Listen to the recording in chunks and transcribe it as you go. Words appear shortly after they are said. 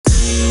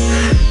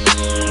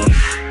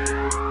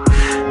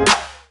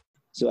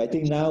So I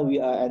think now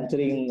we are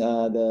entering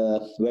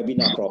the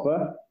webinar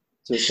proper.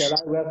 So shall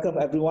I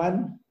welcome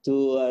everyone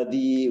to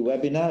the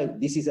webinar.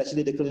 This is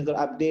actually the clinical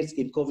updates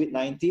in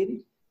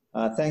COVID-19.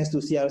 Thanks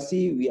to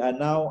CRC, we are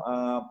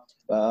now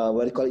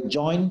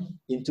joined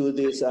into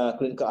this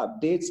clinical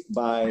updates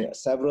by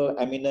several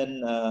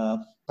eminent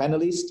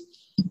panelists.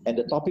 And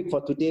the topic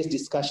for today's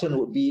discussion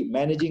would be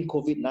managing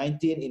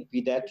COVID-19 in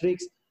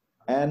pediatrics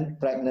and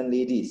pregnant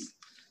ladies.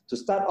 To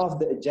start off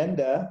the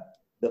agenda,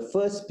 the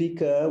first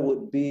speaker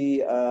would be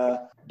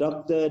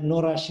Dr.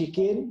 Nora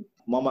Shikin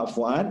Muhammad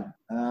Fuad.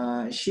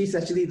 She's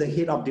actually the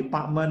head of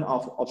Department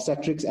of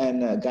Obstetrics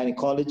and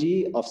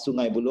Gynecology of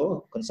Sungai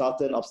Buloh,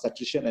 consultant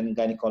obstetrician and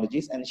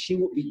gynecologist, and she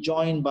would be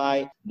joined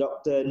by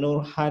Dr.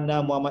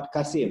 Nurhana Muhammad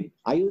Kasim.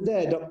 Are you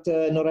there,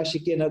 Dr. Nora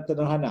Shikin,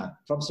 Dr. Nurhana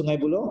from Sungai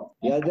Buloh?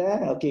 You are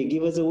there? Okay,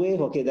 give us a wave.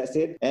 Okay, that's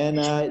it. And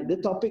the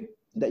topic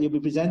that you'll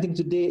be presenting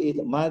today is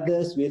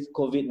mothers with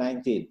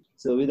COVID-19.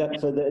 So without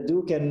further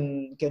ado,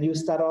 can you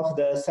start off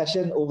the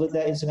session over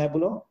there in Sungai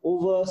Buloh?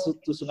 Over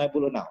to Sungai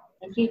Buloh now.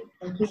 Thank you,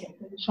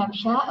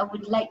 Shamsha. I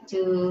would like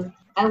to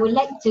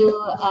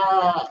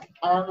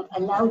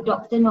allow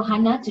Dr.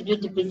 Nurhana to do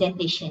the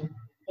presentation.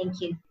 Thank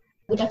you.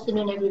 Good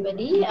afternoon,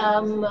 everybody.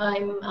 I'm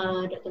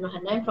Dr.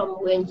 Nurhana from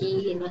ONG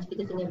in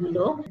Hospital Sungai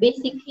Buloh.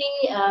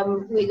 Basically,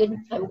 I'm going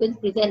to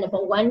present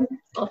about one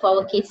of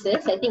our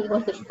cases. I think it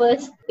was the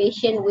first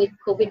patient with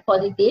COVID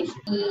positive.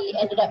 He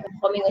ended up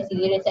performing a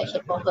cesarean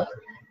section for her.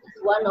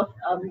 It's one of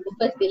the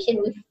first patient.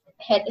 We've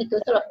had a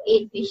total of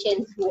 8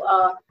 patients who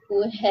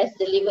has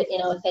delivered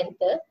in our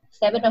center.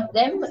 7 of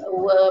them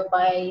were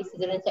by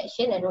cesarean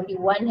section and only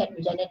 1 had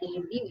vaginal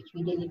delivery, which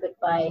we delivered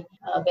by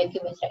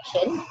vacuum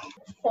extraction.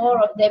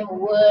 4 of them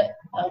were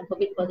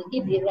COVID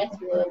positive, the rest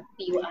were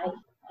PUI.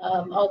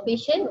 Our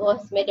patient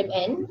was Madam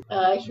N.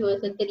 She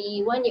was a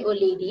 31-year-old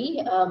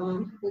lady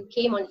who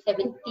came on the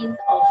 17th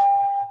of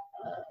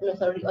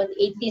on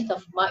the 18th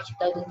of March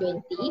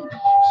 2020.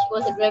 She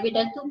was a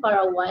Gravida 2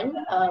 Para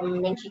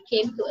 1. When she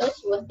came to us,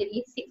 she was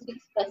 36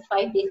 weeks plus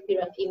 5 days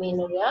period of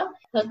amenorrhea.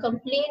 Her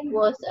complaint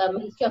was a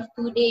history of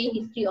 2-day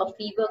history of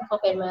fever,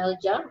 cough and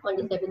myalgia on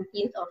the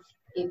 17th of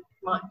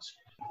March.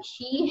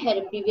 She had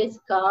a previous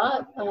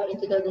scar in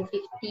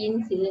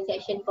 2015, cesarean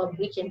section for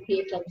breech and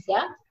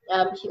preeclampsia.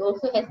 She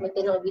also has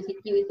maternal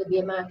obesity with a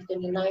BMI of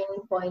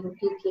 29.2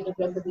 kg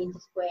per meter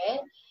square.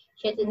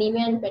 She has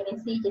anemia in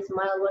pregnancy, just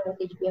mild one with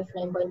HbF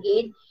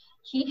 9.8.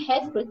 She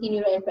has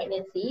proteinuria in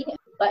pregnancy,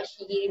 but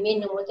she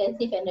remained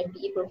normotensive and her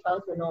PE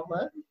profiles were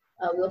normal.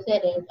 We also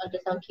had an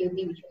ultrasound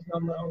QB, which was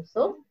normal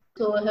also.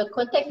 So her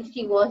contact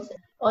history was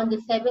on the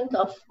 7th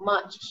of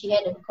March. She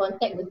had a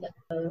contact with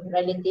a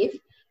relative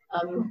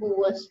who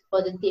was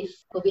positive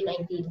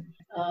COVID-19.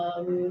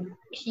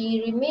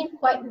 She remained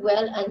quite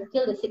well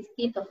until the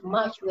 16th of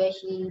March, where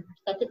she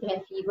started to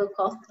have fever,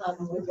 cough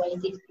with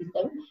YZ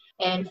sputum,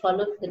 and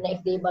followed the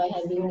next day by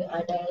having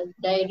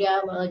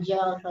diarrhea,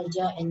 myalgia,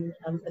 algia, and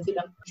a bit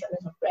of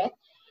shortness of breath.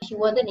 She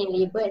wasn't in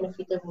labor and the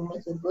fetal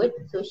movements were good,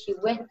 so she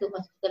went to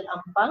Hospital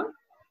Ampang,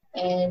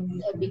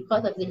 and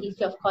because of the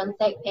history of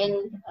contact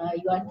and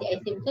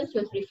URTI symptoms, she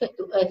was referred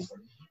to us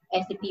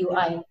as a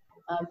PUI.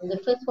 The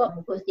first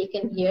swab was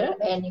taken here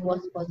and it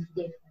was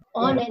positive.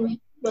 On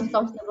admission, she was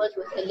comfortable, she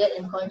was alert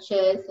and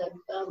conscious,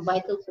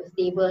 vitals were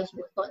stable, she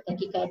was not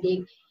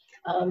tachycardic,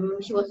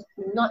 she was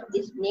not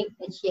dyspneic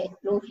and she had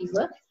no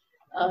fever.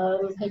 Her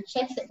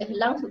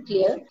lungs were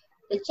clear.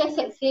 The chest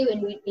X-ray,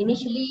 when we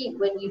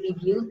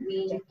reviewed,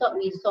 we thought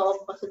we saw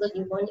possible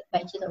pneumonic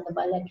patches on the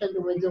bilateral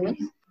lower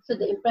zones. So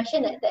the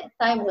impression at that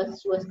time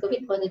was she was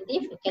COVID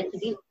positive,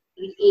 category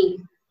A.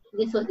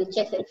 This was the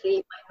chest X-ray,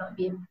 it might not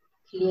be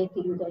clear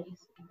to you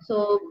guys.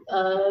 So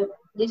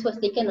this was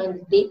taken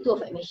on day 2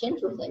 of admission.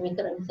 She was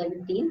admitted on the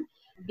 17th.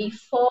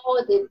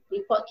 Before the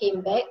report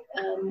came back,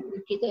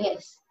 we treated her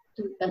as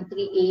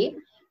 3A.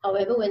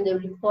 However, when the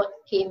report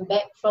came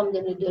back from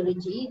the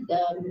radiology,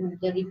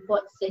 the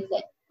report says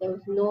that there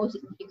was no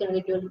significant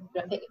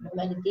radiographic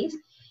abnormalities.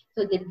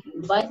 So the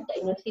revised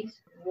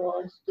diagnosis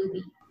was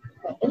 2B.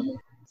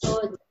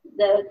 So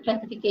the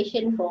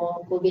classification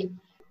for COVID,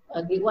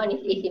 grade 1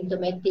 is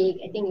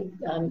asymptomatic. I think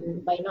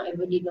by now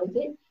everybody knows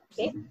it.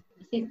 Okay,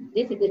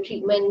 this is the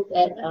treatment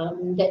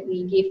that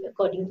we give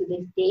according to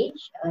the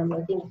stage.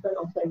 I think this one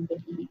also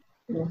everybody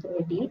knows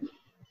already.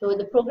 So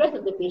the progress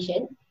of the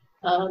patient.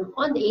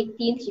 On the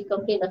 18th, she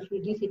complained of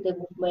reduced fetal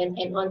movement,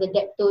 and on the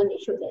deptone,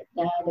 it showed that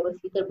there was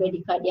fetal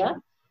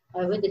bradycardia.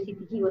 However, the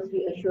CTG was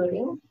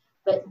reassuring.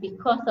 But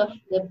because of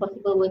the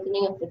possible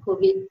worsening of the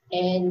COVID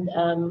and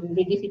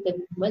reduced fetal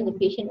movement, the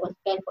patient was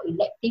planned for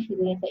elective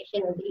cesarean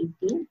section on the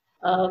 18th.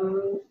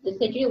 The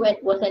surgery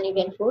was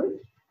uneventful.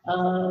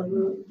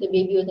 The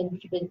baby was in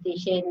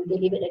presentation. We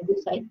delivered a good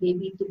sized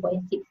baby,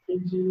 2.6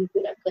 kg,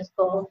 good upper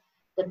score.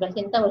 The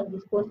placenta was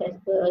disposed as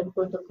per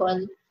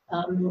protocol.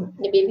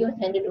 The baby was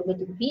handed over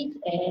to Pete,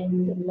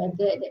 and the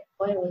mother at that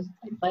point was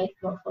advised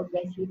not for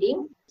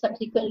breastfeeding.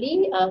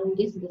 Subsequently,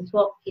 this is the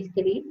swab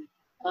history.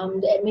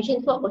 The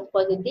admission swab was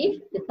positive.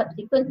 The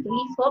subsequent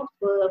 3 swabs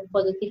were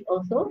positive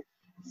also,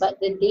 but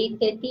the day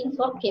 13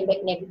 swab came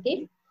back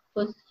negative.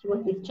 So she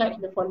was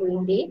discharged the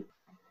following day.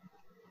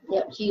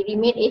 Yep, she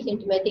remained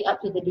asymptomatic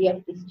up to the day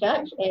of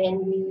discharge, and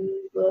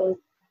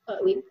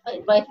we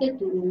advised her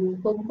to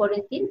home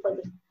quarantine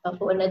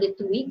for another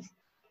 2 weeks,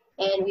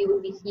 and we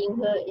will be seeing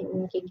her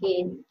in KK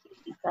in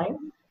 6 weeks'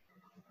 time.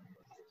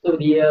 So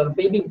the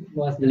baby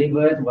was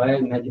delivered via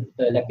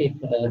elective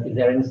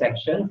cesarean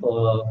section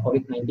for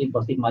COVID-19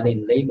 positive mother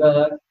in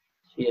labor.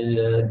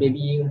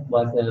 Baby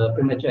was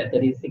premature at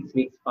 36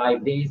 weeks,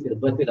 5 days, with a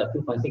birth weight of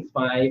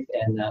 2.65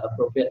 and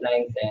appropriate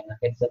length, and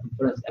its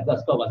circumference Epler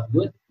score was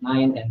good,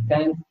 9 and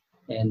 10,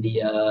 and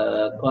the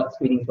cord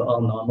screenings were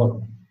all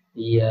normal.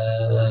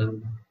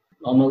 The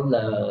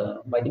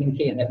normal vitamin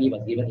K and Hep B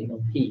was given in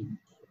OT.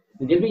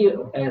 The delivery,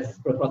 as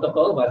per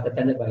protocol, was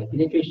attended by a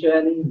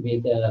pediatrician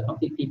with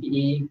complete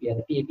PPE. We had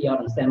the PAPR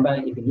on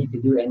standby if we need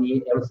to do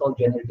any aerosol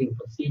generating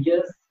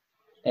procedures.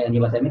 And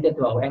he was admitted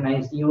to our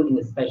NICU in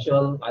a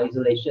special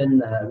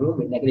isolation room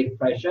with negative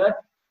pressure,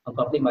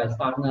 accompanied by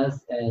staff nurse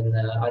and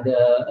other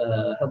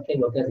healthcare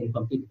workers in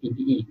complete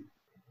PPE.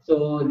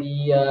 So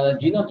the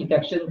genome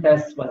detection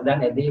test was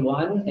done at day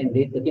 1 and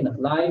day 13 of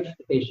life.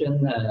 The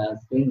patient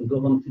is going to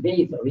go home today.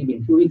 It's already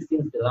been 2 weeks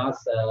since the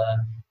last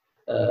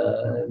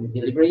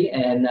delivery,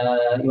 and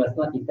it was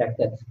not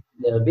detected.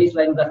 The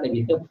baseline blood that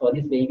we took for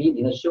this baby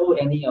did not show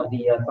any of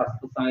the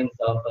classical signs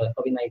of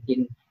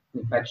COVID-19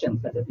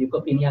 infections, such as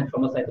leukopenia,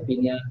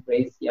 thrombocytopenia,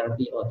 raised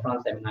CRP, or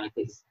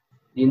transaminitis.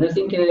 The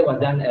nursing care was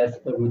done as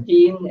per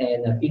routine,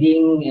 and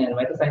feeding and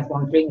vital signs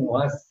monitoring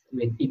was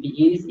with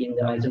PPEs in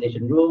the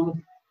isolation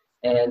room.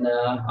 And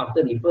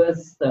after the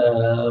first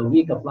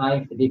week of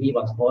life, the baby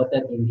was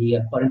ported in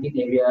the quarantine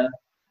area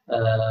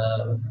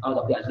out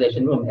of the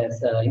isolation room, as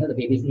the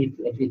babies need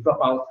to actually drop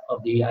out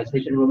of the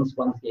isolation rooms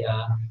once they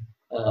are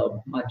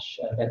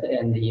much better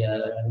and the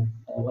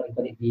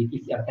the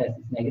PCR test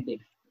is negative.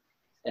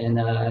 And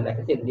like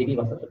I said, the baby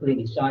was successfully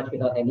discharged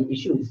without any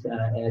issues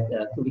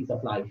at 2 weeks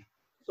of life.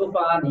 So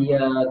far,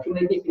 the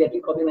cumulative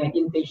pediatric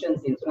COVID-19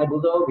 patients in Sungai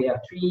Buloh, we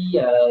have 3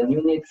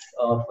 units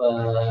of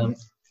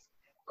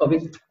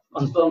COVID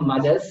confirmed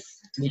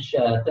mothers, which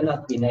turned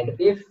out to be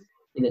negative.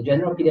 In the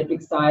general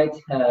pediatric side,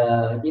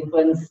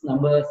 infants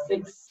number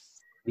 6,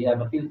 we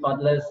have a few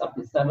toddlers, up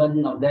to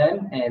 7 of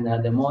them, and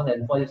the more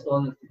than 4 years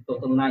old,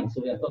 total 9.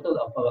 So we have a total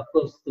of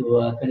close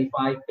to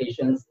 25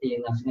 patients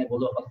in Sungai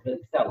Buloh Hospital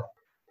itself.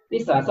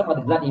 These are some of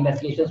the blood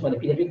investigations for the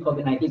pediatric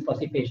COVID-19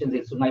 positive patients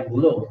in Sungai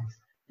Buloh.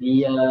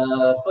 The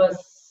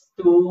first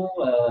 2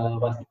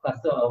 was the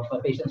cluster of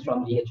patients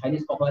from the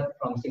Chinese cohort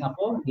from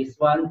Singapore. This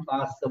one,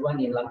 plus the one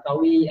in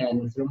Langkawi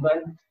and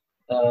Seremban,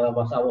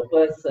 was our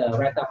first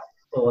write-up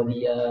for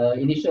the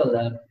initial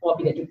 4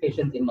 pediatric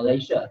patients in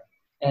Malaysia.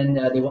 And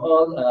they were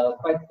all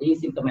quite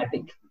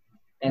asymptomatic.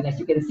 And as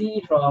you can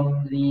see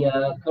from the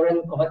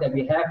current cohort that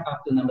we have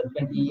up to number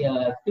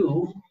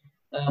 22,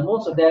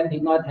 most of them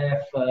did not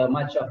have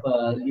much of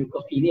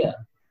leukopenia.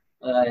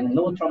 And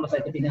no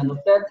thrombocytopenia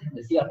noted.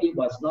 The CRP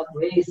was not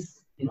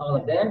raised in all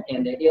of them,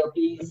 and the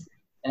ALTs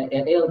and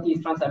ALTs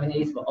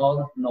transaminase were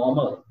all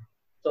normal.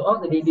 So all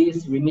the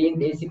babies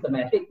remained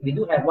asymptomatic. We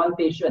do have 1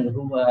 patient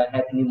who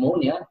had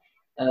pneumonia,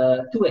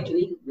 2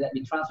 actually, that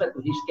we transferred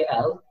to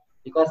HKL,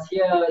 because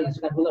here in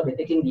Sungai Buloh we're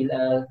taking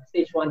the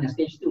stage 1 and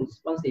stage 2.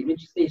 Once they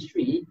reach stage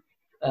 3,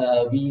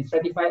 we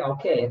certify our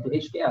care to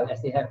HKL,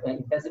 as they have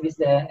intensivists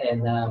there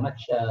and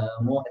much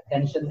more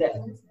attention there.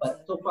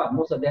 But so far,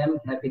 most of them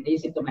have been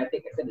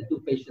asymptomatic, except the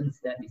 2 patients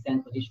that we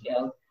sent to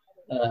HKL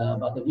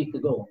about a week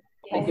ago.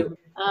 Thank you.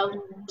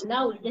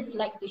 Now we'd just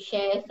like to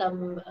share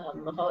some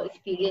of our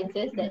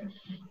experiences, that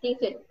things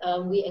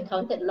that we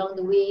encountered along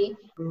the way,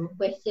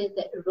 questions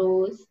that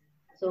arose.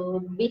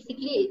 So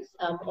basically, it's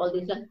all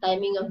this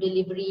timing of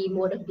delivery,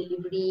 mode of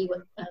delivery,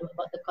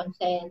 about the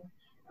consent,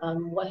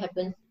 what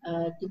happens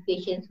to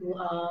patients who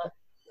are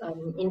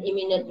in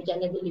imminent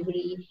vaginal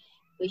delivery,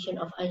 patient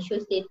of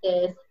unsure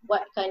status,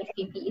 what kind of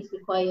PPE is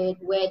required,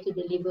 where to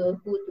deliver,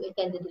 who to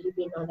attend the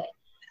delivery, and all that.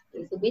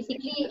 Okay, so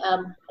basically,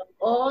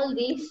 all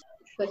these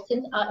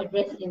questions are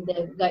addressed in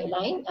the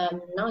guideline.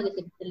 Now there's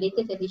the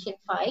latest edition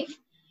 5,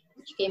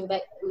 which came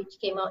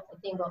out I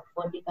think about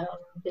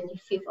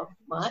 25th of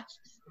March.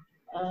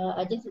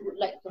 I just would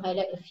like to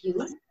highlight a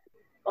few.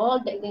 All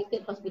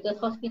designated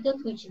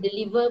hospitals which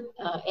deliver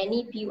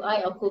any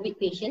PUI or COVID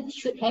patients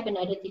should have an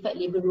identified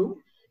labor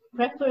room,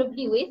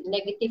 preferably with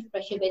negative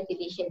pressure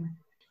ventilation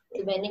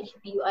to manage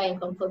PUI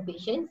and confirmed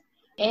patients.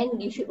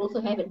 And you should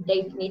also have a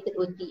designated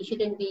OT. It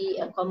shouldn't be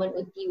a common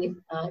OT with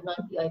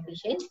non-PUI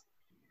patients.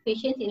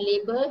 Patients in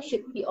labor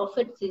should be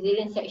offered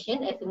cesarean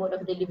section as a mode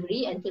of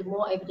delivery until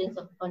more evidence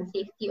on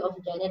safety of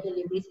vaginal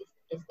deliveries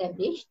is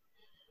established.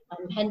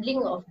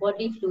 Handling of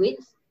bodily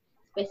fluids,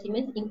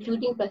 specimens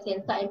including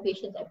placenta and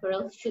patient's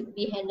apparel should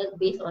be handled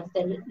based on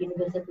standard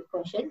universal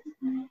precautions.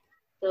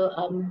 So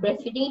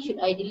breastfeeding should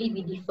ideally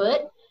be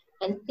deferred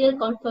until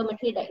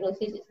confirmatory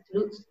diagnosis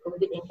excludes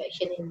COVID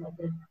infection in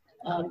mother.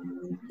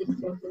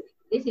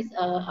 This is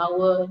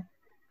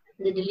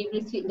the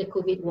delivery suite in the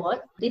COVID ward.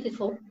 This is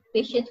for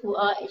patients who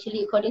are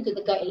actually, according to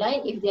the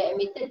guideline, if they are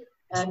admitted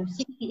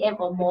 6 p.m.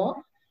 or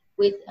more,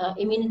 with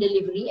imminent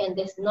delivery and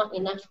there's not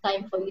enough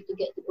time for you to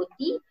get to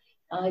OT,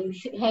 you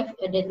should have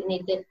a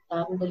designated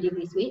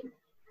delivery suite.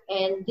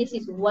 And this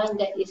is one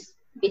that is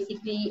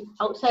basically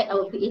outside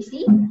our PAC.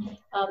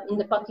 In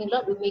the parking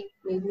lot, we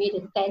made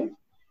a tent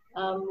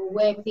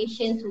where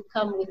patients who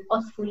come with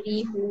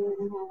forcefully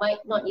who might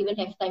not even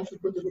have time to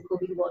go to the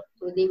COVID ward,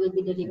 so they will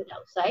be delivered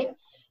outside.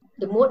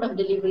 The mode of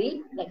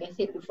delivery, like I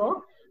said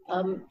before,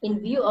 in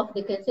view of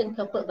the concern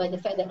coupled by the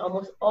fact that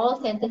almost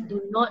all centres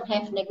do not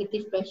have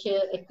negative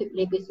pressure equipped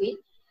labour suite,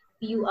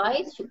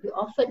 PUIs should be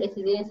offered a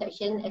cesarean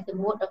section as a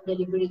mode of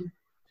delivery,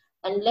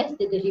 unless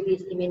the delivery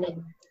is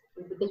imminent,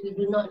 because we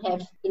do not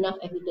have enough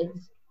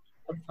evidence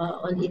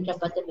on the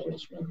intrapartum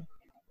management.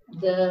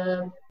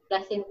 The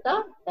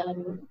placenta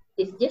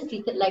is just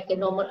treated like a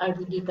normal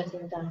RVD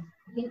placenta,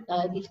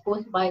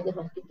 disposed by the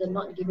hospital,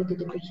 not given to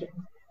the patient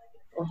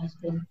or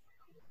husband.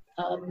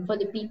 For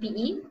the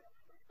PPE,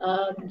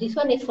 this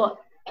one is for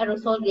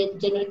aerosol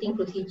generating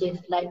procedures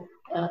like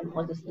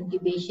all this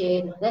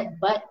intubation, all that.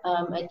 But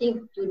I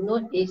think to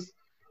note is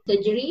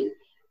surgery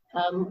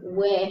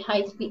where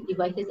high-speed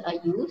devices are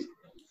used.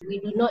 We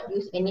do not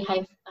use any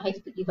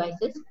high-speed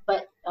devices,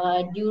 but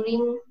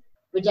during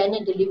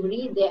vaginal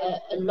delivery, there are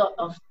a lot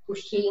of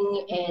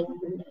pushing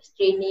and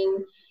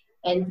straining,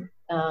 and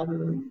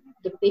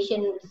the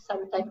patient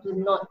sometimes do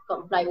not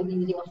comply with the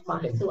using of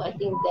mask. So I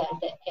think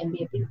that can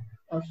be a bit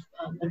of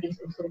a risk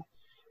also.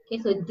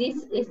 Okay, so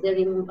this is the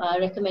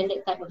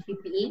recommended type of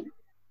PPE.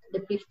 The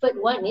preferred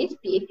one is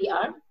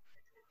PAPR,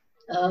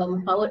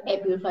 powered air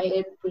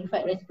purifier,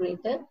 purified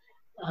respirator,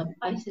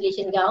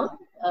 isolation gown,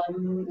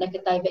 like a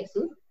Tyvek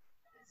suit,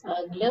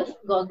 gloves,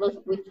 goggles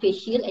with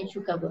face shield and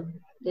shoe cover.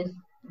 This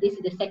is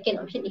the second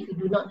option if you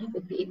do not have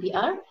a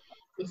PAPR.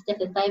 It's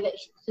just a Tyvek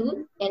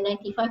suit,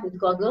 N95 with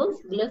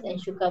goggles, gloves and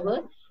shoe cover.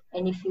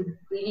 And if you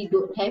really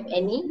don't have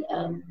any,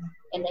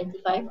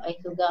 N95,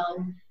 ISO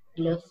gown,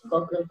 gloves,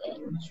 goggles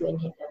and shoe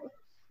and head cover.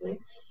 Okay.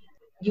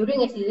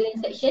 During a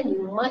cesarean section,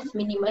 you must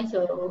minimize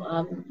your,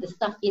 the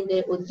staff in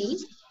the OT.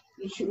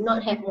 You should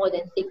not have more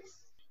than 6.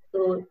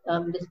 So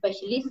the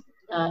specialist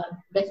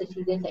does a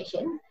cesarean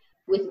section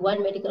with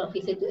one medical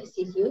officer to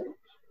assist you.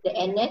 The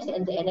NS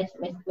and the NS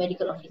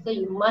medical officer,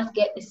 you must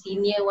get a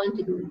senior one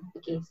to do the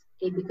case,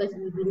 okay? Because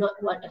you do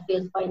not want a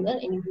failed spinal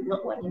and you do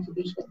not want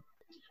intubation.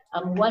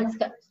 One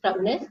scrub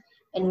nurse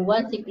and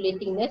one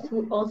circulating nurse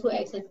who also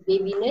acts as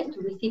baby nurse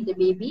to receive the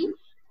baby,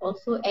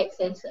 also acts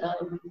as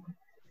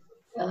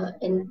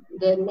and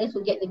the nurse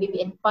will get the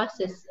baby and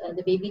passes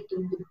the baby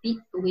to the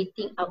peds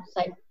waiting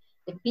outside.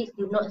 The peds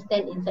do not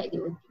stand inside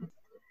the OT.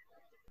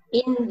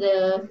 In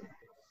the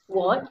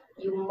ward,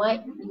 you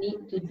might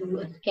need to do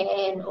a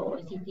scan or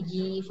a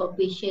CTG for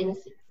patients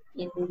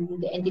in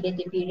the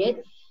antenatal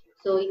period.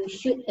 So you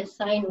should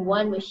assign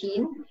one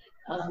machine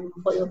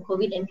for your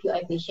COVID and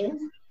PUI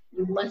patients.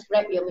 You must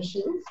wrap your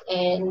machines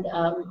and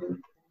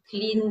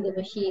clean the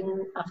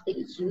machine after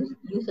each use.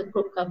 Use a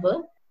probe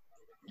cover.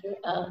 Okay.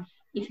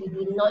 If you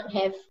do not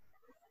have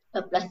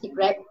a plastic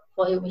wrap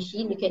for your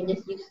machine, you can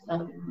just use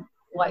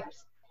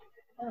wipes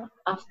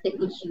after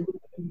each use.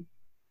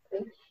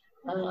 Okay.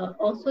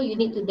 Also, you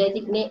need to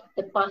designate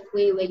the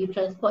pathway where you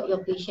transport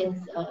your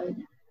patients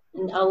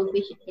in our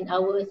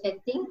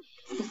setting.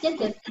 It's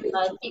just a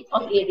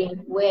take-off area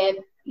where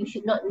you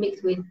should not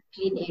mix with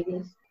clean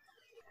areas.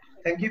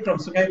 Thank you. From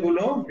Sungai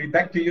Buloh, we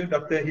back to you,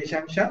 Dr.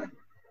 Hisham Shah.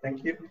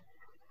 Thank you.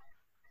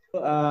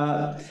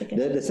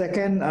 The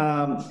second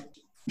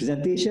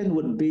presentation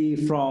would be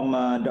from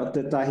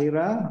Dr.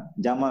 Tahira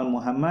Jamal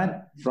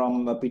Muhammad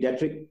from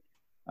Pediatric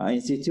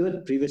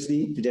Institute,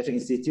 previously Pediatric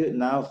Institute,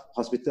 now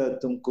Hospital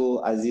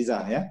Tunku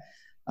Azizah.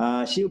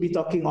 Yeah, she will be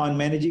talking on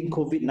managing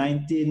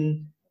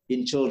COVID-19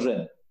 in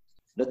children.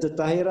 Dr.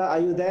 Tahira,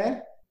 are you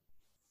there?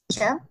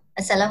 Sure.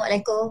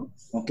 Assalamualaikum.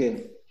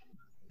 Okay,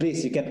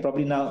 please, you can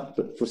probably now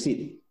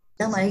proceed.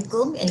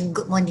 Assalamualaikum and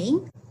good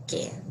morning.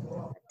 Okay,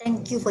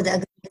 thank you for the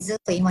organizer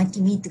for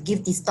inviting me to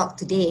give this talk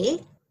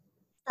today.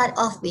 Start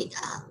off with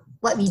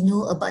what we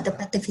know about the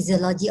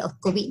pathophysiology of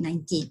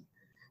COVID-19.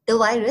 The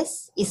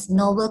virus is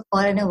novel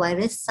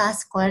coronavirus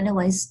SARS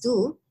coronavirus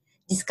 2,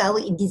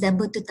 discovered in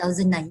December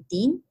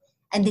 2019,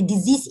 and the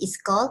disease is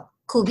called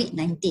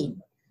COVID-19.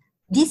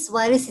 This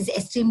virus is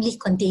extremely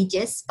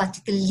contagious,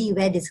 particularly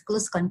where there's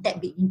close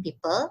contact between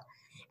people,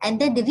 and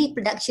then the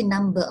reproduction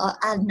number, or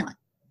R0,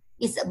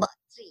 is about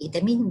 3.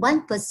 That means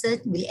one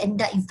person will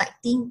end up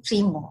infecting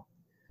 3 more.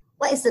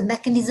 What is the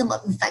mechanism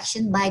of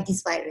infection by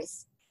this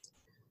virus?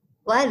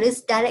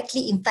 Virus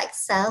directly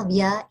infects cell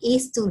via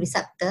ACE2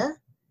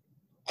 receptor,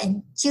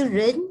 and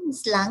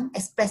children's lung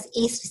express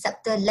ACE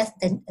receptor less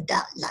than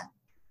adult lung.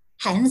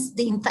 Hence,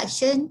 the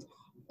infection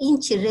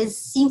in children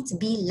seems to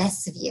be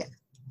less severe.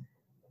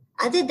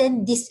 Other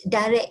than this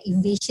direct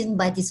invasion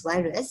by this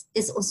virus,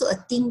 there's also a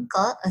thing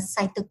called a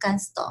cytokine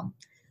storm,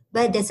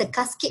 where there's a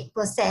cascade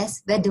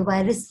process where the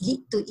virus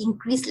leads to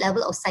increased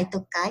level of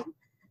cytokine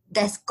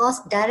that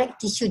cause direct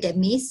tissue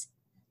damage,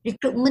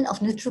 recruitment of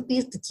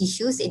neutrophils to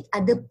tissues, and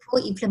other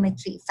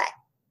pro-inflammatory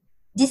effects.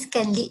 This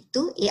can lead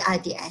to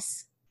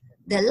ARDS.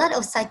 there are a lot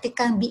of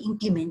cytokines being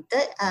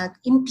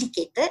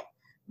implicated,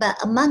 but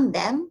among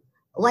them,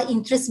 what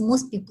interests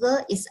most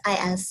people is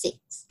IL-6.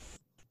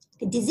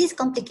 The disease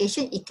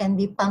complication, it can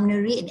be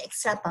pulmonary and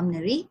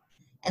extrapulmonary.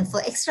 And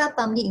for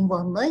extrapulmonary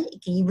involvement,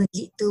 it can even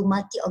lead to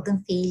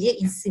multi-organ failure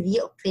in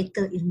severe or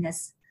fatal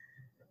illness.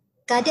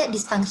 Cardiac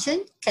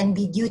dysfunction can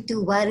be due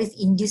to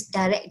virus-induced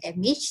direct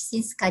damage,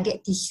 since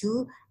cardiac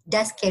tissue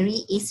does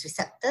carry ACE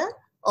receptor,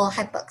 or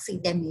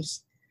hypoxic damage.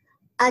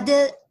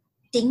 Other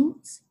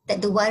things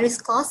that the virus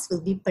cause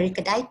will be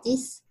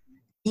pericarditis,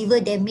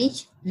 liver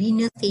damage,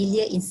 renal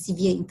failure in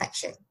severe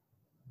infection.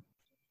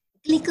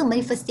 Clinical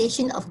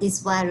manifestation of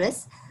this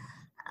virus,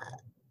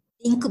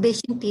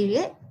 incubation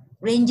period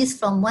ranges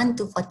from 1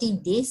 to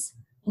 14 days,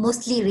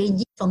 mostly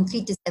ranging from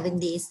 3 to 7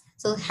 days.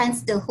 So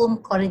hence the home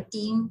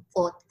quarantine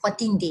for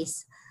 14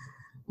 days.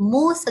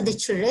 Most of the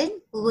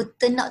children who would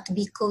turn out to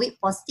be COVID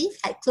positive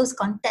had close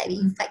contact with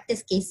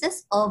infectious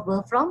cases or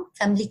were from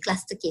family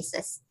cluster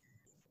cases.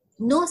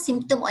 No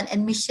symptom on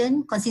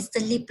admission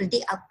consistently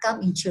predict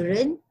outcome in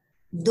children,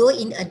 though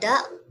in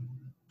adult,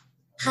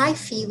 high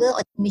fever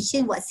on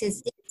admission was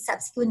associated with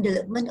subsequent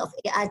development of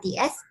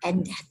ARDS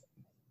and death.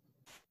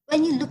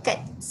 When you look at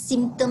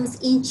symptoms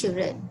in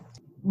children,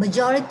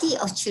 majority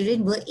of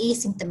children were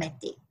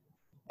asymptomatic.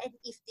 And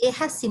if they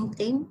have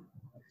symptoms,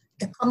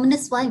 the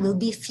commonest one will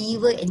be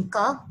fever and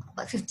cough,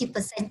 about 50%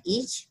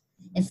 each.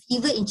 And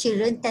fever in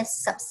children tends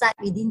to subside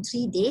within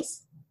 3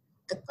 days.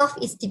 The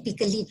cough is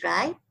typically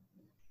dry.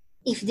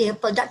 If they have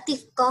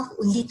productive cough,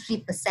 only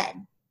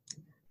 3%.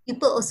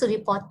 People also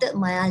reported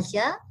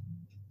myalgia,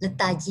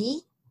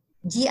 lethargy,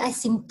 GI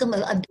symptom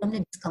of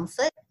abdominal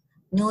discomfort,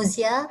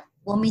 nausea,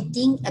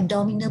 vomiting,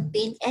 abdominal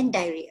pain, and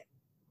diarrhea.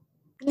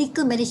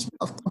 Clinical management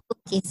of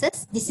confirmed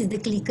cases. This is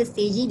the clinical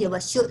staging that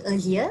was showed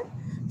earlier.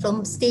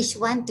 From stage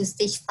 1 to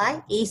stage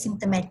 5,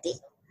 asymptomatic.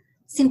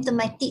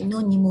 Symptomatic, no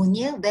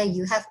pneumonia, where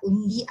you have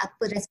only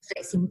upper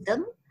respiratory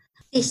symptom.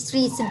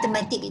 Stage 3,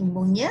 symptomatic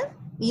pneumonia.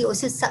 We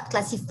also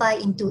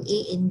subclassify into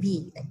A and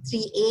B, like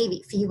 3A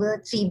with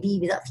fever,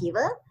 3B without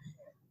fever.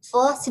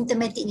 4,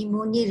 symptomatic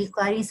pneumonia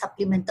requiring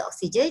supplemental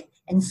oxygen.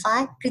 And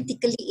 5,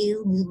 critically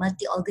ill with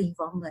multi-organ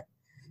involvement.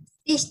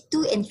 Stage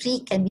 2 and 3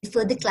 can be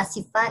further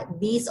classified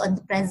based on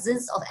the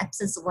presence or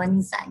absence of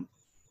warning sign.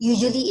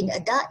 Usually in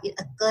adult, it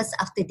occurs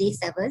after day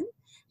 7.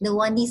 The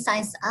warning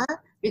signs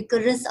are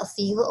recurrence of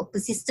fever or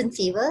persistent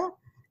fever,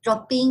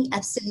 dropping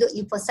absolute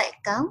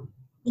lymphocyte count,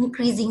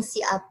 increasing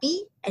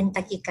CRP, and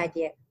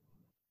tachycardia.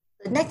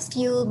 The next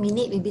few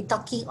minutes, we'll be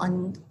talking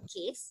on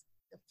case.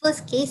 The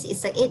first case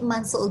is an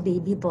 8-month-old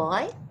baby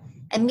boy,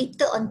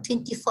 admitted on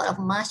 24th of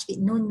March with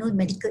no known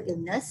medical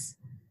illness,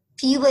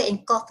 fever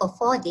and cough for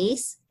 4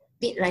 days,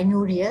 with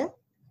rhinorrhea,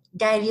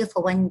 diarrhea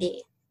for 1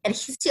 day, and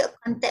history of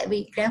contact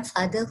with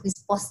grandfather who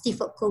is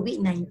positive for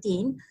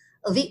COVID-19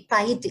 a week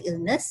prior to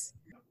illness,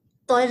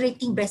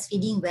 tolerating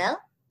breastfeeding well.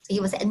 So he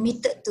was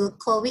admitted to a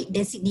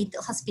COVID-designated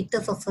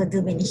hospital for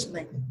further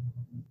management.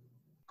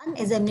 On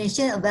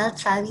examination, a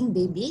well-thriving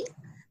baby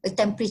with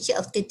temperature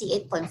of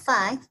 38.5,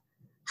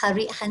 heart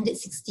rate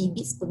 160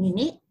 beats per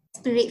minute,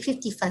 respiratory rate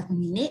 55 per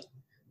minute,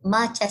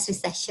 mild chest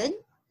recession,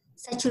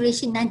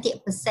 saturation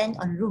 98%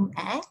 on room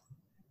air,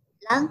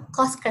 lung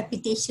cause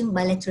crepitation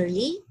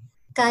bilaterally,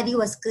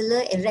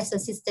 cardiovascular and rest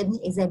of system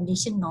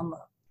examination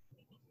normal.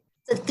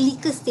 So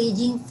clinical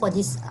staging for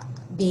this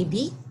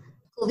baby,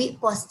 COVID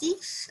positive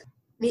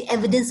with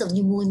evidence of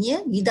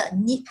pneumonia without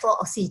need for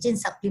oxygen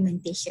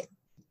supplementation.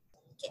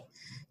 Okay.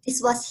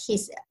 This was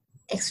his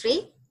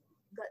X-ray,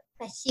 got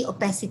patchy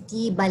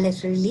opacity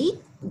bilaterally,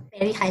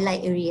 very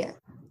highlight area,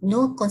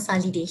 no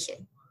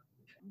consolidation.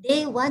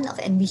 Day 1 of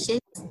admission,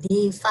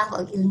 day 5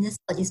 of illness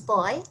for this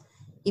boy.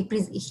 He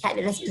had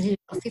a respiratory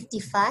rate of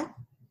 55,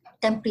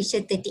 temperature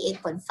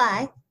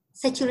 38.5,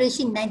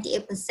 saturation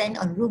 98%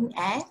 on room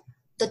air,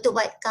 total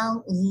white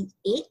count only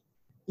 8,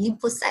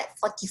 lymphocyte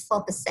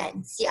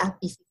 44%,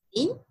 CRP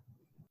 15.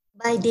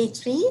 By day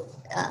 3,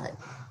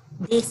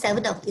 day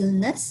 7 of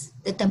illness,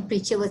 the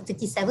temperature was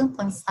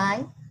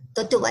 37.5,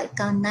 total white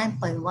count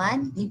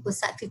 9.1,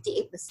 lymphocyte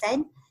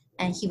 58%,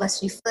 and he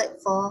was referred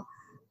for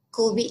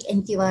COVID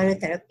antiviral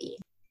therapy.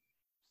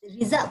 The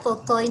result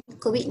for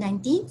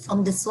COVID-19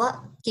 from the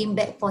swab came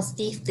back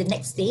positive the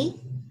next day,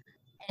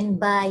 and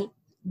by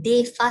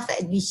day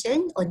 5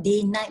 admission or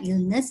day 9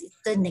 illness, it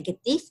turned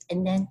negative,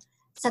 and then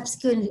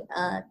subsequent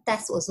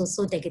test was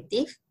also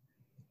negative.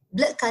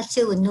 Blood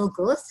culture were no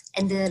growth,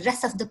 and the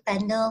rest of the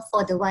panel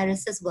for the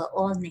viruses were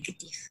all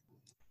negative.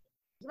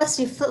 He was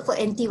referred for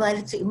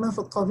antiviral treatment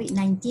for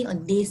COVID-19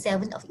 on day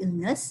 7 of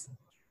illness.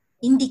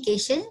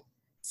 Indication,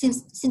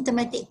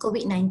 symptomatic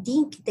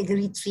COVID-19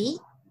 category 3,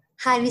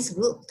 high risk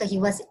group because he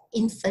was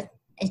infant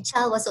and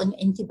child was on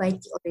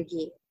antibiotic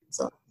already.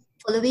 So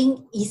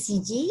following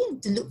ECG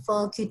to look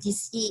for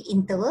QTc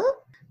interval,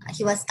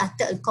 he was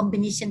started a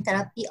combination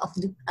therapy of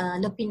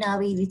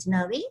lopinavir,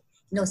 ritonavir,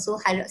 and also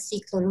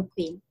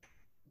hydroxychloroquine.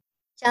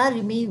 Child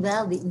remained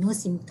well with no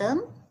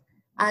symptom.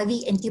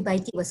 IV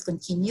antibiotic was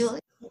continued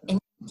and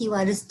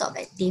antivirus stopped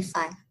at day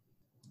 5.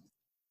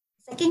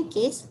 Second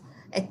case,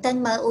 a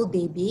 10-month-old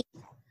baby,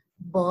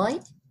 boy,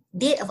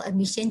 date of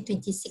admission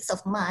 26th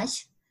of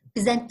March,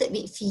 presented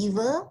with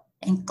fever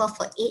and cough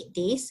for 8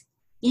 days,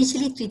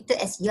 initially treated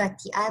as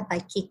URTI by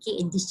KK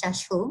in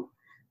discharge home,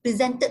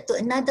 presented to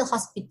another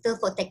hospital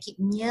for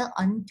tachypnea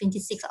on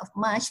 26th of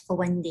March for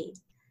 1 day.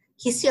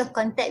 History of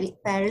contact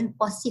with parent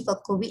positive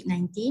for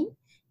COVID-19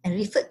 and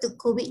referred to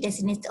COVID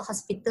designated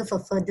hospital for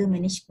further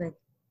management.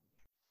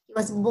 He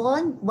was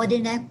born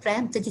borderline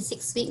pram,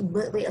 36-week,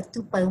 birth weight of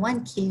 2.1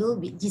 kilo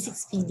with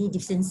G6PD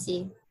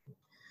deficiency.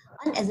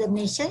 On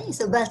examination,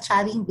 is a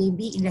well-thriving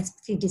baby in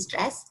respiratory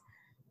distress,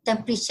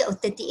 temperature of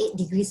 38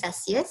 degrees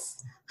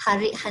Celsius, heart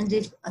rate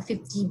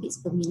 150 beats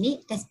per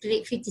minute,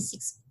 respirate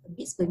 56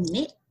 beats per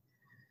minute,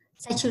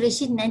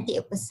 saturation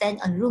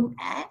 98% on room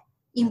air,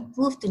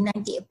 improved to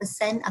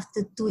 98%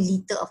 after 2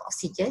 liters of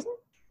oxygen,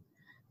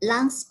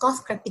 lungs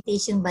caused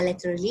crepitation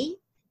bilaterally,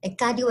 and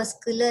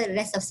cardiovascular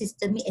rest of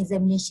systemic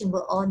examination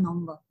were all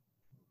normal.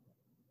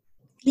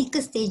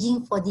 Clinical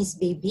staging for this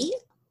baby,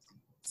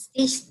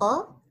 stage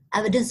 4,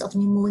 evidence of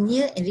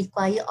pneumonia and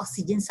require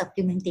oxygen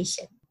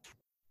supplementation.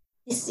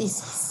 This is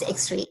his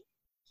X-ray.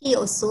 He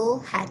also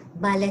had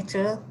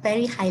bilateral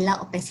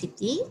perihilar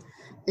opacity,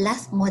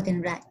 left more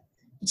than right,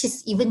 which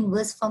is even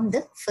worse from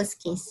the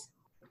first case.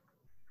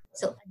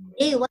 So on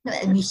day 1 of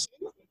admission,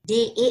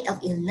 day 8 of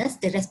illness,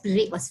 the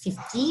respiratory rate was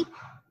 50,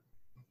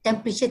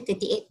 temperature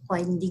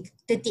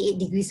 38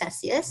 degrees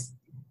Celsius,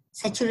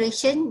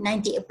 saturation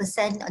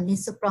 98% on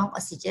nasopharyngeal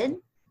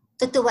oxygen,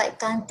 total white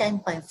count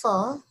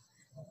 10.4,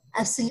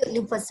 absolute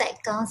lymphocyte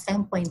count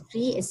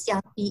 7.3, and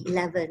CRP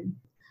 11.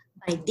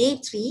 By day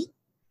 3,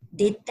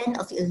 day 10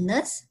 of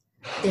illness,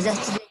 the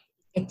respiratory rate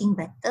is getting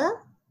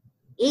better,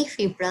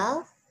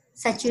 afebrile,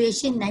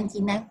 saturation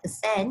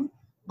 99%,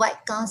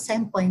 white count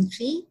 7.3,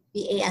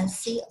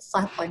 VALC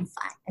 5.5,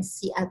 and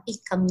CRP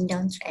coming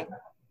down trend.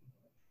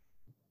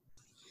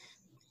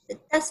 The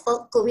test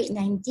for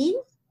COVID-19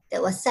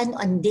 that was sent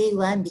on day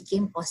 1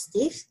 became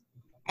positive,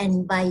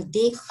 and by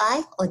day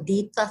 5 or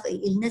day 12 of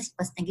illness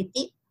was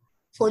negative,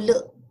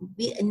 followed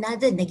with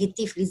another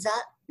negative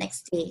result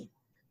next day.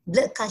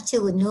 Blood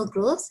culture were no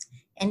growth,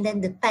 and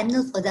then the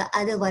panel for the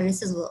other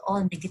viruses were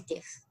all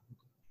negative.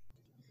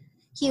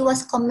 He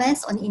was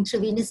commenced on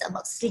intravenous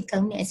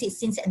amoxicillin acid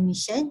since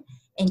admission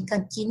and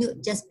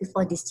continued just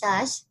before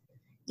discharge.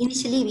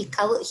 Initially, we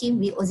covered him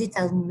with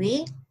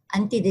oseltamivir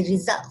until the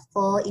result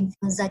for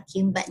influenza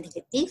came back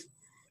negative.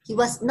 He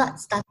was not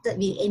started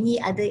with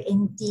any other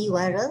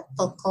antiviral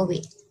for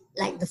COVID,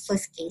 like the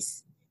first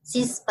case.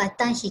 Since by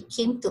the time he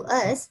came to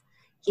us,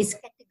 his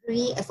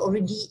category have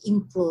already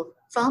improved.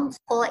 From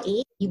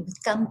 4A, he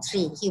became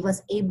 3. He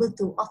was able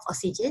to off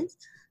oxygen,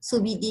 so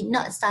we did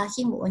not start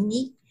him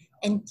only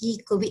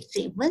anti-COVID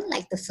treatment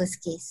like the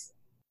first case.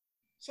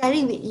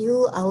 Sharing with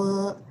you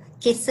our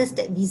cases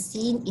that we've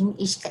seen in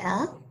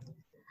HKL.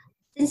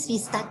 Since we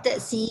started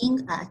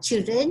seeing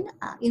children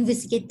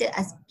investigated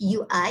as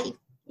PUI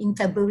in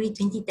February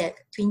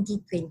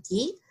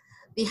 2020,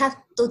 we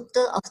have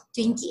total of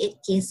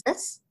 28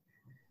 cases.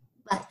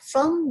 But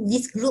from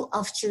this group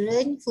of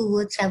children who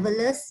were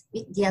travelers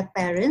with their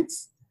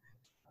parents,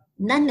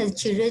 none of the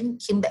children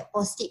came back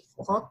positive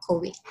for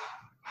COVID.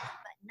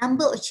 But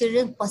number of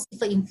children positive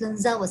for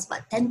influenza was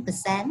about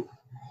 10%,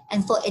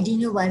 and for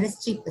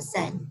adenovirus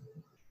 3%.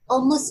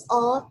 Almost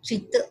all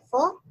treated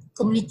for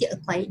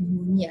community-acquired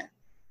pneumonia.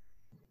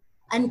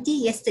 Until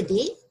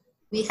yesterday,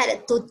 we had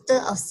a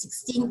total of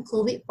 16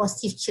 COVID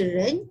positive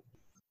children.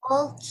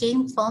 All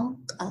came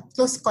from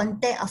close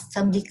contact of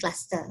family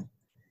cluster.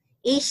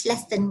 Age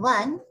less than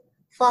 1,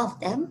 4 of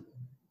them,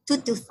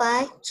 2 to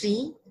 5,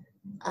 3,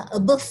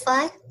 above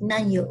 5,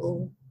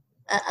 9-year-old.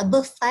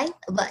 Above 5,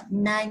 about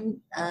 9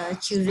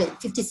 children,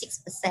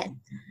 56%.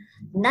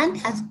 None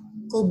have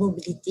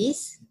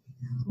comorbidities.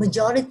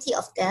 Majority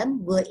of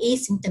them were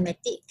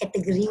asymptomatic,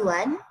 category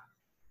 1.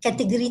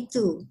 Category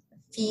 2,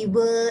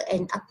 fever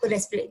and upper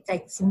respiratory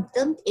tract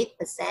symptoms,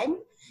 8%.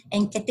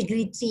 And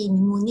category 3,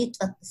 pneumonia,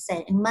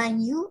 12%. And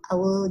mind you,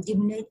 our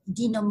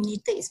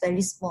denominator is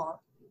very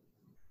small.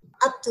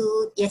 Up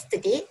to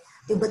yesterday,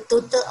 there were a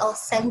total of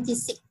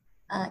 76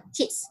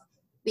 kids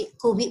with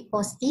COVID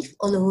positive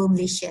all over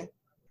Malaysia.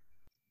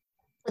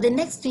 For the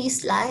next 3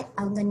 slides,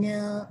 I'm going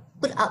to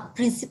put up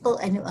principle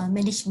and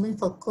management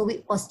for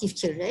COVID positive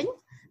children,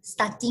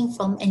 starting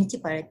from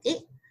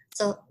antipyretic.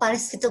 So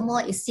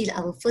paracetamol is still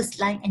our first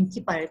line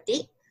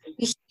antipyretic.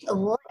 We should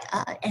avoid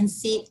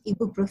NSAID,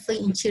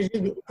 ibuprofen in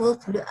children with poor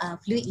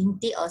fluid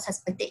intake or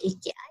suspected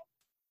AKI.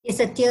 There's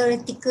a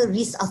theoretical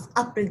risk of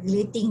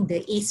upregulating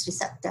the ACE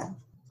receptor.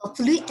 For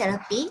fluid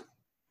therapy,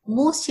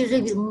 most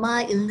children with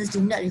mild illness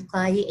do not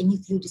require any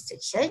fluid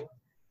restriction.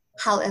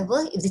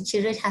 However, if the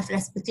children have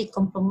respiratory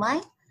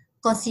compromise,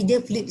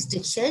 consider fluid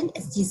restriction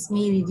as this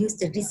may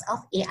reduce the risk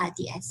of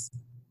ARDS.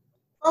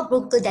 For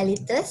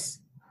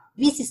bronchodilators,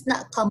 this is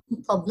not a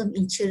common problem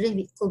in children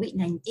with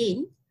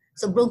COVID-19.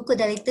 So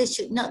bronchodilators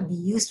should not be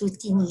used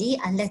routinely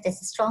unless there's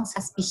a strong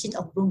suspicion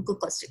of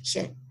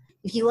bronchoconstriction.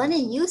 If you want to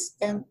use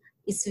them,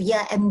 it's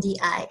via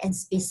MDI and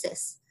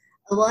spacers.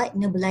 Avoid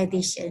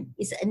nebulization.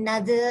 It's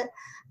another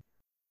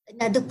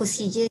another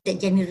procedure that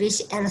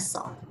generates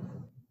aerosol.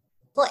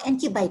 For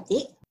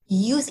antibiotic,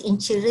 used in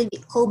children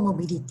with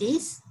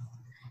comorbidities,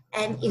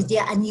 and if they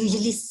are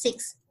unusually sick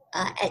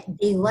at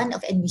day 1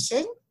 of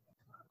admission,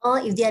 or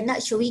if they are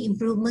not showing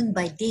improvement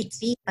by day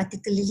 3,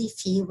 particularly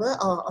fever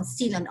or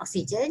still on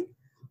oxygen,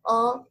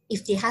 or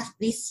if they have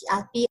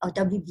pre-CRP or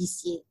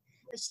WBC,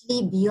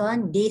 especially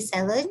beyond day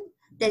 7,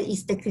 that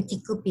is the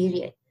critical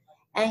period.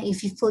 And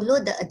if you follow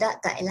the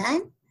adult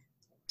guideline,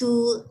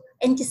 to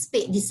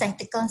anticipate the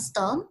cytokine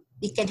storm,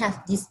 we can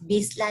have this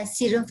baseline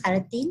serum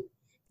ferritin,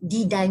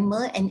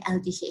 D-dimer, and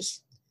LDH.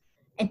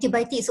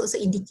 Antibiotic is also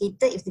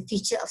indicated if the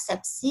feature of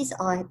sepsis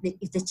or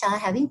if the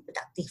child having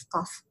productive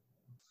cough.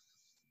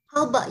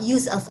 How about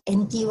use of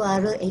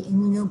antiviral and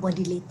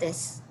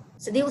immunomodulators?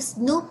 So there was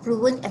no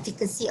proven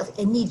efficacy of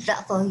any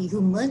drug for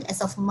human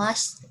as of March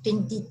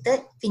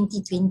 23rd,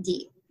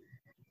 2020.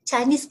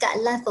 Chinese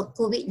guidelines for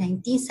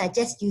COVID-19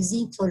 suggest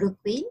using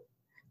chloroquine,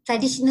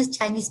 traditional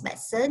Chinese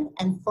medicine,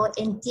 and for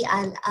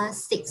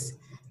anti-IL-6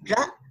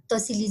 drug,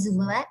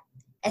 tocilizumab,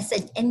 as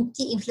an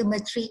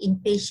anti-inflammatory in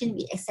patients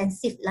with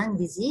extensive lung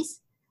disease,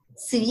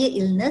 severe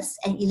illness,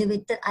 and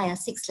elevated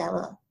IL-6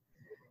 level.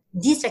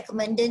 This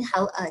recommendation,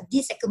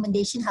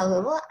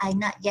 however, are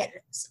not yet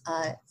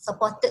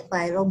supported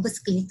by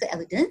robust clinical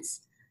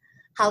evidence.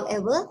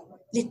 However,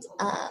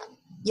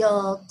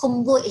 your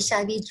combo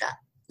HIV drug,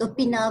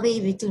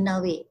 lopinavir,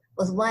 ritonavir,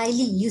 was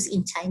widely used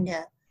in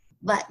China,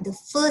 but the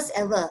first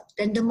ever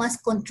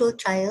randomized control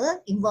trial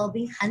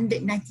involving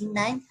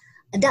 199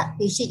 adult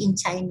patients in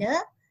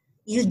China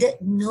yielded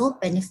no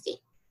benefit.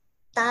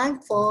 Time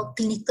for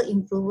clinical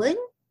improvement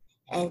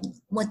and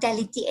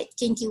mortality at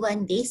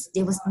 21 days,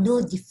 there was no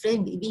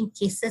difference between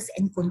cases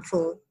and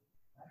control.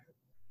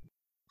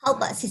 How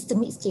about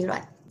systemic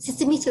steroid?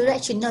 Systemic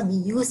steroid should not be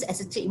used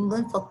as a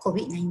treatment for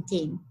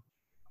COVID-19.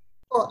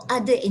 For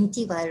other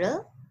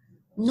antiviral,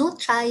 no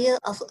trial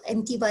of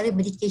antiviral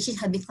medication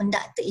have been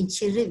conducted in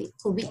children with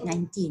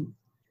COVID-19.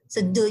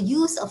 So the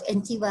use of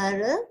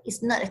antiviral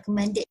is not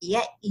recommended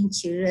yet in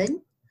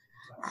children.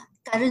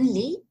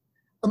 Currently,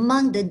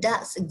 among the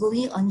drugs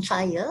going on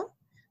trial,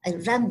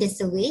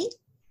 remdesivir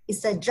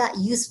is a drug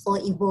used for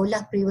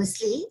Ebola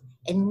previously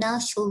and now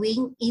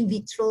showing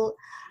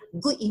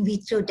good in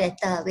vitro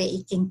data where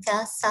it can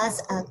cause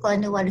SARS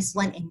coronavirus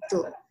 1 and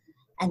 2.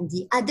 And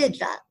the other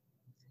drug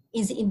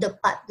is in the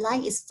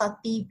pipeline is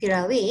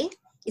favipiravir.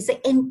 It's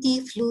an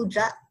anti-flu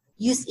drug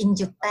used in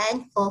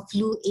Japan for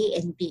flu A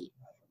and B,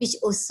 which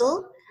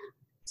also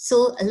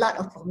show a lot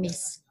of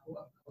promise.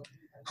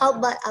 How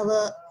about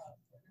our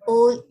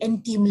old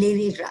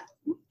anti-malaria drug?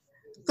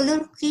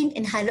 Chloroquine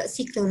and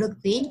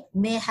hydroxychloroquine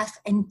may have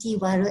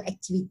antiviral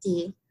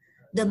activity.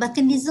 The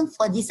mechanism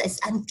for this is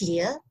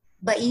unclear,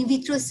 but in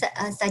vitro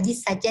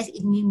studies suggest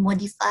it may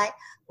modify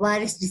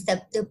virus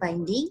receptor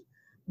binding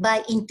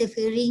by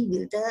interfering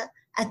with the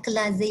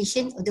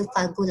alkalization of the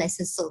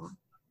phagolysosome.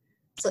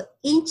 So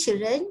in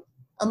children,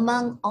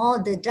 among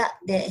all the drugs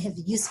that have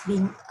used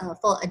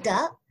for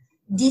adult,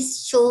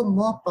 this show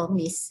more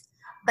promise,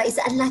 but it's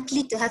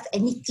unlikely to have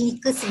any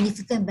clinical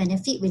significant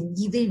benefit when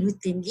given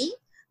routinely,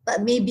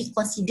 but may be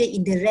considered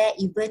in the rare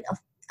event of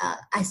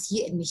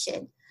ICU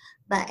admission.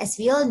 But as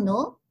we all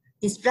know,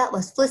 this drug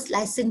was first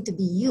licensed to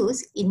be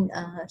used in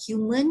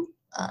human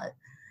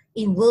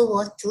in World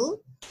War II.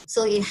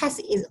 So it has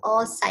its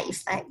all side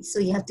effects. So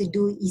you have to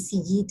do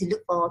ECG to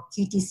look for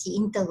QTc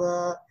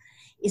interval.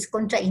 It's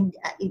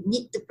it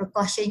need to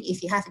precaution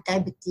if you have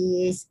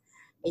diabetes.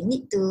 It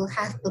need to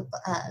have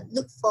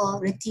look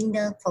for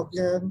retinal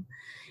problem,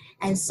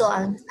 and so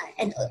on.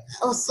 And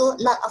also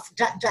a lot of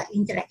drug-drug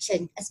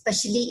interaction,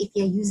 especially if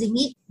you're using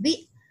it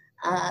with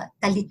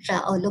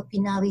Kaletra or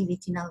lopinavir,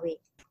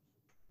 ritonavir.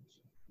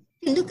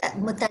 If you look at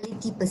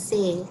mortality per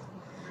se,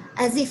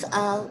 as if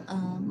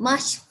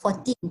March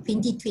 14,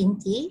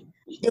 2020,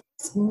 there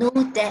was no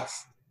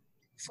death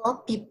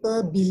for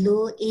people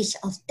below age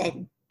of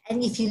 10.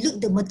 And if you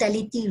look the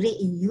mortality rate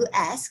in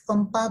US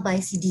compiled by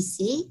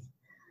CDC,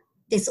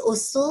 there's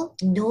also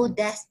no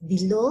death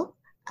below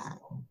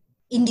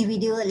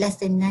individual less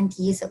than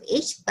 90 years of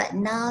age, but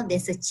now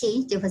there's a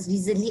change. There was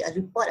recently a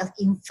report of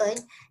infant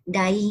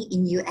dying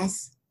in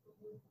US.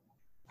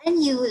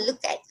 And you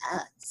look at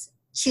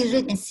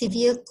children and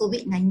severe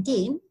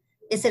COVID-19,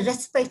 there's a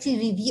respiratory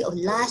review of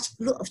large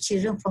group of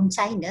children from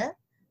China.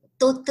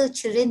 Total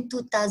children,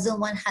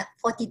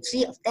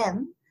 2,143 of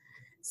them.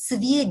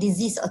 Severe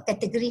disease or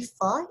category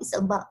 4 is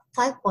about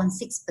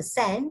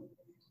 5.6%.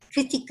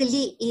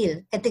 Critically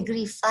ill,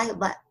 category 5,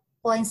 about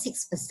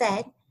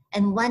 0.6%.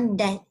 And one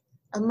death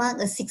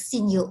among a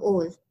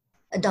 16-year-old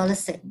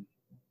adolescent.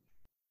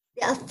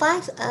 There are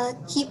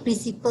 5 key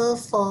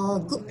principles for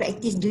good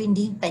practice during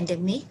the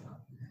pandemic.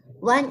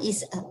 One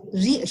is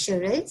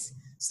reassurance.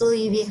 So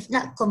if we have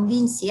not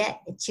convinced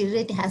yet,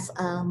 children have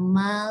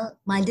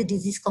milder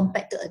disease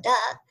compared to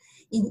adults.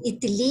 In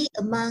Italy,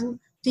 among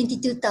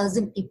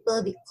 22,000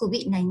 people with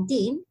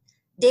COVID-19,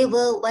 there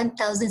were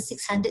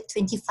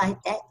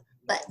 1,625 deaths,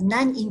 but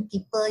none in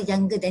people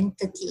younger than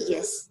 30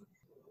 years.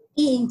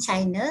 In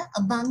China,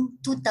 among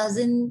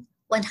 2,100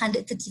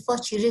 134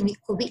 children with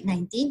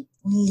COVID-19,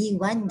 only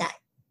one died.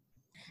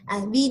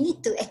 We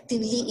need to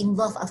actively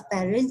involve our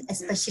parents,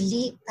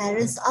 especially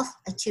parents of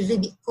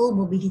children with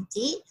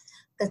comorbidity,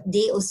 because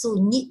they also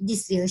need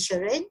this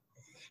reassurance.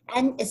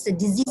 And as the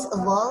disease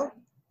evolves,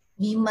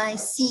 we might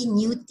see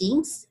new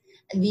things.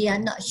 We are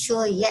not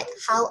sure yet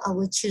how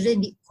our children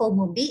with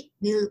comorbid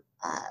will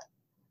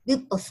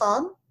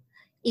perform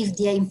if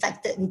they are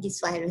infected with this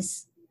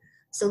virus.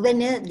 So when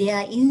they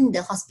are in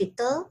the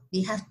hospital,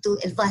 we have to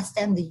advise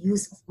them the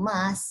use of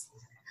masks,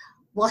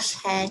 wash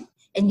hands,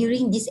 and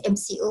during this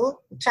MCO,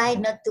 try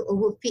not to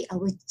overfeed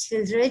our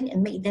children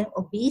and make them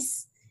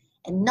obese,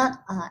 and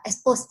not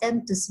expose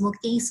them to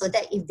smoking, so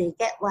that if they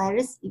get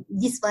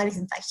this virus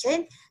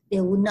infection, they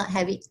will not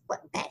have it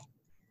quite bad.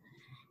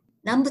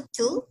 Number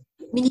 2,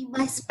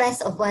 minimize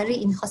spread of virus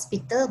in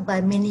hospital by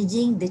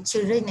managing the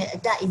children and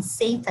adults in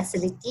same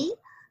facility,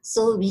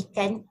 so we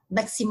can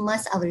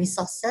maximize our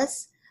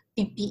resources,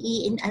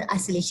 PPE in an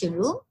isolation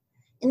room,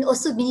 and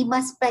also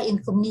minimize spread in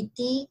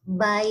community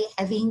by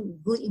having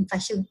good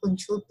infection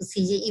control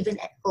procedure even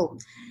at home.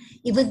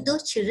 Even though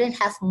children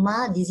have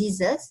mild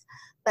diseases,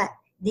 but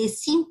they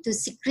seem to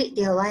secrete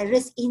their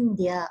virus in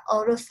their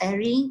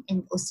oropharynx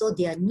and also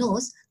their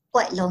nose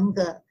quite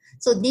longer.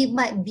 So they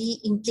might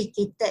be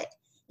implicated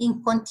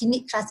in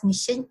continued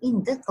transmission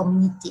in the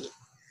community.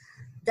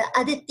 The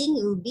other thing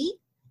will be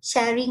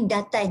sharing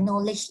data and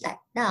knowledge. Like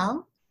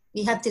now,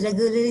 we have to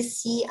regularly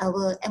see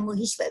our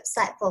MOH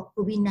website for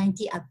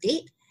COVID-19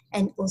 update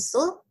and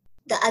also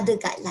the other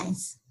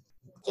guidelines.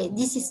 Okay,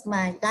 this is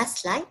my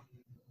last slide.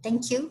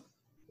 Thank you.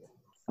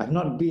 I've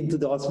not been to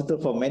the hospital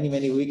for many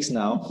weeks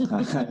now.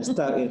 I'm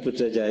stuck in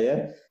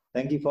Putrajaya.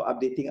 Thank you for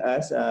updating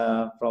us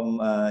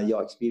from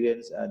your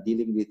experience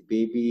dealing with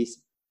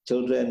babies,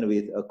 children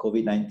with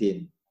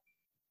COVID-19.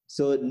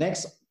 So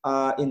next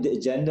in the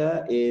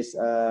agenda is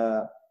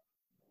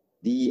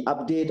the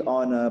update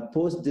on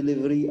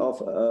post-delivery of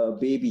a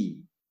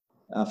baby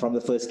from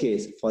the first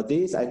case. For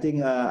this, I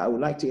think I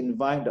would like to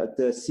invite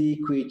Dr.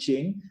 C. Kui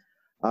Ching,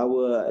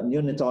 our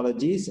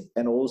neonatologist,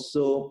 and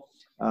also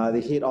the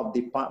head of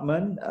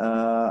department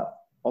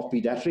of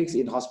pediatrics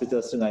in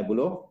Hospital Sungai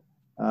Buloh.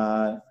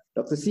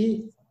 Dr.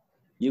 C,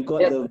 you got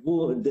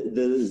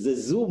the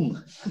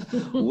Zoom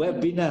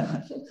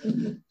webinar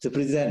to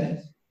present.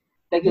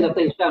 Thank you,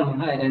 Dr. Hisham.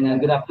 Hi, and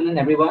good afternoon,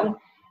 everyone.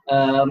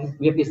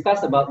 We have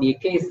discussed about the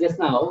case just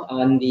now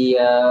on the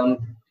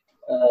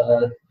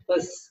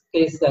first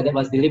case that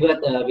was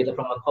delivered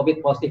from a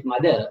COVID positive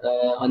mother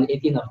on the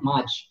 18th of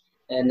March.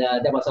 And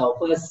that was our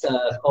first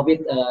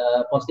COVID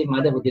positive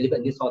mother who delivered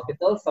in this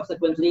hospital.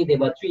 Subsequently, there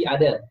were 3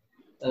 other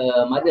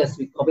mothers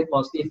with COVID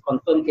positive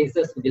confirmed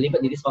cases who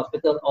delivered in this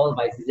hospital, all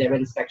by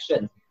cesarean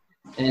section.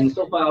 And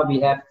so far, we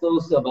have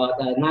close to about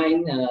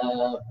 9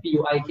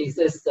 PUI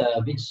cases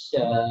which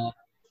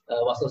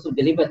was also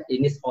delivered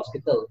in this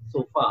hospital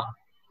so far.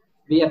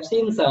 We have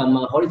seen some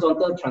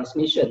horizontal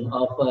transmission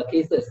of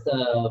cases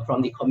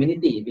from the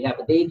community. We have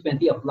a day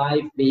 20 of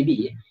life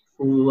baby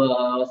who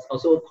was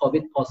also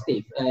COVID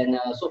positive and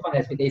so far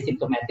has been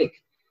asymptomatic.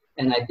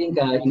 And I think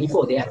in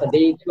Ipoh, they have a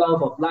day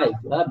 12 of life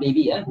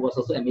baby who was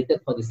also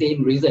admitted for the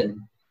same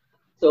reason.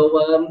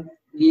 So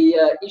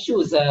the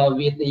issues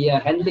with the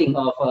handling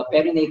of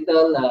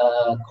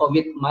perinatal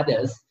COVID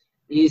mothers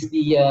is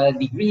the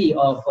degree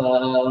of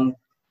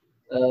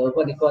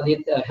what they call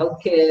it,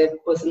 healthcare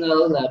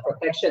personal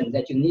protection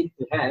that you need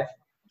to have,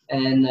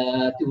 and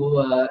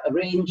to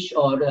arrange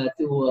or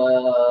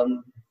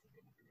to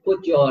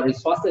put your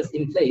resources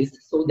in place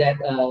so that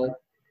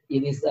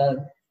it is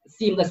a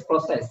seamless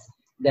process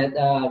that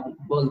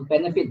will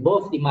benefit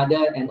both the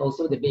mother and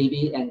also the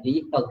baby and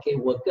the healthcare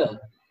worker.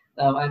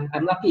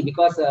 I'm lucky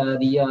because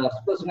the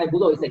Hospital Sungai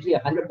Buloh is actually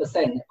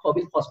 100%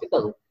 COVID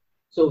hospital.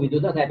 So we do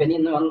not have any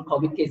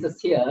non-COVID cases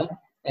here.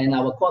 And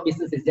our core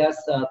business is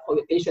just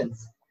COVID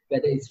patients,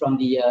 whether it's from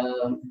the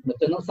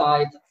maternal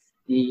side,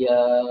 the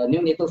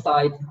neonatal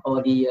side,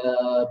 or the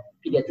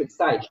pediatric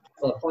side.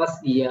 Plus,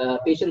 the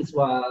patients who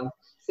are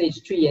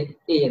stage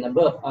 3A and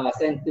above are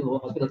sent to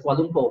Hospital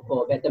Kuala Lumpur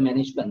for better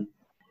management.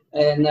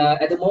 And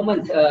at the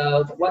moment,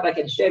 what I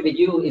can share with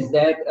you is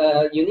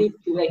that you need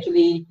to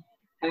actually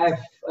have,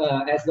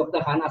 as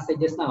Dr. Hannah said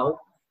just now,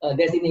 a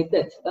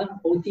designated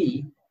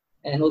OT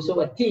and also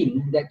a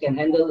team that can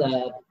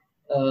handle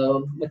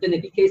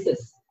maternity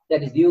cases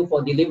that is due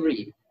for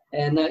delivery.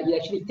 And it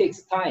actually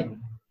takes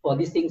time for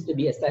these things to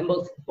be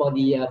assembled, for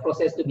the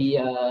process to be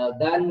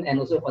done, and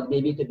also for the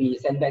baby to be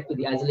sent back to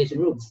the isolation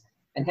rooms.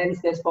 And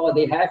hence, therefore,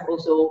 they have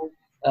also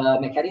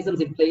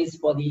mechanisms in place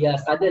for the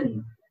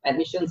sudden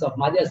admissions of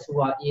mothers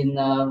who are in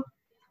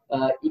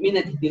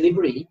imminent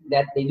delivery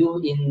that they do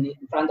in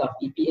front of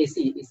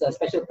EPAC. It's a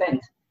special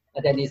tent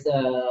that is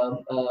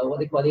what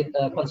they call it,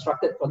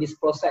 constructed for this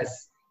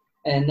process.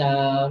 And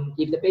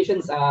if the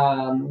patients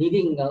are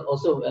needing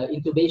also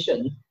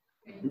intubation,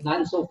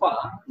 none so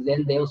far,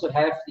 then they also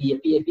have the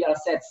PAPR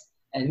sets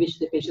and which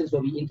the patients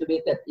will be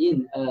intubated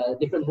in a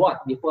different ward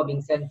before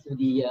being sent to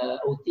the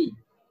OT.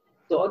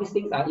 So all these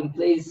things are in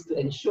place to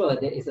ensure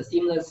there is a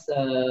seamless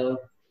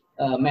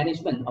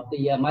management of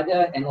the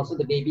mother and also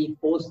the baby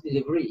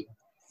post-delivery.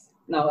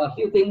 Now, a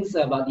few things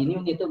about the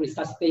neonatal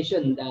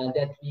resuscitation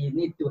that we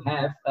need to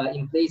have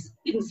in place.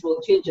 Things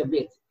will change a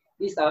bit.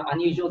 These are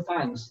unusual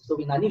times. So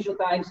in unusual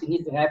times, you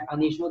need to have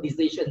unusual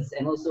decisions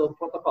and also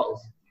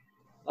protocols.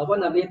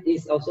 One of it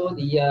is also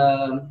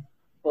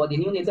for the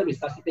neonatal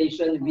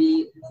resuscitation,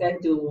 we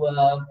tend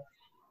to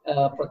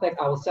protect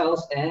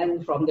ourselves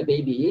and from the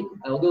baby,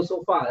 although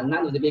so far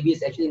none of the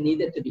babies actually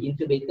needed to be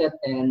intubated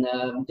and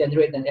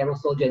generate an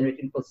aerosol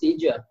generating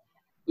procedure.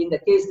 In the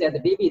case that the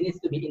baby needs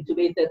to be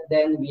intubated,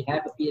 then we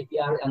have a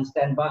PAPR on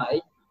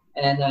standby,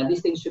 and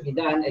this thing should be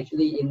done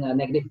actually in a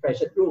negative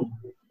pressure room.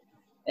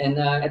 And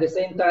at the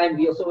same time,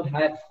 we also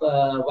have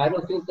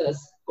viral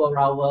filters for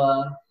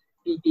our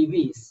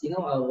PPVs, you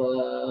know,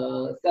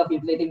 our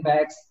self-inflating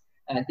bags.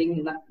 I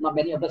think not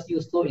many of us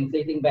use slow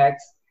inflating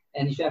bags,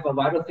 and you should have a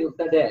viral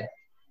filter there.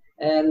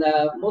 And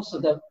most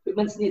of the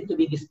equipments need to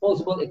be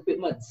disposable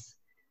equipments.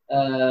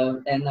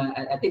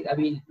 I think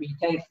we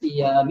thank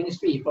the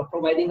ministry for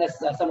providing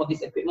us some of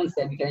these equipments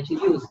that we can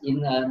actually use in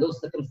those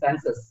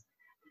circumstances.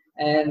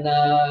 And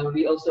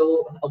we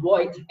also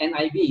avoid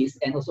NIVs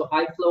and also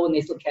high flow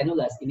nasal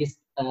cannulas in this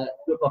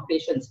group of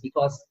patients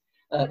because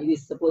it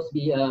is supposed to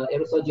be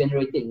aerosol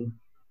generating.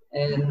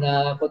 And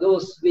for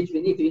those which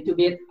we need to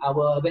intubate,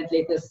 our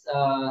ventilators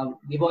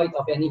devoid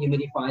of any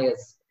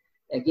humidifiers.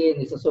 Again,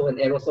 it's also an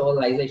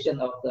aerosolization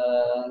of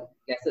the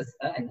gases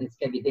and it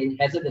can be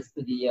hazardous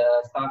to the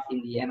staff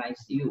in the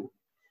NICU.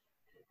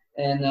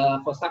 And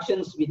for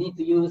suctions, we need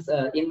to use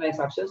in-line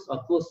suctions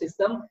or closed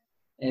system,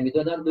 and we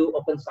do not do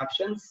open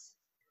suctions.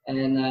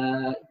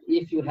 And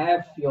if you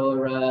have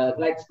your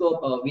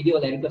GlideScope or video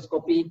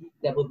laryngoscopy,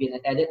 that will be an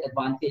added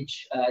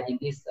advantage in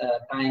this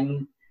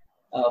time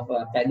of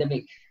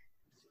pandemic.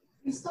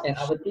 And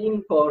our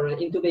team for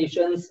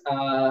intubations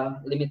are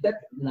limited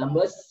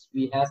numbers.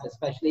 We have a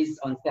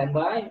specialist on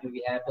standby.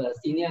 We have a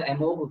senior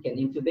MO who can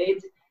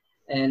intubate.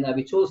 And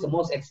we chose the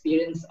most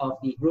experienced of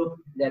the group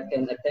that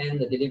can attend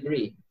the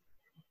delivery.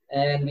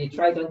 And we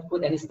try to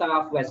put any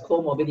staff who has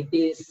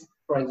comorbidities.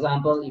 For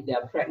example, if they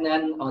are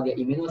pregnant or they're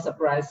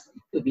immunosuppressed,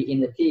 to be in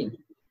the team.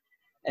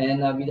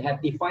 And we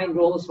have defined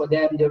roles for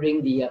them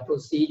during the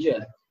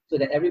procedure, so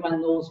that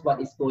everyone knows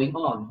what is going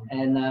on.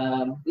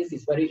 And this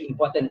is very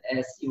important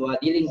as you are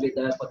dealing with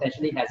a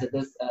potentially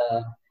hazardous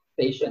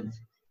patient.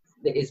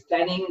 There is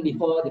planning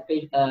before the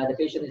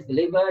patient is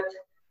delivered.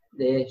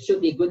 There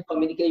should be good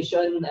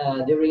communication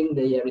during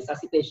the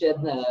resuscitation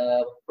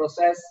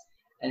process.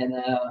 And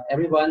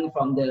everyone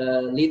from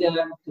the leader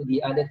to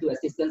the other two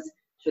assistants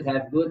should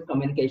have good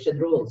communication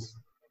roles.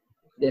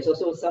 There's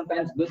also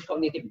sometimes good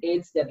cognitive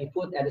aids that we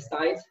put at the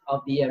side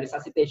of the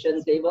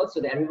resuscitation table so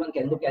that everyone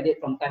can look at it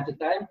from time to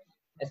time,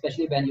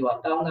 especially when you are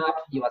down up,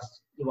 you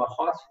are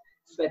hot,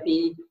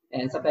 sweaty,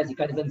 and sometimes you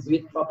can't even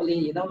breathe properly.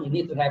 You know, you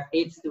need to have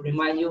aids to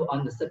remind you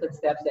on the certain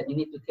steps that you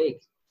need to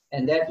take.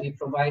 And that we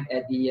provide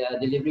at the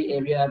delivery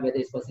area, whether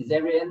it's for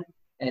cesarean,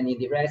 and in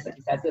the rare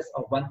circumstances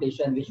of one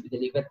patient which we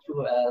delivered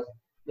through a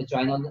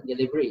vaginal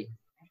delivery.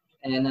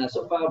 And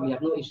so far, we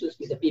have no issues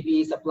with the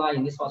PPE supply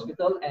in this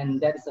hospital.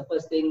 And that is the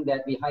first thing that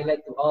we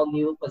highlight to all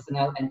new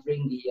personnel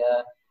entering the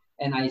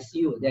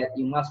NICU, that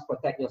you must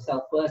protect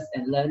yourself first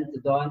and learn to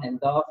don and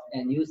doff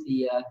and use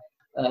the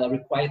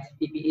required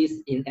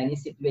PPEs in any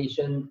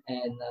situation,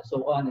 and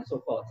so on and so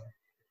forth.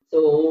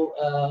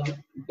 So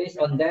based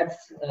on that,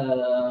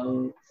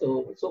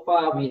 so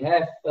far we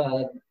have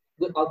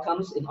good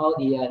outcomes in all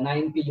the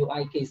 9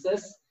 PUI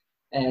cases,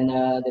 and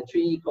the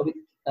three COVID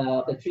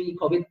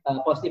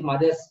positive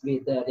mothers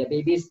with their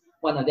babies.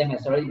 One of them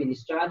has already been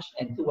discharged,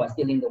 and 2 are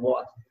still in the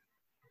ward.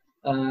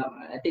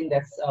 I think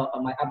that's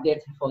my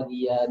update for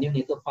the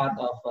neonatal part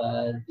of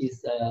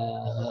this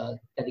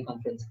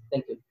teleconference.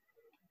 Thank you.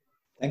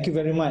 Thank you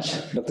very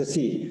much, Dr.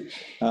 C.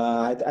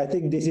 I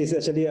think this is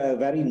actually a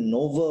very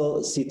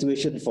novel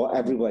situation for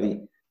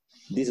everybody.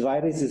 This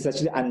virus is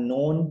actually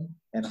unknown,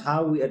 and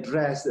how we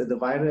address the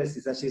virus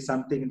is actually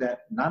something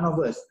that none of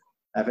us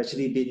have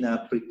actually been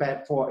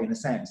prepared for, in a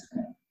sense.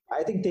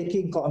 I think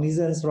taking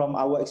cognizance from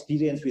our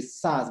experience with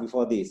SARS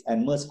before this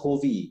and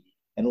MERS-CoV,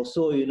 and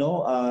also, you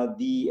know,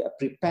 the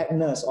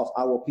preparedness of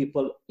our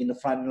people in the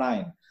front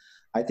line,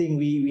 I think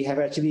we have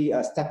actually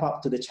stepped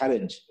up to the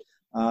challenge.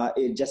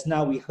 Just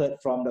now we heard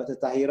from Dr.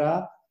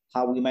 Tahira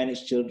how we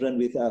manage children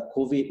with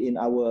COVID in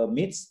our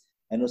midst,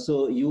 and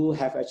also you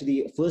have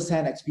actually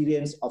first-hand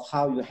experience of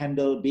how you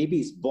handle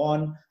babies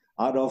born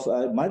out of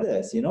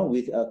mothers, you know,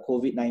 with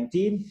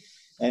COVID-19.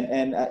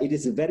 And it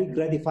is very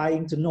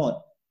gratifying to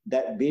note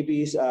that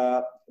babies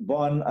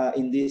born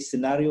in this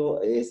scenario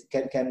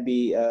can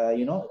be,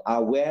 you know,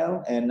 are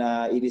well, and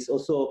it is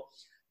also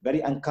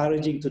very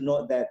encouraging to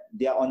note that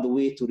they are on the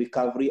way to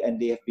recovery and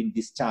they have been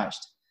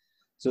discharged.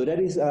 So that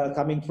is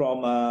coming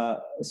from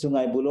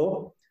Sungai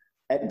Buloh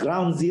at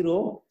ground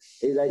zero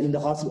in the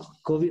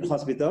COVID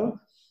hospital.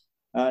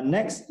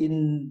 Next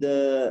in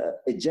the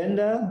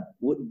agenda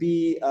would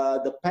be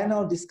the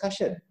panel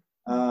discussion.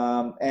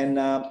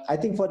 I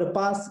think for the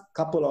past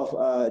couple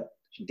of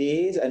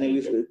days, and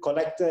we've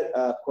collected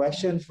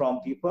questions from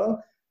people,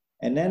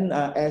 And then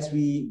as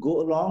we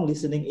go along,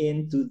 listening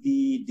in to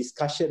the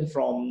discussion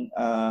from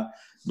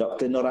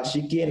Dr.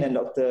 Norashikin and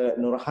Dr.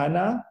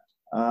 Nurhana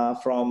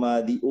from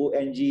the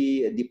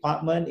ONG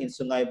department in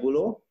Sungai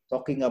Buloh,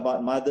 talking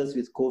about mothers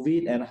with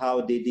COVID and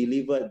how they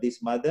delivered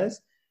these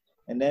mothers.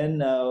 And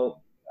then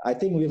I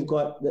think we've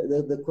got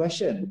the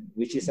question,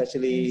 which is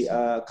actually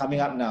coming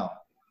up now.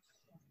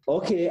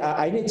 Okay,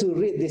 I need to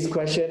read this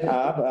question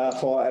up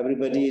for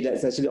everybody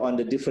that's actually on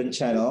the different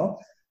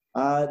channel.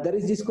 There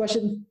is this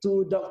question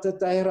to Dr.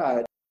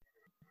 Tahira.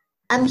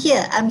 I'm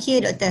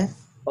here, Doctor.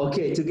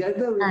 Okay,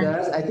 together with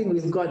us, I think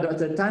we've got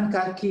Dr. Tan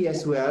Kaki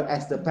as well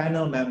as the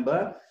panel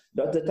member.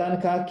 Dr. Tan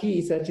Kaki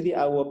is actually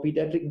our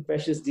pediatric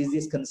infectious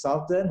disease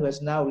consultant who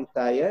has now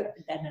retired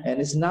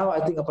and is now, I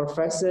think, a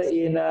professor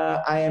in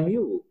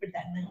IMU.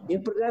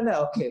 In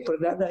Perdana, okay,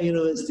 Perdana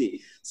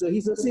University. So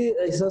he's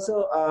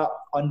also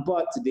on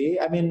board today.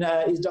 I mean,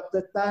 is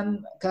Dr.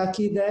 Tan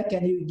Kaki there?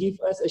 Can you give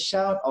us a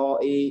shout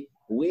or a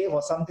wave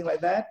or something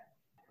like that?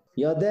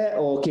 You're there?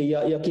 Oh, okay,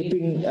 you're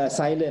keeping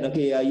silent.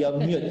 Okay, you're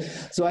mute.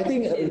 So I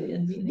think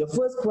the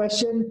first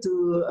question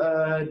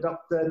to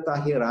Dr.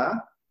 Tahira.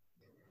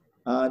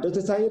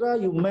 Dr. Tahira,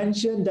 you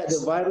mentioned that the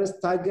virus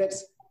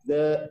targets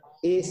the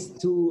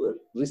ACE2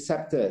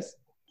 receptors.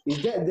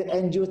 Is that the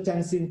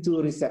angiotensin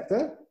 2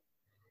 receptor?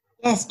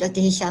 Yes,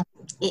 Dr. Hisham,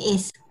 it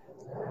is.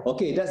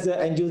 Okay, that's the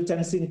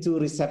angiotensin 2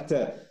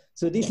 receptor.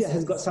 So this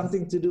has got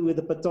something to do with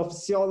the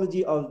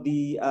pathophysiology of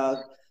the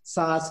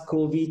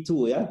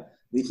SARS-CoV-2, yeah?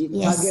 It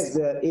targets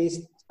the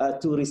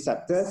ACE2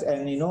 receptors,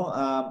 and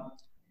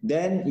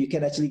then you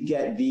can actually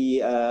get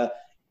the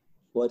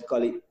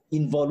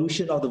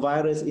involution of the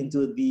virus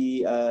into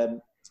the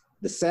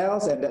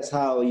cells, and that's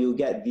how you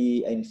get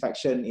the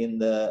infection in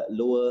the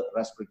lower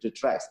respiratory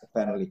tracts,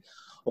 apparently.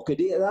 Okay,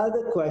 the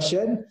other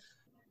question,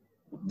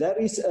 there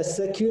is a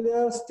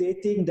circular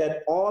stating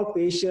that all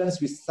patients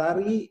with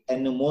SARI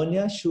and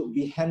pneumonia should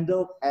be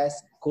handled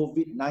as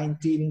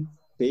COVID-19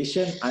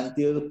 patient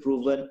until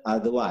proven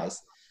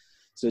otherwise.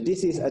 So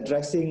this is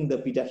addressing the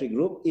pediatric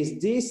group. Is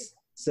this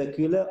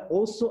circular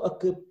also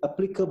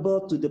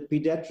applicable to the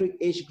pediatric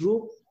age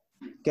group?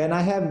 Can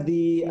I have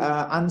the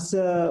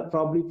answer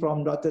probably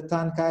from Dr.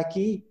 Tan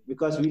Kaki,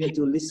 because we need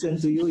to listen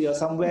to you. You're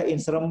somewhere in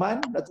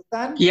Seremban, Dr.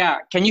 Tan? Yeah,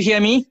 can you hear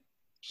me?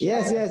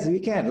 Yes, we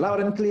can, loud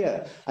and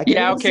clear. I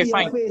can see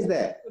your face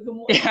there.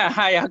 Yeah,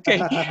 hi, okay.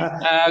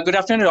 Good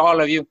afternoon to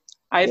all of you.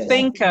 I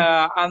think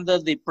under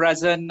the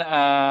present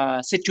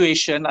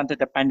situation, under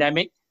the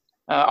pandemic,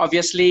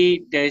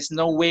 obviously there is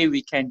no way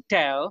we can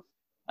tell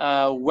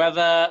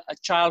whether a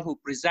child who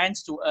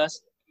presents to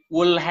us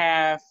will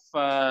have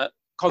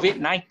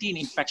COVID-19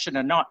 infection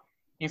or not.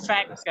 In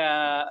fact,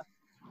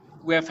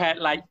 we have had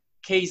like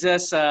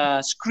cases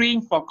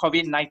screened for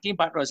COVID-19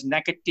 but was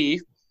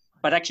negative,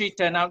 but actually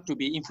turned out to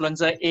be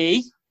influenza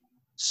A.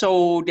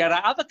 So there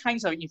are other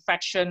kinds of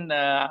infection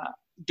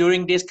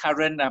during this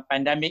current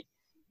pandemic,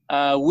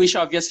 which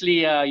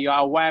obviously you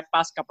are aware,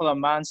 past couple of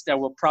months, there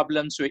were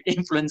problems with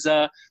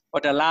influenza for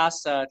the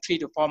last 3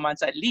 to 4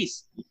 months at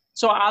least.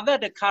 So other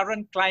the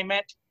current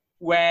climate,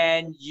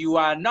 when you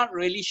are not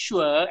really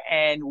sure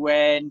and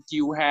when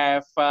you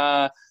have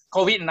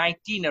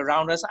COVID-19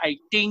 around us, I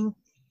think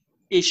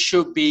it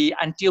should be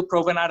until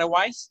proven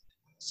otherwise.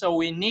 So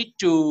we need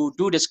to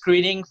do the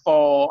screening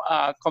for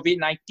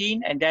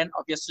COVID-19, and then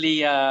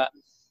obviously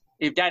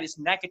if that is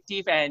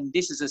negative and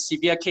this is a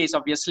severe case,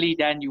 obviously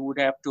then you would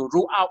have to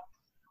rule out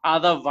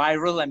other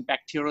viral and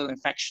bacterial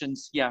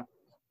infections. Yeah.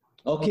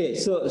 Okay,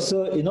 so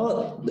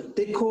the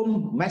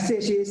take-home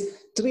message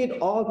is treat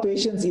all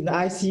patients in the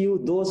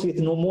ICU, those with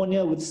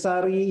pneumonia, with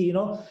SARI,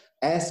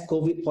 as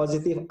COVID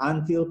positive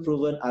until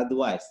proven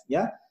otherwise.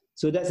 Yeah.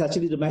 So that's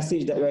actually the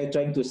message that we're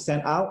trying to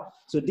send out.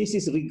 So this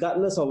is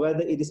regardless of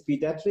whether it is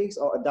pediatrics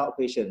or adult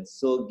patients.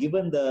 So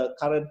given the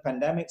current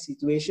pandemic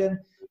situation,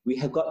 we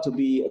have got to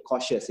be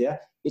cautious. Yeah,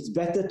 it's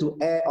better to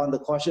err on the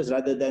cautious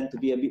rather than to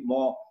be a bit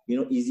more,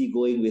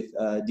 easygoing with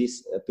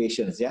these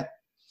patients. Yeah.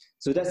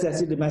 So that's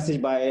actually the message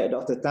by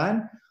Dr.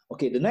 Tan.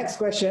 Okay, the next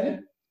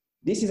question.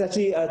 This is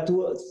actually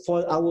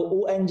for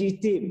our ONG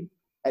team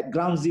at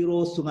Ground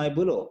Zero Sungai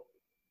Buloh.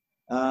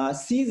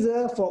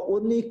 Caesar for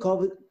only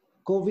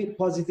COVID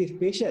positive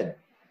patient.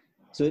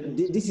 So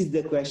this is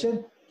the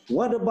question.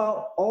 What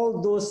about all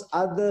those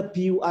other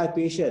PUI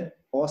patients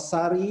or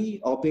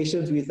SARI or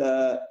patients with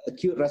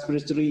acute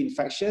respiratory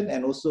infection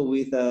and also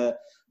with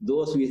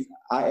those with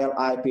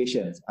ILI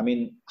patients? I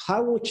mean,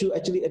 how would you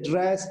actually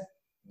address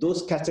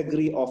those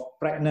category of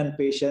pregnant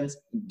patients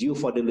due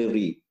for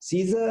delivery?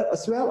 Caesar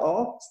as well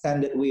or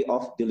standard way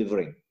of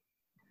delivering?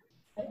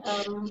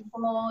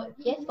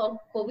 For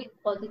COVID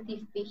positive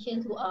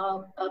patients who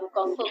are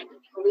confirmed to be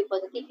COVID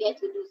positive, yes,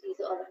 we do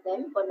Caesar all of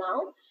them for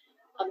now.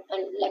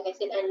 And like I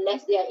said,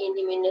 unless they are in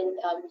imminent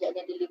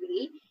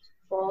delivery.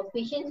 For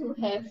patients who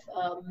have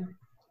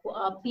who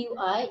are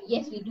PUI,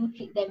 yes, we do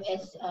treat them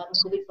as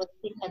COVID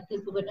positive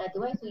until proven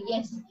otherwise. So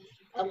yes,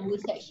 we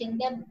section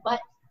them, but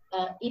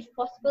if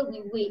possible,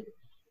 we wait.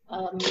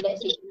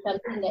 Let's say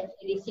something like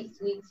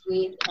 36 weeks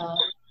with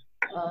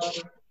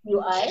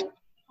PUI.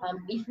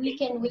 If we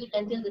can wait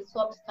until the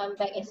swabs come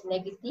back as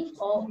negative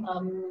or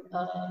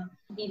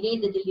delay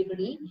the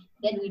delivery,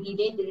 then we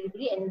delay the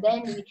delivery and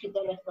then we treat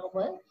them as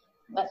normal.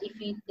 But if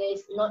there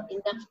is not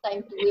enough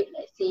time to wait,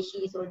 let's say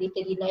she is already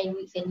 39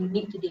 weeks and you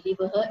need to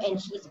deliver her and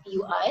she is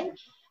PUI,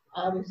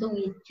 so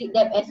we treat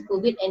them as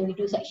COVID and we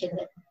do section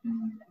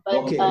them.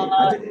 But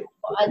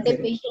for other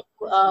patients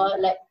who are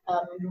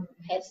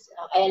has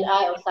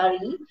ILI or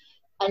SARI,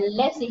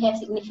 unless they have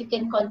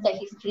significant contact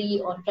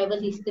history or travel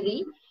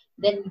history,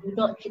 then we do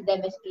not treat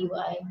them as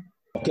PUI.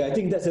 Okay, I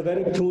think that's a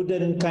very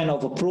prudent kind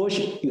of approach.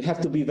 You have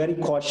to be very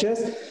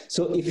cautious.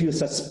 So if you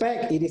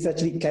suspect it is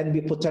actually can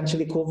be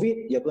potentially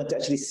COVID, you're going to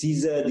actually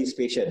seizure this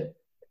patient.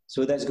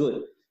 So that's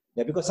good.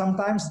 Yeah, because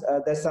sometimes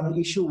there's some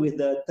issue with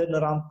the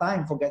turnaround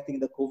time for getting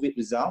the COVID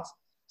results.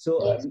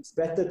 So it's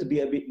better to be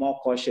a bit more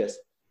cautious.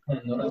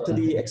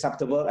 Totally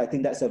acceptable. I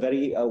think that's a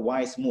very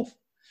wise move.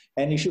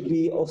 And you should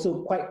be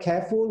also quite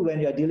careful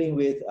when you're dealing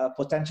with a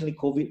potentially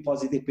COVID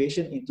positive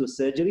patient into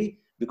surgery,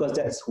 because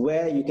that's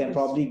where you can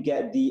probably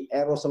get the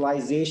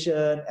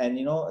aerosolization, and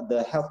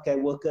the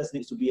healthcare workers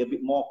need to be a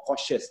bit more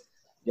cautious.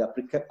 Yeah,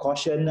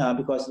 precaution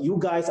because you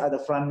guys are the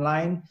front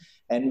line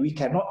and we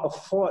cannot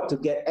afford to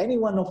get any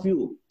one of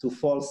you to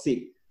fall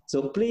sick.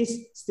 So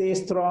please stay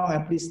strong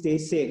and please stay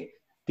safe,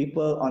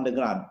 people on the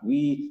ground.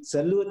 We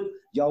salute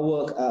your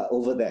work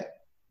over there.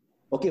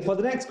 Okay, for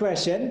the next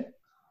question,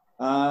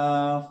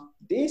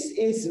 this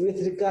is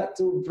with regard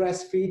to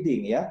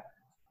breastfeeding, yeah?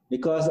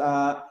 Because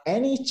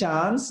any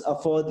chance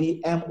for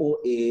the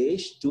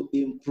MOH to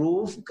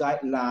improve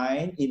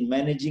guideline in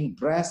managing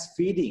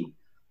breastfeeding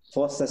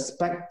for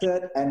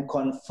suspected and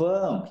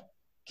confirmed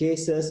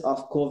cases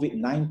of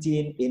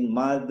COVID-19 in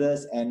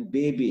mothers and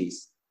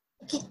babies?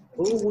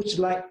 Who would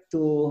like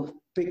to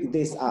pick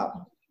this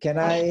up? Can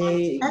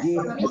I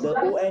give the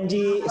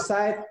ONG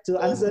side to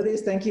answer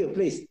this? Thank you,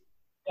 please.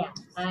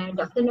 Yeah,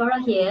 Dr. Nora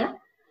here.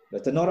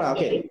 Dr. Nora,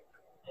 okay.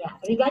 Yeah,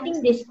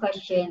 regarding this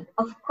question,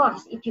 of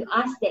course, if you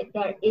ask that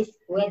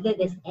whether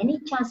there's any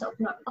chance of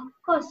not, of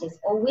course, there's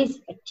always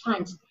a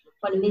chance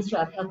for the Ministry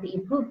of Health to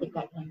improve the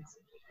guidelines.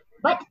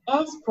 But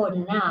as for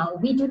now,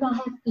 we do not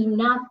have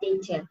enough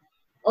data.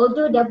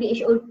 Although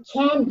WHO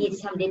can give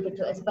some data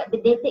to us, but the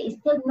data is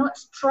still not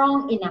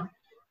strong enough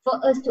for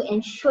us to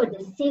ensure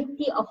the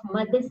safety of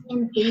mothers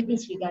and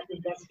babies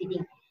regarding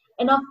breastfeeding.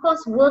 And of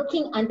course,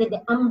 working under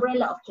the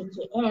umbrella of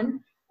KKM,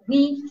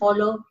 we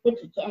follow the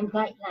KKM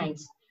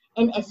guidelines.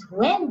 And as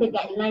when the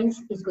guidelines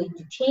is going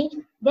to change,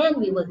 then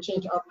we will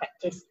change our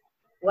practice.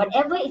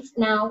 Whatever it's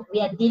now,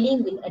 we are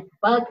dealing with a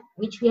bug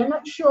which we are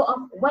not sure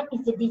of what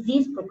is the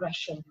disease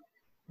progression.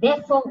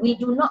 Therefore, we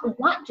do not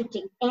want to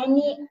take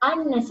any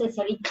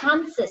unnecessary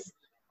chances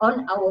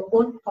on our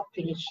own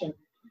population.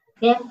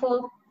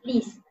 Therefore,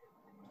 please,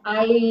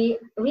 I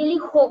really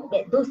hope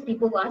that those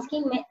people who are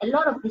asking me a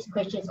lot of these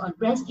questions on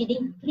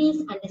breastfeeding,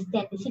 please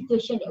understand the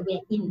situation that we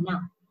are in now.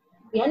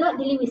 We are not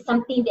dealing with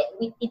something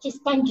that it is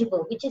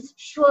tangible, which is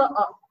sure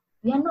of.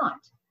 We are not.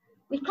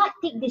 We can't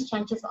take these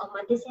chances on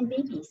mothers and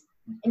babies.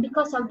 And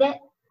because of that,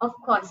 of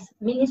course,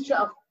 Ministry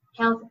of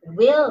Health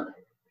will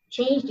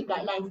change the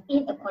guidelines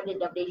in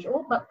accordance with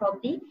WHO, but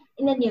probably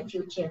in the near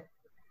future.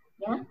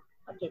 Yeah?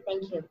 Okay,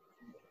 thank you.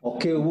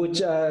 Okay, would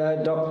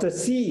Dr.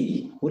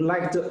 C would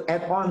like to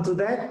add on to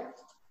that?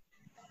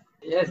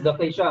 Yes,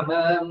 Dr. Isham.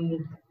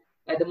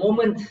 At the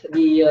moment,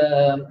 the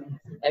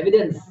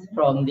evidence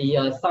from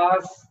the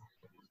SARS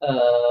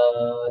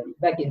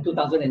back in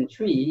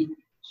 2003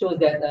 shows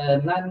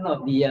that none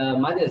of the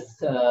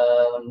mothers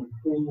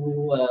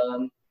who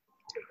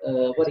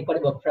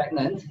were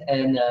pregnant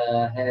and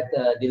had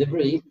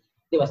delivery,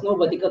 there was no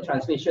vertical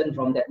transmission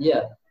from that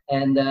year.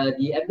 And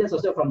the evidence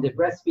also from the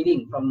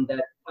breastfeeding from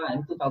that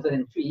time,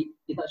 2003,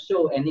 did not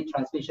show any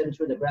transmission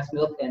through the breast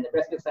milk, and the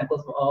breast milk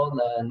samples were all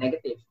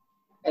negative.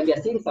 And we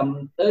are seeing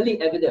some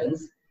early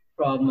evidence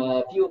from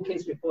a few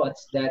case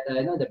reports that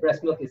the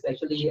breast milk is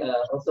actually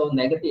also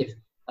negative,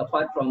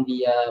 apart from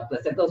the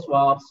placental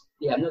swabs,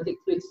 the amniotic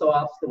fluid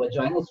swabs, the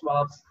vaginal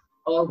swabs,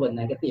 all were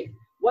negative.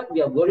 What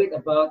we are worried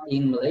about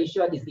in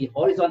Malaysia is the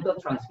horizontal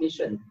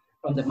transmission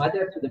from the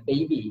mother to the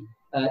baby.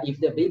 If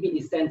the baby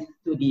is sent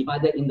to the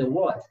mother in the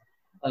ward.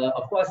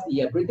 Of course,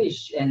 the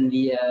British and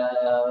the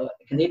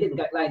Canadian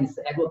guidelines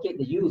advocate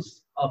the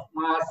use of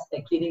masks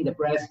and cleaning the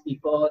breast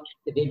before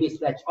the baby is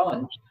latched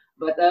on.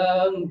 But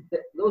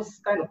those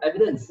kind of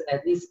evidence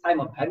at this time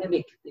of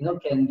pandemic,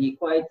 can be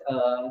quite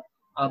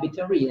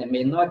arbitrary and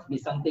may not be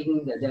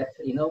something that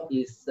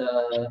is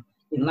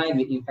in line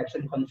with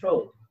infection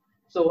control.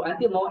 So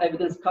until more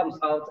evidence comes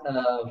out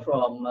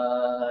from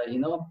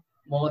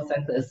more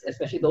centers,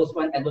 especially those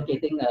one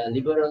advocating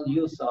liberal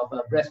use of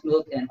breast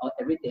milk and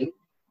everything,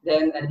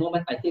 then at the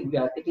moment I think we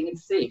are taking it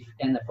safe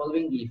and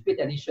following the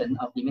 5th edition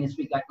of the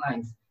ministry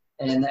guidelines.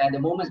 And at the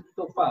moment,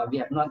 so far, we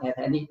have not had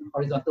any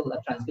horizontal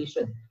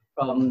transmission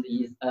from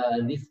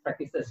these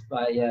practices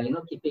by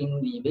keeping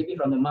the baby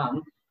from the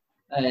mom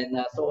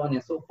and so on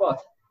and so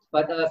forth.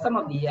 But some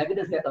of the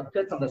evidence that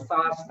occurred from the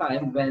SARS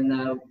time when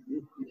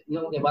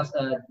there was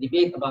a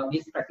debate about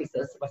these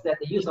practices was that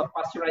the use of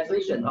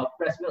pasteurization of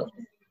breast milk.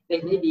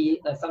 it may be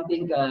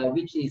something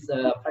which is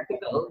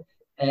practical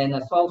and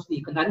solves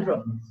the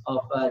conundrum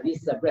of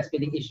this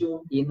breastfeeding issue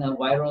in a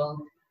viral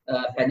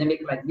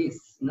pandemic like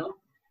this.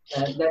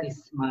 That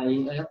is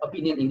my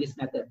opinion in this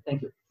matter.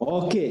 Thank you.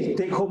 Okay,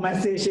 take-home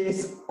message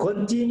is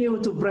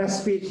continue to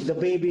breastfeed the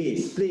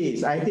babies,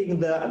 please. I think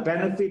the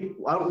benefit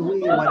outweigh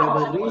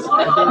whatever risk.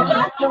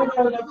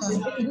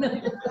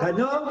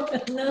 No?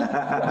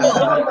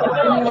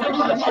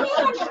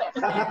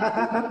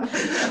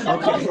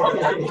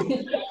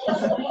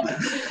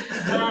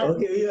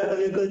 Okay,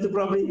 we're going to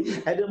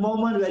probably, at the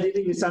moment, we're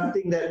dealing with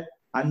something that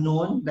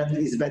unknown, then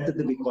it's better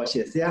to be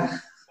cautious, yeah?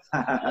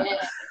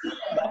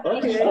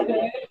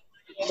 Okay.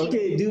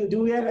 Okay,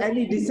 do we have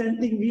any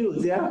dissenting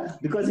views, yeah?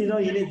 Because, you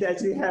need to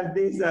actually have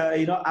this,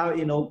 out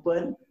in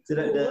open so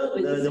that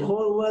the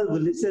whole world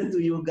will listen to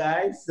you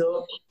guys.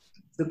 So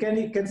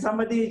can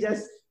somebody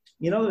just,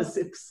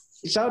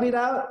 shout it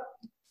out?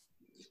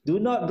 Do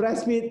not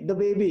breastfeed the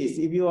babies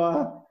if you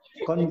are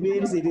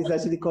convinced it is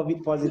actually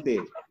COVID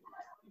positive.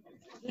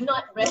 Do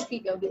not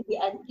breastfeed your baby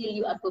until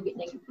you are COVID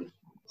negative.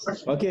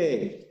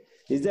 Okay,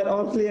 is that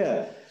all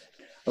clear?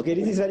 Okay,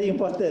 this is very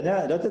important.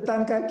 Dr.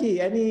 Tan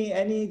Kaki,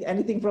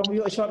 anything from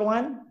you, a short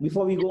one,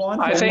 before we go on?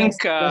 I think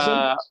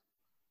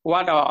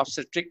what our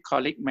obstetric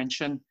colleague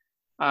mentioned,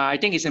 I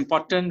think it's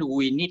important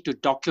we need to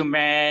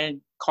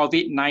document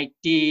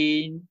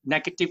COVID-19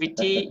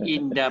 negativity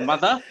in the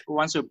mother who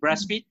wants to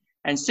breastfeed.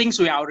 And since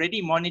we are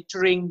already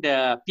monitoring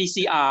the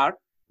PCR,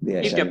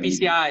 if the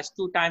PCR is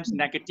 2 times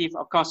negative,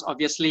 of course,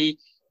 obviously,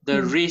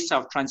 the risk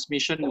of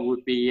transmission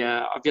would be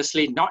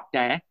obviously not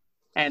there.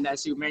 And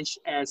as you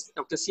mentioned, as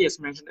Dr. C has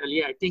mentioned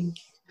earlier, I think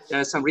there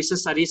are some recent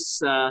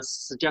studies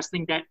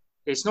suggesting that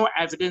there's no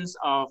evidence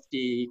of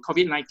the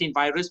COVID-19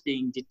 virus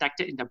being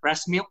detected in the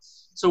breast milk.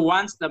 So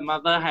once the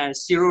mother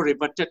has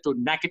seroreverted to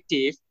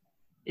negative,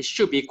 it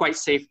should be quite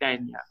safe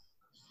then,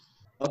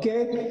 yeah.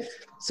 Okay,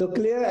 so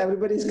clear?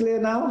 Everybody's clear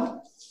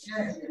now?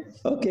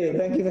 Okay,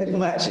 thank you very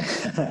much.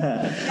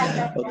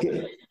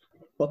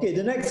 Okay,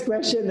 the next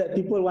question that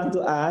people want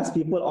to ask,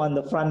 people on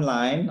the front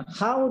line,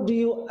 how do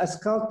you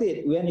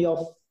auscultate when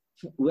you're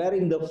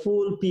wearing the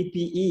full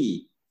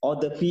PPE or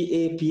the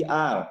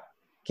PAPR?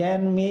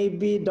 Can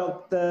maybe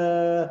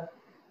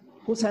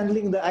who's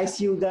handling the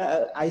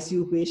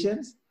ICU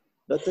patients?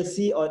 Dr.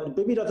 C or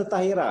maybe Dr.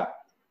 Tahira?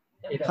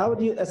 How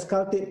do you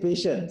auscultate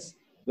patients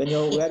when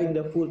you're wearing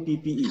the full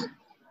PPE?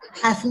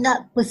 I've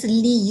not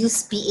personally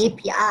used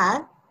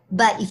PAPR,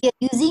 but if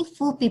you're using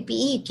full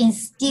PPE, you can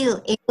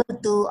still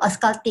able to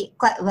auscultate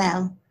quite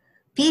well.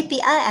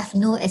 PAPR, I have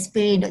no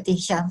experience, Dr.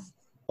 Hisham.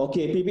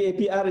 Okay,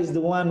 PAPR is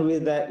the one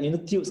with that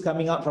tubes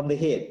coming out from the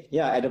head.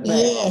 Yeah, at the back.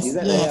 Yes, is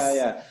that, yes.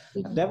 Yeah.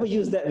 I've never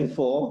used that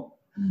before.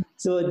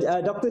 So,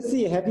 Dr.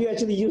 C, have you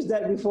actually used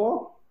that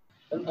before?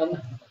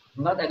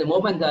 Not at the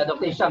moment,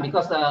 Dr. Hisham,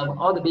 because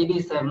all the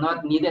babies have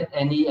not needed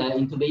any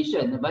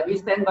intubation. But we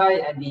stand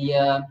by at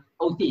the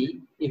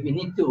OT if we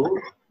need to.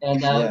 And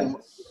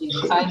in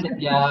the time that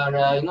they are,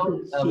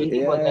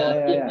 waiting for the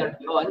PAPR to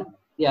be on,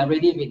 they are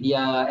ready with the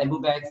embu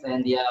bags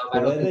and the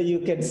whether you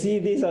can see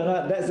this or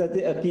not, that's a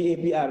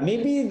PAPR.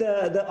 Maybe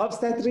the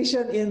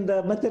obstetrician in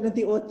the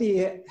maternity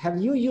OT, have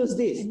you used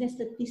this?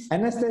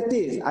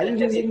 Anesthetist. Are you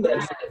using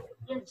the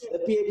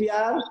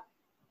PAPR?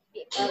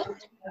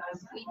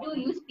 We do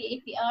use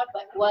PAPR,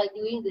 but while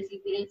doing the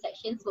cesarean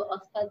section, so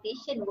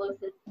auscultation was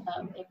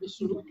an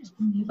issue.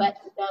 But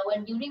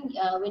when you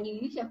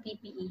use your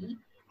PPE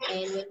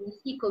and when you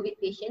see COVID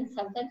patients,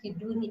 sometimes you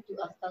do need to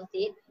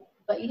auscultate.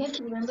 But you have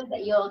to remember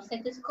that your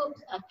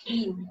stethoscopes are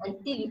clean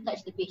until you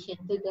touch the patient.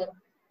 So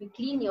you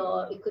clean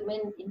your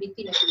equipment in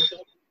between the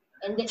patient,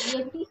 and that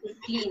your teeth is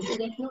clean, so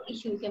there's no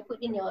issue. You can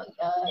put in your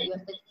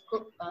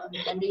stethoscope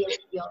under your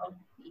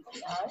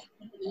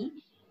PPE.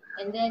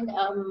 And then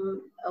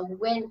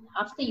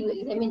after you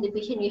examine the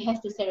patient, you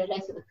have to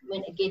sterilize the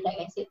equipment again. Like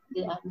I said,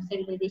 the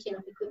sterilization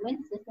of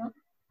equipment just now.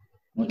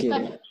 Okay. You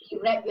can't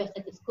wrap your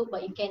stethoscope,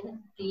 but you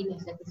can clean your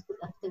stethoscope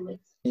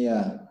afterwards.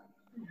 Yeah.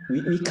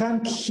 We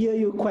can't hear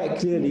you quite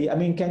clearly. I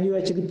mean, can you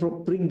actually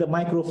bring the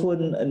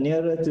microphone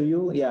nearer to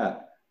you? Yeah.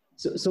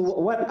 So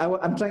what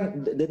I'm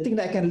trying, the thing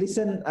that I can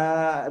listen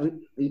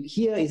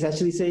here is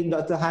actually saying,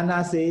 Dr.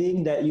 Hannah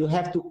saying that you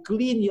have to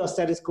clean your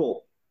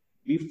stethoscope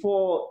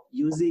before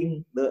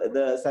using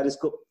the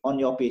stethoscope on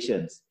your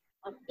patients.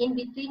 In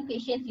between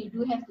patients, you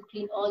do have to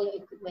clean all your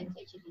equipment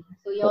actually.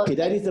 So okay,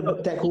 that is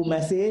the take-home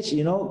message.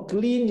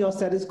 Clean your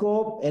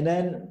stethoscope and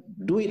then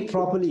do it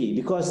properly,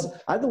 because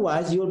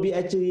otherwise you'll be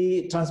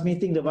actually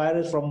transmitting the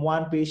virus from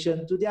one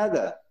patient to the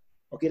other.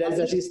 Okay, that is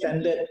actually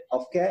standard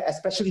of care,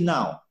 especially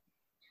now.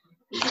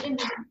 You shouldn't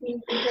be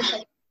cleaning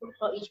stethoscope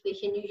for each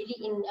patient. Usually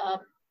in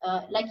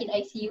like in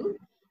ICU,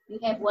 you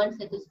have one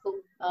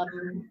stethoscope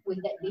with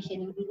that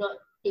patient. You do not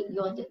take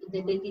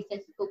the dirty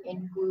stethoscope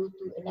and go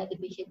to another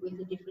patient with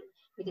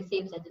the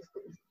same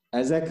stethoscope.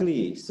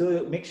 Exactly.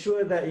 So make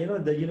sure that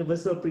the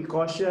universal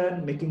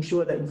precaution, making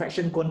sure that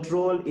infection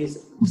control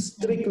is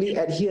strictly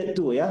adhered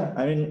to. Yeah,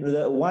 I mean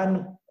the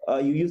one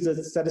you use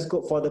the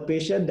stethoscope for the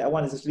patient, that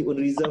one is actually on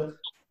reserve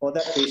for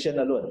that patient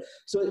alone.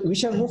 So we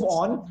shall move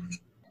on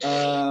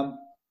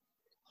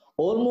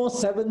almost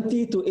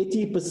 70 to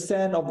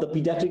 80% of the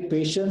pediatric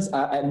patients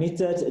are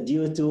admitted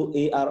due to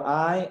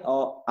ARI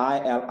or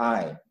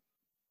ILI.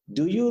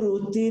 Do you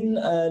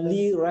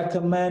routinely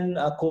recommend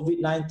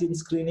COVID-19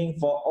 screening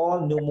for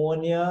all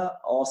pneumonia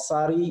or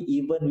SARI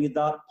even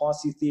without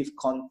positive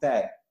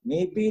contact?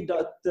 Maybe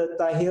Dr.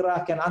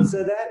 Tahira can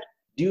answer that.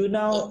 Do you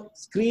now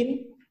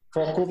screen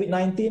for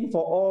COVID-19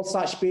 for all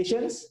such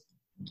patients?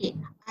 Okay.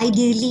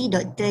 Ideally,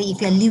 doctor,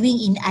 if you're living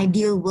in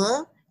ideal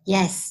world,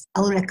 yes,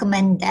 I would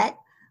recommend that.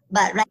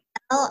 But right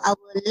now, our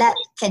lab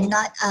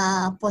cannot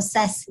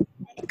process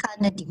that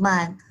kind of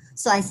demand.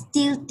 So I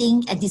still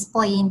think at this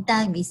point in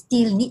time, we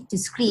still need to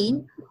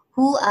screen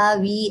who are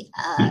we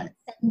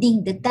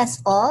sending the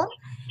test for,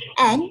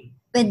 and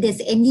when there's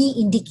any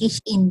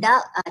indication in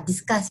doubt,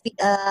 discuss with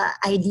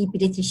ID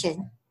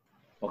pediatrician.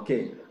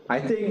 Okay, I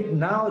think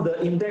now the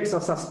index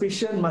of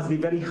suspicion must be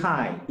very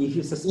high. If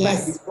you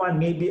suspect this one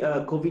may be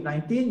a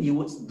COVID-19, you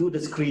would do the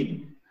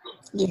screen.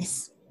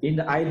 Yes. In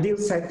the ideal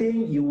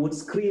setting, you would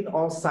screen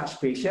all such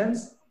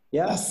patients.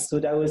 Yeah, so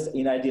that was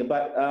in idea,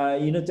 but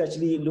you need to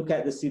actually look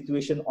at the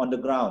situation on the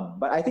ground.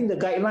 But I think the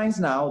guidelines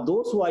now,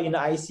 those who are in the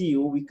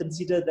ICU, we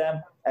consider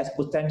them as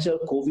potential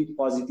COVID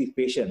positive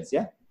patients,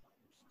 yeah?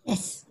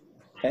 Yes.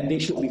 And they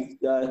should be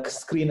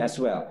screened as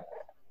well.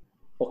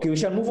 Okay, we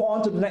shall move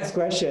on to the next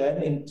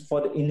question in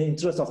the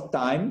interest of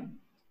time.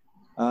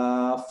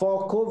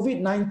 For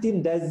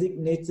COVID-19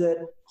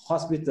 designated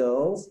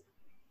hospitals,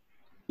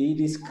 it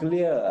is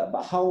clear,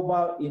 but how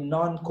about in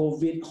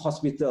non-COVID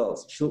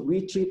hospitals? Should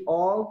we treat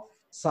all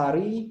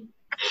SARI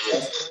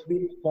as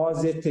COVID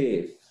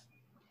positive?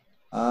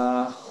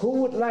 Who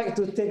would like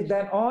to take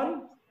that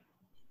on?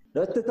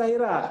 Dr.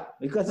 Tahira,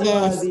 because you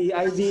are the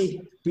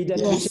ID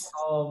pediatrician,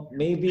 or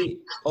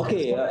maybe,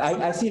 okay,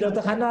 I see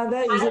Dr. Hannah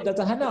there. Is it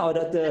Dr. Hannah or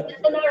Dr.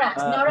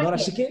 Nora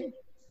Shikin?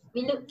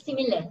 We look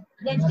similar.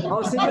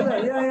 Oh,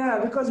 similar, yeah,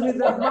 because with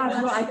the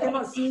mask, no, I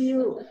cannot see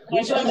you.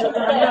 Which one is Dr.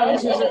 Hannah,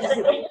 which is Dr.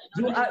 Shikin?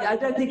 You are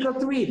identical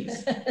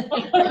twins.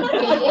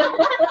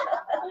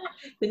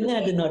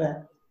 Dengar ada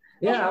Nora.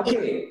 Yeah,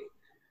 okay.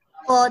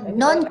 For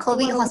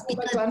non-COVID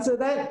hospital, to answer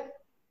that?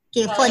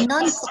 Okay, for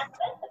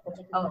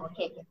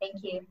okay,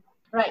 thank you.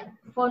 Right,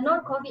 for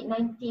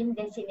non-COVID-19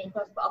 designated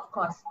hospitals, of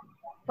course,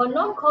 for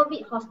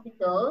non-COVID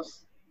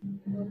hospitals,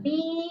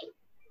 we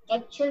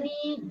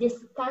actually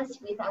discuss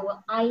with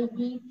our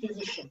ID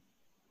physician.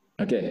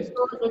 Okay.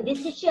 So the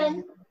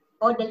decision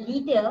or the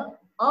leader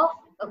of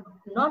a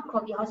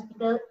non-COVID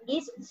hospital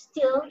is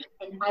still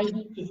an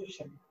ID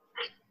physician.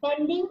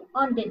 Depending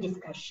on the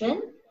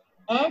discussion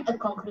and a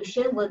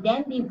conclusion will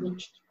then be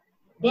reached.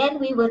 Then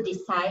we will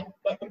decide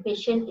that the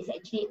patient is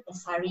actually a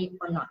SARI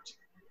or not.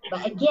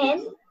 But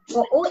again,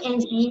 for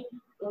ONG,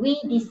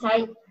 we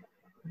decide,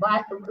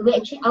 but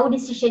our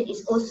decision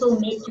is also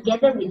made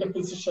together with the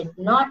physician,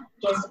 not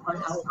just on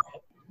our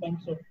side.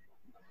 Thank you.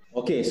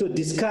 Okay, so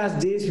discuss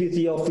this with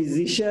your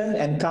physician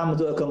and come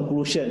to a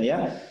conclusion,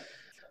 yeah?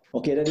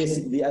 Okay, that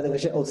is the other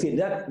question. Okay,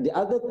 the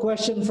other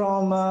question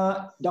from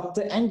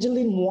Dr.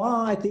 Angeline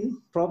Moa, I think,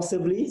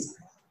 possibly.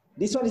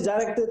 This one is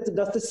directed to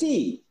Dr.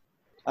 C.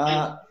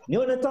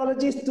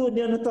 Neonatologist to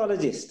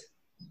neonatologist.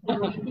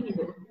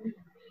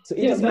 So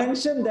it is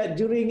mentioned that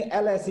during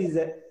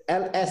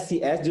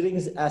LSCS, during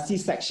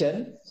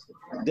C-section,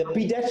 the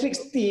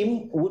pediatrics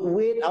team would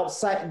wait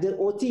outside the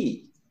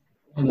OT.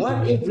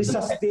 What if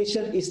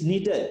resuscitation is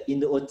needed in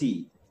the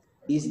OT?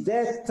 Is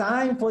there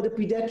time for the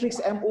pediatrics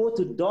MO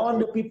to don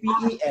the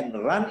PPE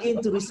and run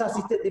in to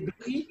resuscitate the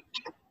baby?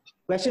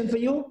 Question for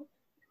you?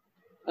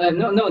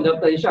 No,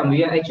 Dr. Hisham,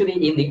 we are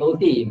actually in the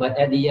OT, but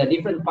at the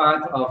different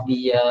part of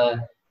the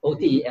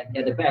OT at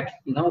the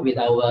back, you know, with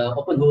our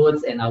open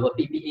hoods and our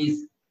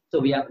PPEs. So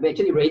we're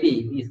actually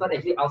ready. It's not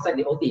actually outside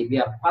the OT. We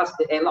are past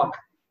the airlock.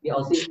 We are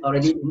also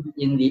already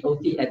in the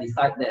OT at the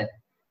side there.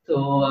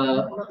 So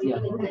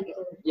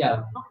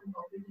yeah.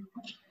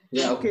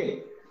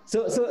 Okay.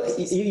 So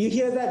you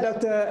hear that,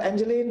 Dr.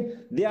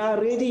 Angeline? They are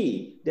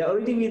ready. They are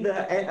already with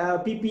the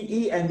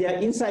PPE and they are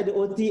inside the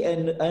OT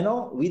and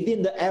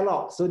within the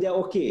airlock. So they are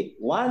okay.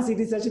 Once it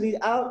is actually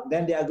out,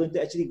 then they are going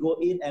to actually go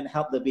in and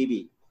help the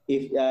baby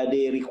if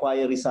they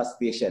require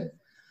resuscitation.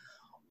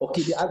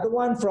 Okay, the other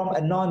one from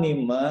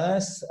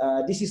Anonymous.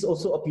 This is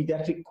also a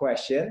pediatric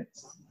question.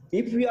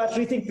 If we are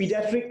treating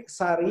pediatric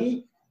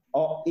SARI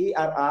or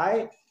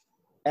ARI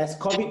as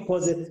COVID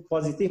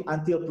positive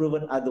until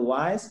proven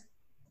otherwise,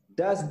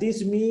 does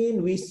this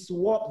mean we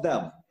swap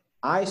them,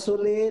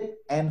 isolate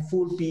and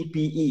full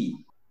PPE?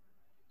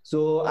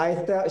 So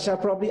I shall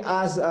probably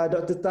ask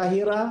Dr.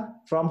 Tahira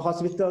from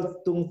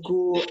Hospital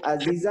Tunku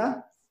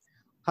Aziza.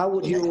 How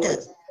would you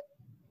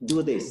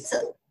do this?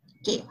 So,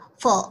 okay,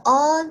 for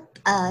all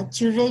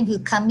children who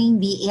coming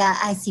with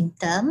ARI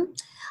symptom,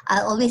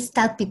 I always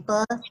tell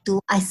people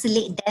to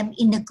isolate them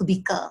in the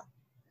cubicle.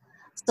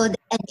 So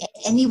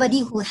anybody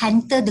who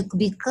enter the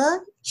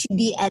cubicle should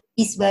be at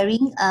least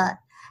wearing a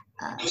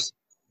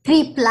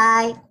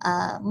 3-ply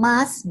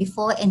mask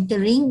before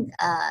entering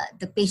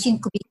the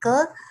patient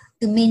cubicle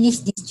to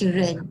manage these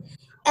children.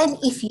 And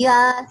if you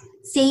are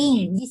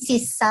saying this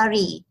is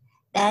sorry,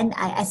 then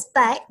I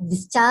expect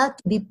this child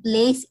to be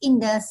placed in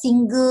the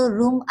single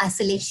room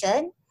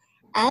isolation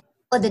and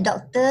for the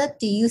doctor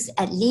to use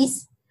at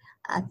least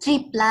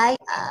 3-ply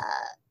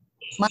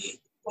mask,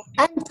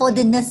 and for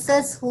the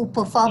nurses who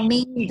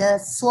performing the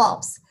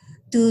swabs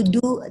to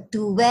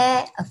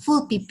wear a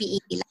full PPE,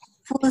 like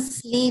full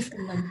sleeve,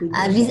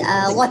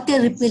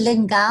 water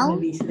repellent gown,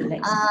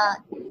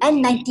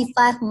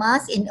 N95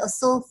 mask, and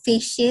also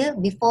face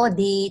shield before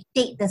they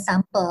take the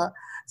sample.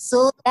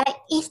 So that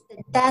if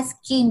the test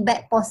came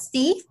back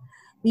positive,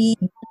 we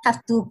don't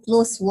have to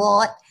close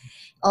ward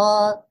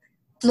or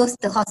close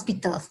the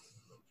hospital.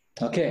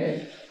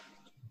 Okay.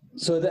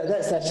 So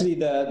that's actually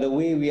the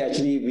way we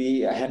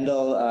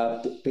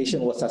handle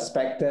patient was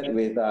suspected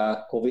with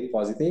COVID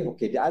positive.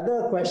 Okay, the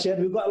other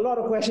question, we've got a lot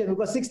of questions. We've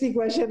got 60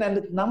 questions and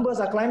the numbers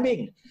are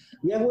climbing.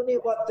 We have only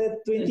about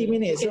 20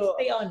 minutes. So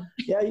stay on.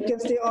 Yeah, you can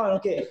stay on.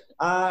 Okay.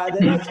 The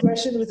next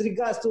question with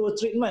regards to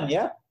treatment,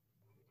 yeah?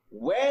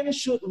 When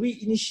should we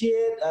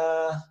initiate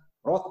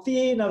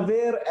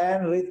rotenavir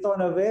and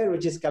ritonavir,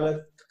 which is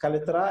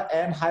Kaletra,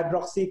 and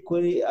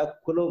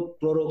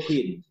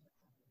hydroxychloroquine?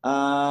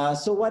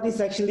 So what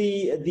is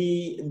actually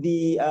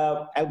the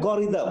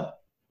algorithm?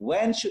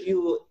 When should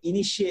you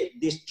initiate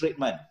this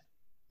treatment?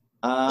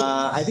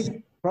 I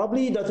think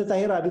probably Dr.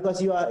 Tahira,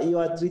 because you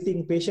are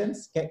treating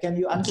patients. Can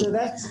you answer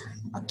that?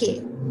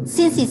 Okay.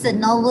 Since it's a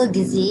novel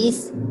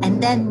disease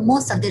and then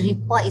most of the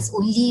report is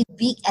only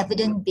weak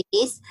evidence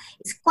based,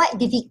 it's quite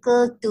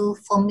difficult to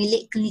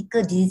formulate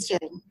clinical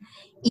decision.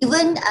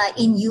 Even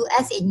in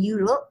US and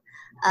Europe,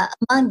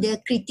 among the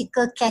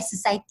critical care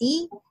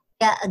society,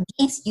 they are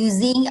against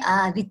using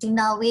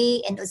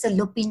ritonavir and also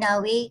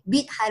lopinavir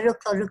with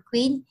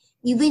hydrochloroquine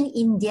even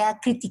in their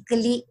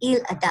critically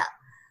ill adult.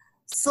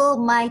 So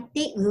my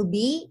take will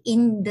be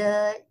in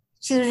the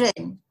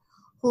children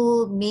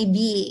who may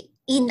be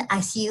in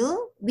ICU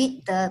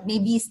with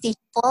maybe stage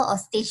 4 or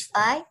stage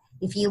 5.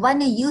 If you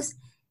want to use,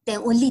 the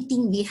only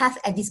thing we have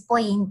at this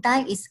point in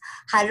time is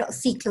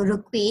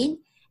hydroxychloroquine.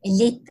 And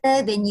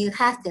later when you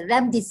have the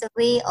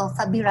remdesivir or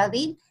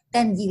favipiravir,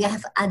 then you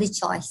have other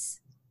choice.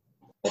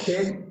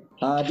 Okay.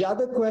 The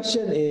other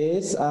question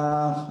is,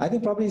 I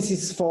think probably this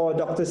is for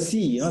Dr.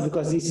 C,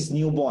 because this is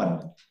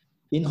newborn.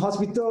 In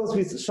hospitals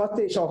with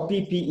shortage of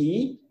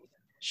PPE,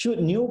 should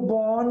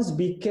newborns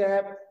be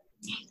kept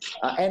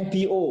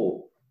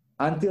NPO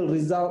until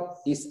result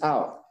is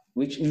out,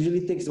 which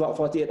usually takes about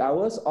 48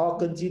 hours, or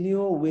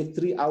continue with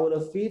 3-hour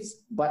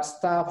feeds, but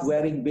staff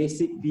wearing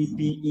basic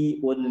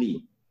PPE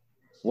only?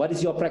 What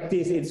is your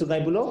practice in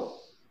Sungai Buloh?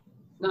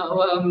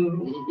 Now,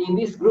 in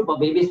this group of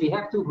babies, we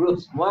have two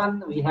groups.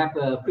 One, we have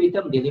a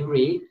preterm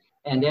delivery,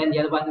 and then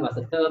the other one was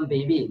a term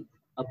baby.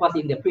 Of course,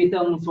 in the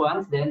preterm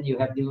ones, then you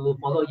have to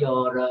follow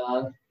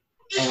your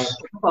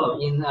protocol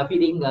in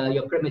feeding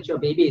your premature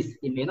babies.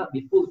 It may not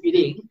be full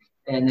feeding,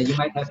 and you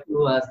might have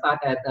to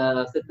start at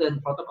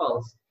certain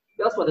protocols.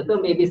 Just for the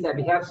term babies that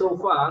we have so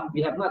far,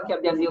 we have not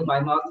kept them nil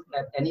by mouth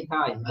at any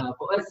time.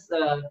 For us,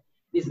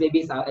 these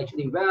babies are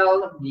actually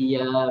well.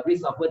 The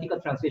risk of vertical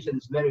transmission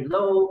is very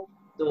low.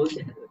 So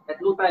at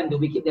no time do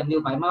we keep them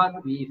nil by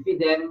mouth. We feed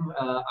them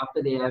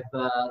after they have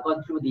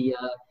gone through the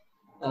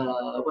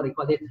what they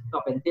call it,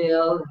 top and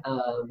tail,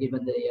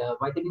 given the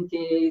vitamin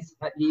Ks,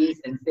 Hadleys,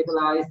 and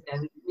stabilized,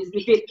 and we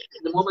feed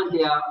the moment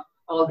they are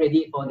all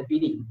ready for the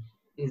feeding.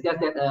 It's just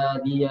that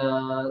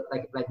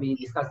like we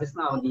discussed this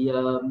now, the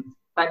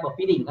type of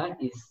feeding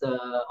is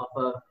of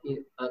an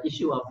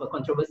issue of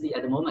controversy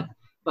at the moment.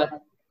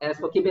 But as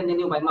for keeping them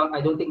nil by mouth,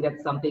 I don't think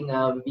that's something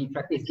we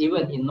practice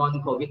even in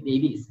non-COVID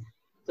babies.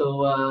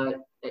 So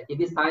at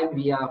this time,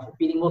 we are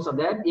feeding most of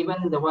them,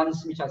 even the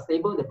ones which are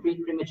stable, the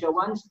premature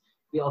ones.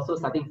 We're also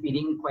starting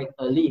feeding quite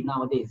early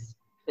nowadays.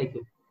 Thank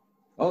you.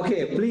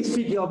 Okay, please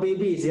feed your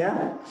babies,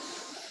 yeah?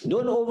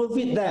 Don't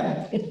overfeed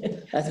them,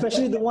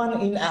 especially the one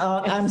in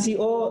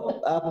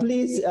MCO.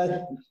 Please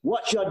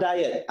watch your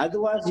diet,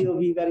 otherwise you'll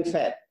be very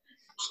fat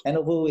and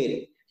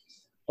overweight.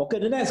 Okay,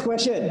 the next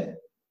question.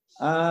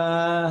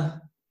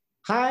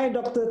 Hi,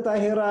 Dr.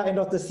 Tahira and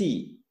Dr.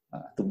 C,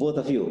 to both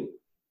of you.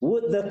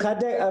 Would the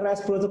cardiac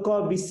arrest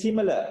protocol be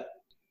similar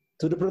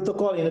to the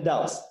protocol in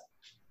adults?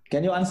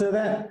 Can you answer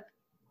that?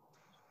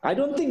 I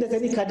don't think there's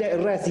any cardiac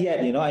arrest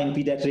yet, in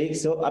pediatrics.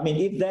 So, I mean,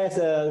 if there's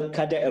a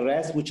cardiac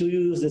arrest, would you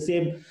use the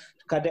same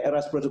cardiac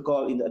arrest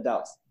protocol in the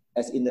adults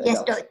as in the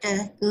adults? Yes,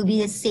 doctor, it will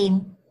be the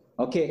same.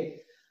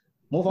 Okay,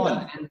 move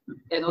on.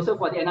 And also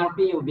for the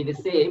NRP, it will be the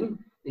same.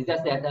 It's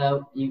just that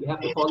you have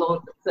to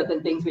follow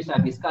certain things which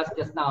I've discussed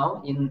just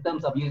now in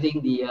terms of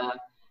using the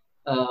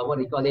what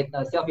do you call it,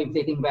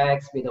 self-inflating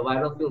bags with the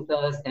viral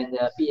filters and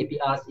the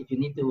PAPRs if you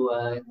need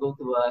to go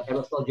to a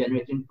aerosol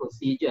generating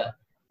procedure.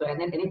 So and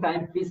then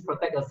anytime, please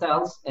protect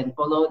yourselves and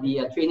follow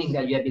the training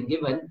that you have been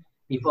given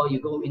before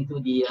you go into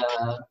the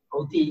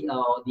OT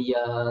or the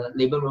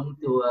labor room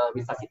to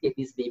resuscitate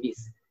these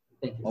babies.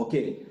 Thank you.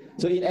 Okay.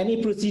 So in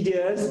any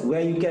procedures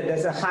where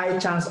there's a high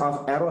chance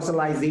of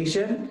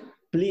aerosolization,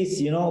 please,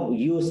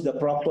 use the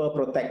proper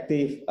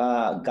protective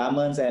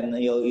garments, and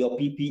your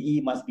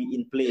PPE must be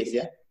in place,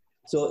 yeah?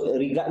 So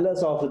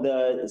regardless of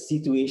the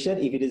situation,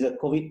 if it is a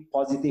COVID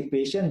positive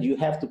patient, you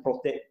have to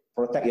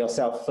protect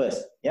yourself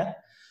first. Yeah.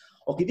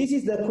 Okay, this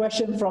is the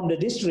question from the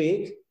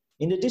district.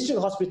 In the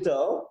district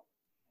hospital,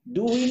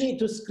 do we need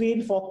to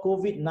screen for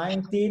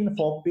COVID-19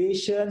 for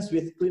patients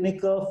with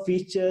clinical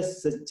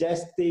features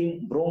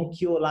suggesting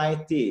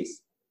bronchiolitis?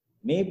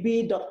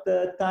 Maybe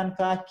Dr. Tan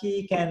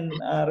Kaki can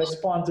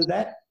respond to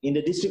that in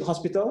the district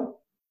hospital.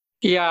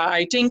 Yeah,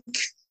 I think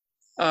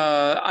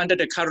under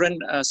the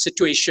current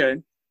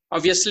situation,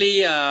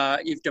 obviously,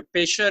 if the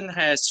patient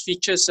has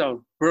features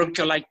of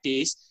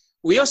bronchiolitis,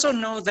 we also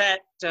know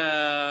that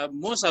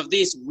most of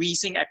these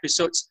wheezing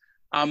episodes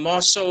are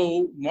more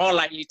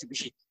likely to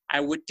be, I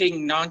would think,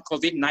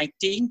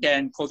 non-COVID-19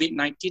 than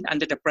COVID-19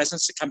 under the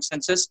present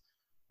circumstances.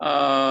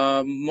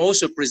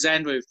 Most will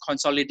present with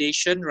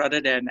consolidation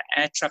rather than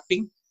air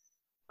trapping.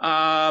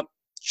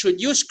 Should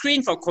you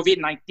screen for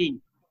COVID-19?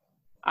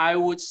 I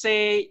would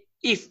say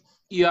if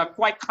you are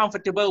quite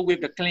comfortable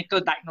with the clinical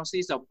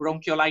diagnosis of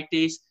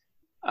bronchiolitis,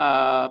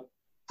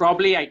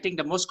 probably I think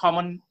the most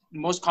common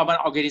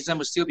organism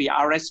will still be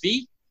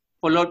RSV,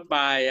 followed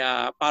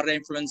by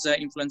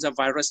influenza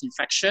virus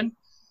infection.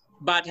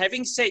 But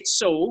having said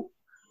so,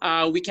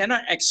 we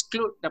cannot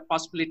exclude the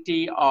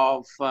possibility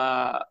of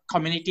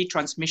community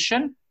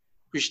transmission,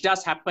 which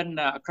does happen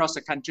across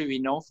the country, we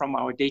know from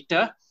our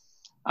data.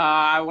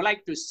 I would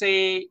like to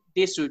say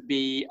this would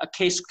be a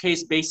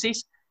case-to-case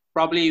basis.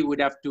 Probably would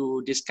have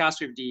to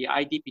discuss with the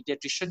ID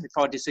pediatrician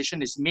before a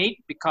decision is made,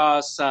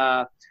 because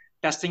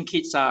testing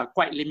kits are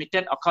quite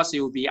limited. Of course, it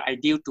would be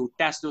ideal to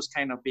test those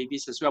kind of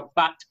babies as well.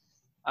 But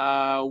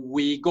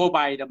we go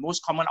by the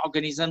most common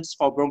organisms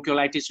for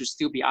bronchiolitis would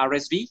still be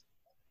RSV.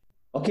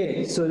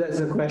 Okay, so that's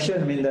the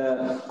question. I mean,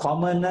 the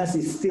commonness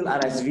is still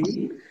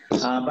RSV,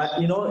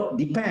 but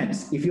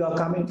depends. If you are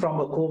coming from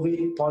a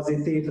COVID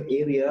positive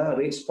area,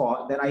 red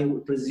spot, then I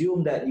would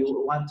presume that you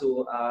want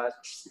to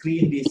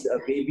screen these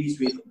babies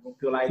with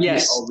bronchiolitis.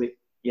 Yes. Or with,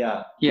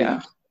 yeah.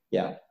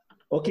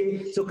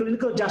 Okay, so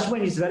clinical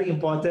judgment is very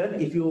important.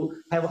 If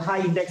you have a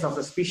high index of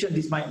suspicion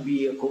this might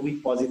be a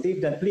COVID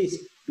positive, then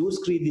please do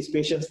screen these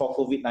patients for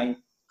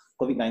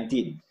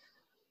COVID-19.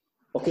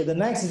 Okay, the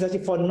next is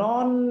actually for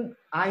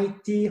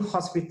non-IT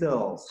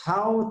hospitals,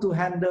 how to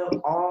handle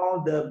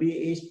all the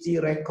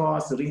BHT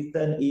records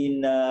written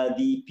in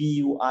the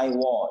PUI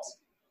wards.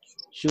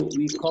 Should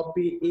we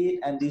copy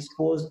it and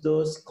dispose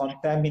those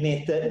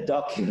contaminated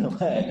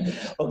documents?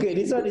 Okay,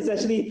 this one is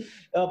actually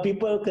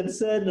people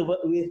concerned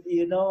with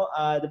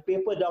the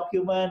paper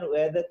document,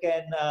 whether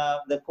can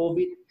the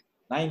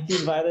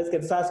COVID-19 virus,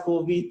 can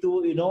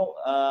SARS-CoV-2,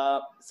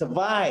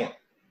 survive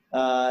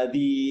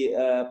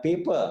the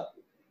paper.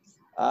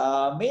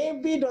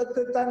 Maybe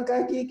Dr. Tan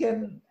Kaki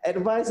can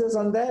advise us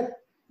on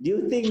that. Do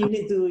you think you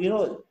need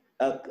to,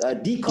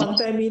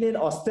 decontaminate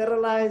or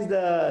sterilize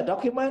the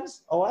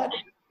documents or what?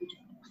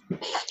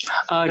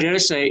 There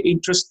is an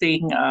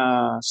interesting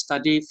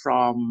study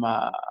from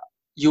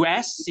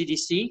US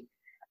CDC,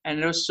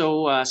 and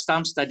also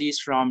some studies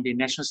from the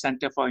National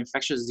Center for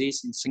Infectious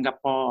Disease in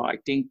Singapore, I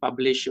think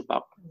published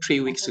about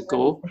 3 weeks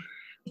ago.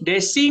 There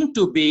seem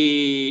to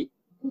be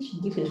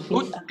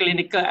good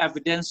clinical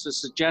evidence to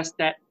suggest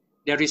that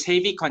there is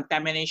heavy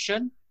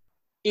contamination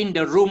in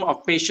the room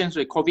of patients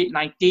with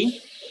COVID-19.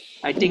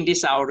 I think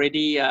these are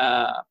already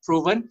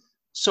proven.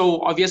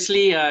 So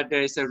obviously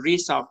there is a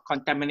risk of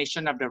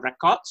contamination of the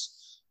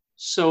records.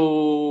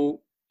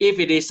 So if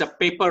it is a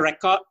paper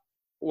record,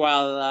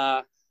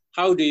 well,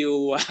 how do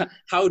you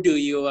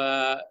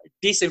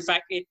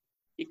disinfect it?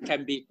 It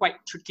can be quite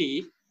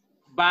tricky.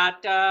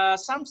 But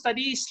some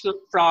studies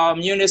from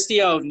University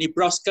of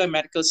Nebraska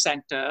Medical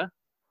Center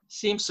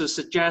seems to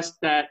suggest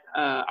that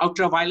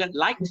ultraviolet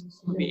light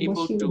will be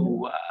able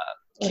to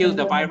kill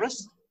the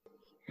virus.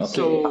 Okay.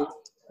 So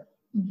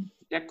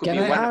that could be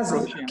one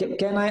approach.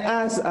 Can I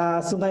ask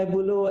Sungai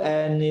Buloh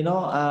and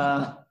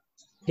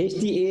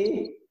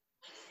HTA?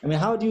 I mean,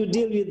 how do you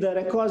deal with the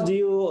records?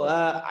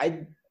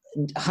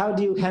 How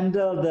do you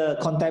handle the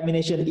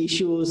contamination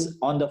issues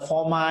on the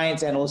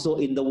formats and also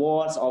in the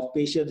wards of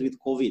patients with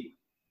COVID?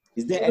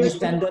 Is there any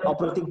standard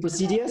operating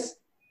procedures?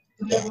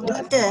 Yeah,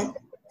 Doctor.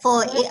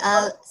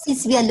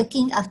 Since we are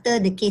looking after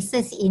the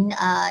cases in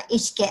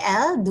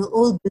HKL, the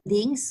old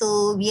building,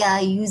 so we are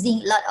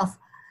using a lot of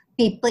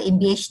paper in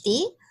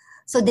BHT.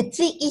 So the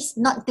trick is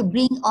not to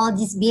bring all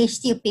this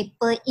BHT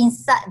paper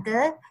inside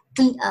the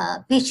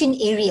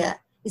patient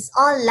area. It's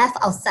all left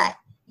outside.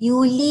 You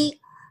only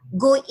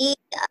go in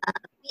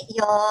with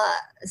your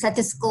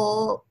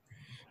stethoscope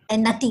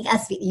and nothing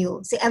else with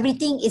you. So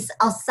everything is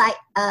outside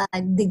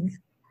the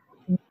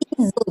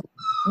green zone,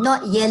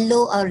 not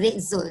yellow or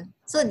red zone.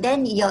 So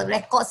then your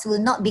records will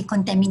not be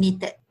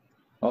contaminated.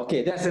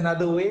 Okay, that's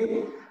another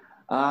way.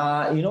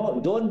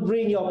 Don't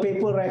bring your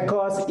paper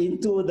records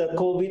into the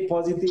COVID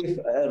positive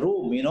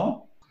room,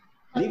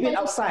 Leave it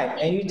outside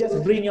and you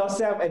just bring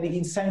yourself and the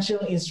essential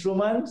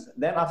instruments.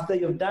 Then after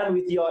you're done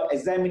with your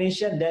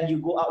examination, then you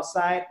go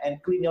outside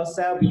and clean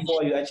yourself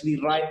before you actually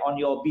write on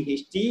your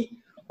BHT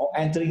or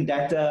entering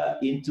data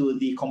into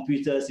the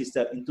computer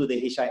system, into the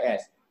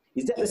HIS.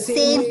 Is that the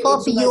same way for in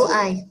Sungai Buloh?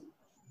 PUI.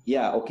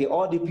 Yeah, okay,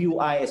 or the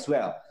PUI as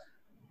well.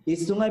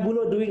 Is Sungai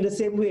Buloh doing the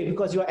same way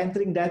because you are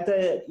entering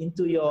data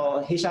into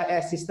your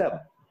HIS system?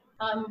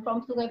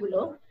 From Sungai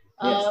Buloh,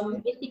 Yes.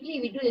 basically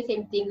we do the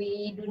same thing.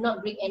 We do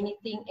not bring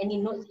any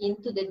notes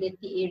into the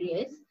dirty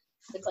areas,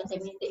 the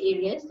contaminated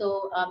areas.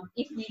 So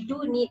if we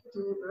do need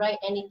to write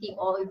anything,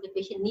 or if the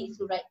patient needs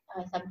to write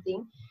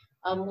something,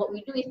 what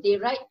we do is they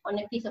write on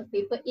a piece of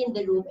paper in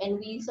the room, and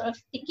we sort of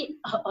stick it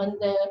on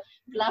the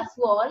glass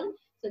wall.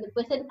 So the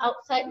person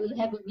outside will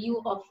have a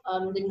view of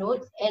the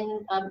notes,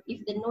 and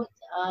if the notes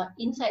are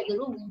inside the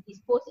room, we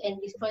dispose and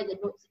destroy the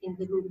notes in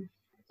the room.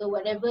 So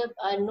whatever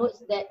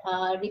notes that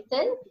are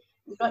written,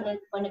 we write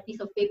on a piece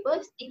of paper,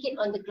 stick it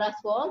on the glass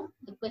wall.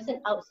 The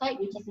person outside,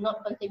 which is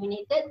not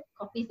contaminated,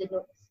 copies the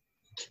notes.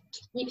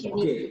 If you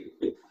need.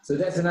 Okay, so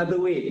that's another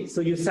way.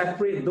 So you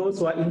separate those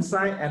who are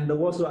inside and the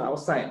ones who are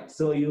outside.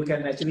 So you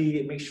can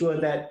actually make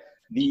sure that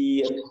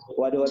the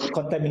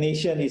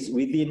contamination is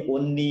within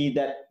only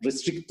that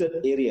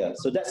restricted area.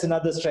 So that's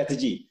another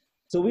strategy.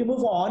 So we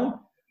move on.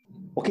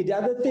 Okay, the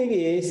other thing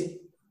is,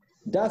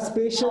 does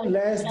patient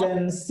less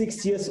than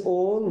 6 years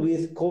old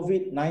with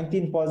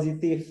COVID-19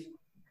 positive,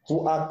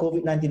 who are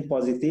COVID-19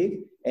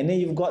 positive, and then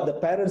you've got the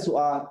parents who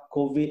are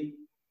COVID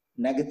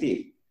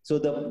negative. So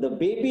the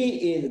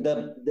baby is,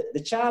 the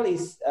child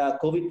is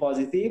COVID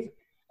positive,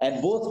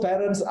 and both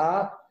parents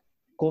are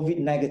COVID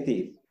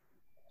negative.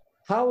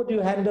 How do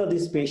you handle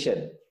this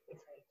patient?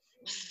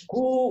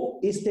 Who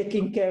is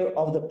taking care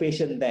of the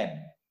patient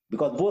then?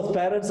 Because both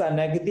parents are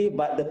negative,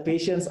 but the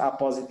patients are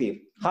positive.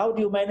 How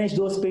do you manage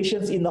those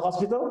patients in the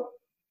hospital?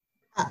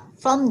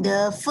 From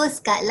the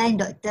first guideline,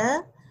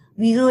 doctor,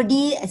 we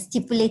already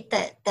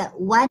stipulated that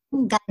one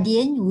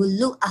guardian will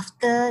look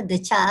after the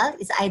child,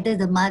 is either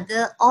the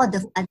mother or the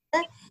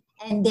father,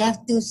 and they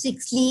have to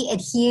strictly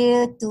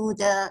adhere to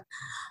the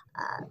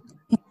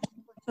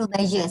control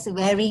measures,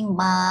 wearing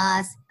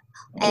masks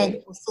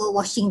and also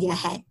washing their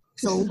hands.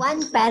 So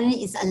one parent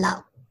is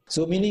allowed.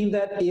 So meaning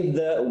that if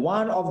the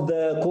one of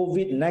the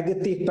COVID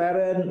negative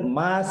parent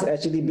must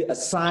actually be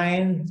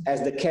assigned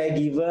as the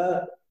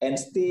caregiver and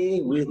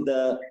stay with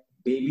the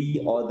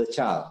baby or the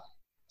child.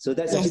 So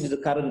that's actually the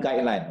current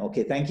guideline.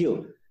 Okay, thank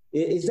you.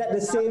 Is that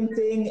the same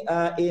thing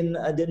in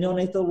the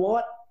neonatal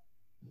ward?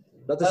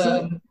 Dr.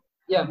 C?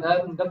 Yeah,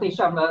 Dr.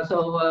 Hisham,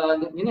 so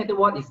the neonatal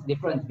ward is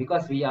different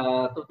because we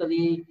are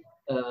totally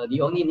the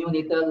only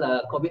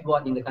neonatal COVID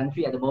ward in the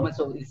country at the moment.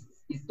 So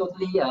it's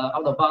totally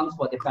out of bounds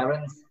for the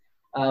parents.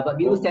 But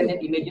we do send them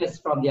images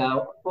from their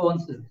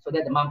phones so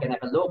that the mom can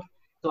have a look.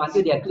 So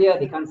until they are clear,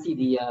 they can't see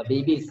the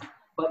babies.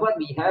 But what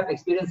we have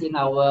experienced in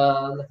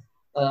our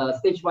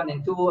stage 1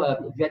 and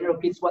 2 general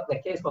kids what the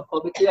case for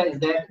COVID here is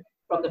that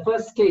from the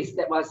first case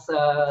that was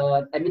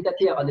admitted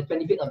here on the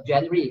 25th of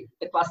January,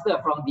 the cluster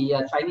from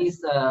the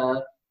Chinese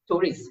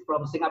tourists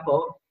from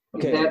Singapore,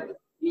 is that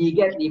we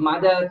get the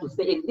mother to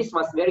stay in. This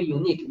was very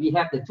unique. We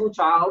have the two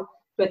child,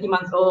 20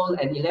 months old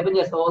and 11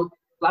 years old,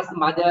 plus the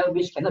mother,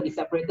 which cannot be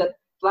separated,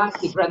 plus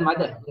the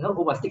grandmother,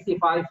 who was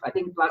 65, I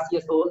think, plus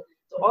years old.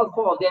 So all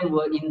four of them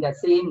were in that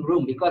same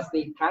room because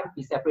they can't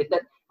be separated.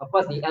 Of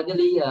course, the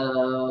elderly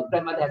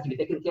grandmother has to be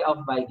taken care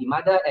of by the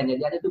mother, and then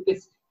the other two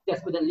kids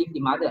just couldn't leave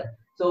the mother.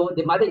 So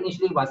the mother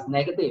initially was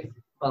negative.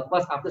 Of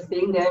course, after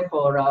staying there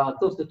for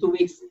close to 2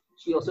 weeks,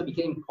 she also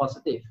became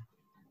positive.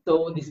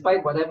 So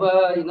despite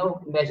whatever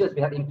measures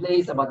we have in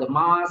place about the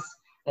mask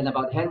and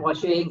about hand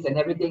washings and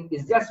everything,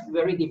 it's just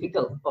very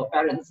difficult for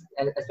parents,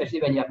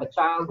 especially when you have a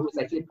child who is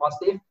actually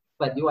positive,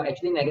 but you are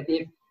actually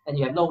negative, and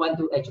you have no one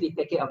to actually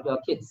take care of your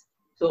kids.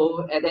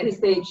 So at any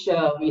stage,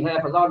 we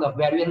have a lot of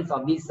variants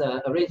of these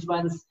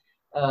arrangements.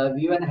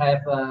 We even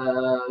have,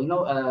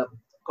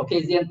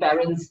 Caucasian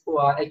parents who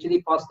are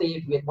actually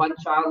positive, with one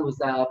child who's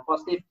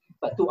positive,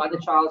 but two other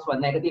children who are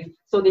negative.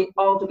 So they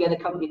all together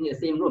come in the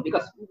same room,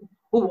 because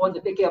who wants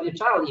to take care of your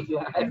child if you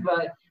have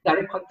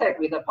direct contact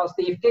with a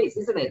positive case,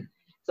 isn't it?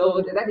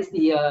 So that is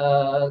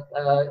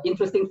the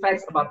interesting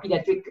facts about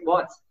pediatric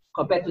wards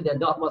compared to the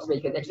adult wards, where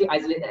you can actually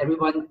isolate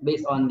everyone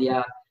based on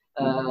their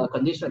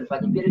condition.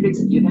 But in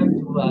pediatrics, you have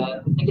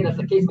to take it as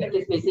a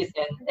case-by-case basis,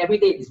 and every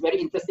day it's very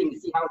interesting to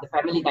see how the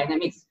family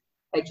dynamics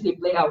actually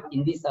play out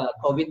in this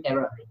COVID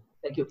era.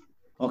 Thank you.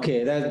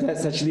 Okay,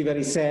 that's actually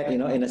very sad,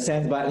 in a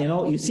sense. But,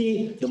 you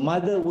see, the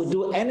mother would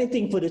do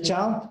anything for the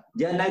child.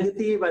 They are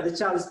negative, but the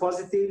child is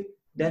positive,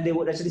 then they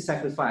would actually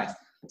sacrifice.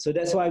 So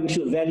that's why we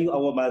should value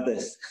our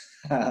mothers.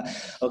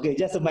 Okay,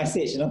 just a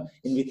message,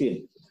 in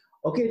between.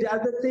 Okay, the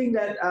other thing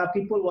that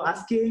people were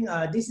asking,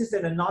 this is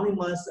an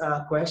anonymous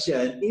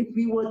question. If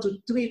we were to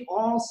treat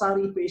all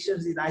SARI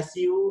patients in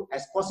ICU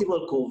as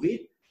possible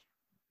COVID,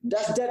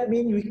 does that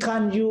mean we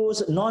can't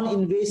use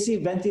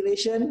non-invasive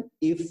ventilation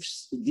if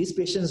these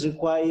patients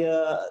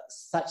require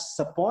such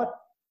support?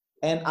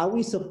 And are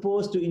we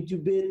supposed to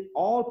intubate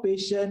all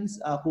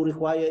patients who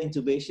require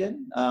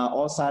intubation,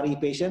 all SARI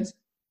patients?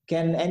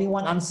 Can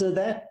anyone answer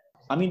that?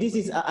 I mean, this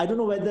is, I don't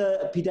know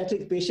whether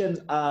pediatric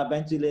patients are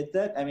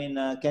ventilated. I mean,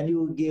 can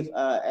you give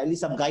at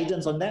least some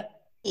guidance on that?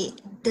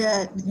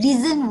 The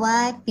reason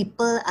why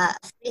people are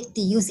afraid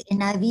to use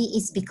NIV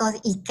is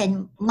because it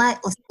might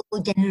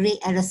also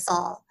generate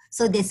aerosol.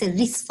 So there's a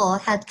risk for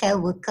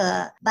healthcare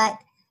worker. But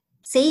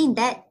saying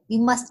that, we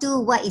must do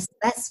what is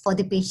best for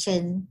the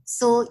patient.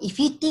 So if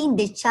you think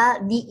the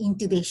child need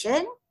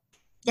intubation,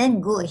 then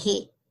go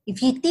ahead.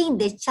 If you think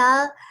the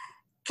child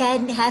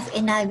can have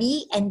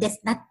NIV and there's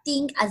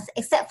nothing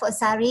except for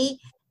SARI,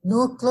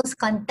 no close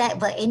contact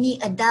with any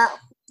adult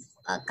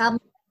come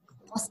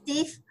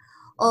positive,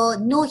 or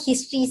no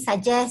history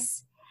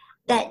suggests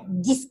that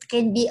this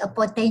can be a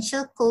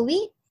potential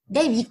COVID,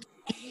 then we can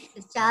manage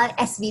the child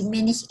as we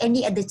manage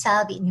any other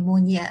child with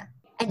pneumonia.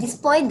 At this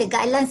point, the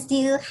guidelines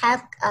still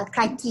have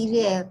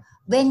criteria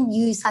when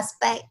you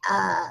suspect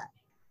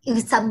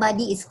if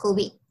somebody is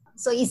COVID.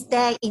 So it's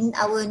there in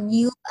our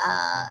new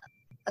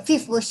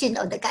fifth version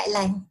of the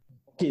guideline.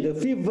 Okay, the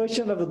fifth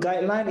version of the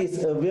guideline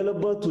is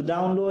available to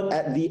download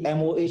at the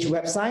MOH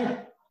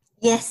website?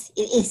 Yes,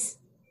 it is.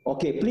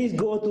 Okay, please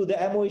go to the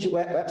MOH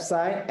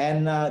website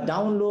and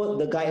download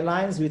the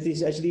guidelines, which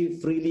is actually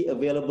freely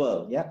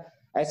available. Yeah,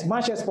 as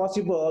much as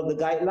possible, the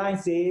guideline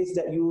says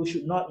that you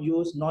should not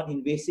use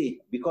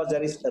non-invasive because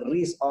there is a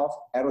risk of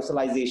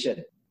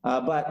aerosolization.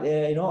 But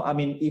I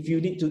mean, if you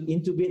need to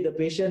intubate the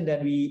patient,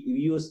 then we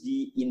use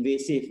the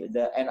invasive,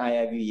 the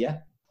NIV. Yeah.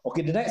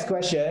 Okay, the next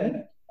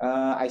question.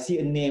 I see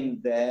a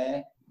name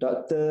there,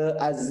 Dr.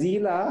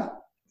 Azila,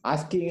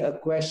 asking a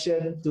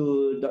question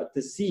to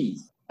Dr. C.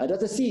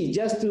 Dr. C,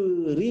 just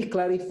to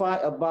re-clarify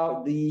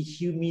about the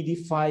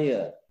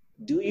humidifier,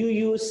 do you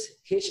use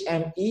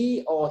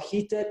HME or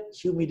heated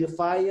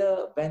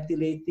humidifier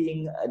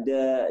ventilating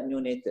the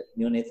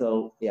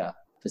neonatal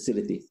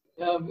facilities?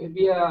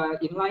 We are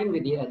in line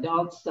with the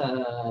adults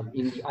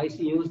in the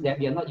ICUs that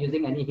we are not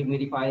using any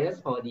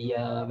humidifiers for the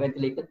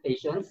ventilated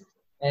patients.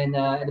 And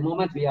at the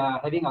moment, we are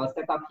having our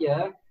setup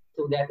here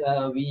so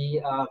that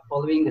we are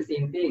following the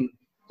same thing.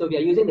 So we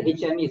are using the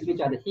HMEs, which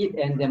are the heat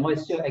and the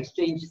moisture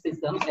exchange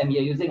systems, and we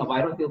are using a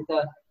viral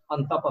filter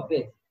on top of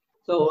it.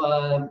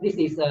 So this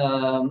is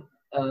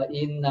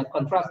in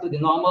contrast to the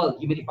normal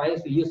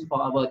humidifiers we use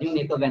for our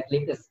neonatal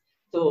ventilators.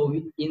 So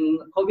in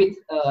COVID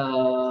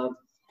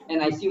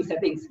NICU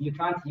settings, you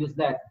can't use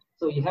that.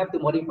 So you have to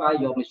modify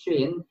your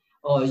machine,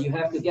 or you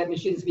have to get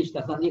machines which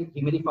does not need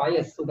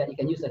humidifiers so that you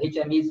can use the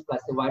HMEs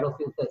plus the viral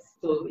filters.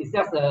 So it's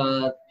just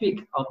a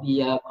tweak of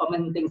the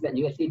common things that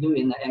you actually do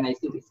in the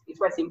NICU. It's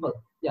quite simple.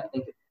 Yeah,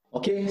 thank you.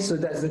 Okay, so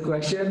that's the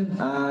question.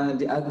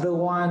 The other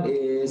one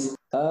is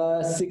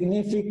a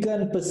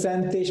significant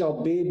percentage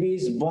of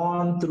babies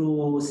born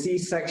through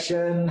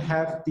C-section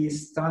have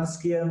this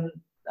transient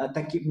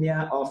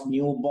tachypnea of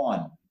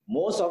newborn.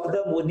 Most of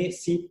them would need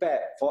CPAP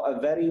for a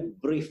very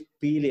brief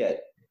period.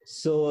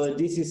 So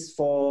this is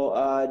for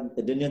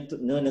the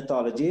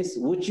neonatologists.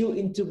 Would you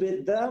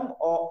intubate them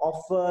or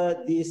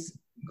offer this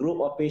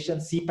group of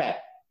patients CPAP?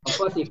 Of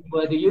course, if you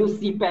were to use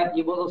CPAP,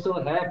 you will also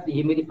have the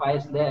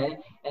humidifiers there.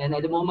 And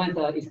at the moment,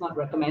 it's not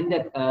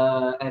recommended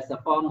as a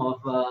form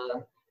of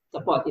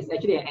support. It's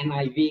actually an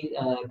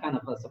NIV kind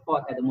of a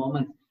support at the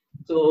moment.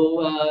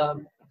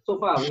 So, so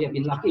far, we have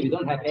been lucky. We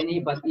don't have any.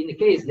 But in the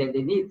case that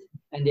they need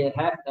and they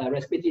have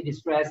respiratory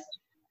distress,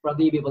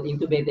 probably we will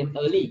intubate them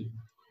early.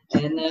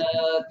 And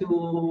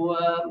to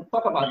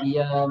talk about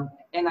the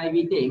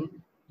NIV thing,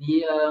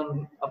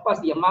 of course,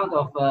 the amount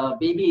of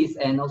babies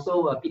and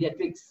also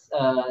pediatrics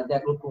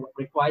that will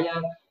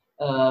require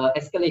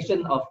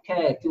escalation of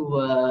care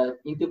to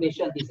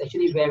intubation is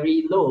actually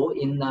very low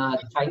in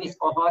the Chinese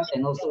cohort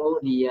and also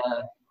the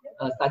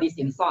studies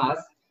in SARS.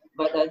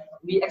 But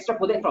we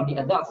extrapolate from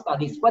the adult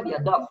studies. What the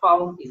adults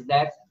found is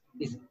that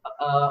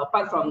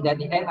apart from that,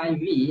 the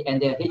NIV and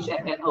the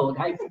HFNO,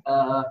 high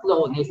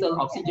flow nasal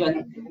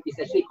oxygen, is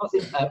actually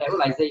causing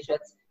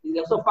aerolizations. We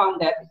also found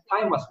that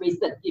time was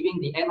wasted giving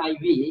the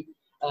NIV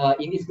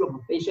in this group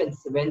of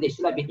patients when they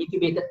should have been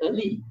intubated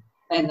early.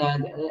 And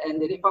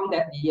they found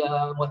that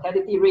the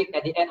mortality rate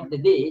at the end of the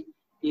day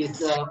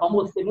is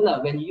almost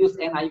similar when you use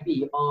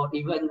NIV or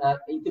even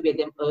intubate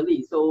them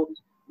early. So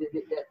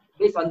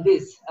based on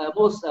this,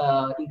 most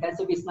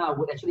intensivists now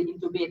would actually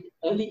intubate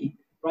early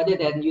rather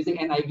than using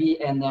NIV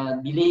and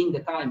delaying the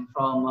time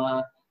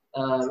from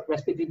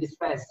respiratory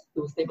distress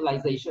to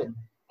stabilization.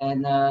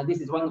 And this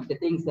is one of the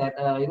things that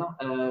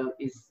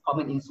is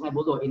common in Sungai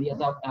Buloh in the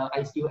adult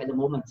ICU at the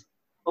moment.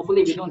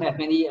 Hopefully, we don't have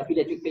many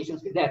pediatric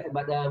patients with that,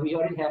 but we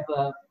already have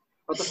a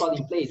protocol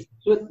in place.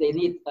 Should they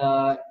need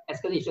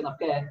escalation of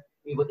care,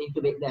 we would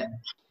intubate them.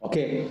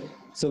 Okay,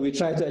 so we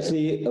try to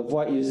actually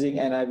avoid using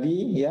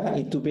NIV,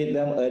 intubate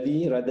them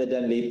early rather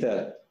than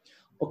later.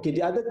 Okay,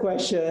 the other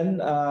question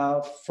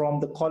from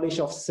the College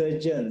of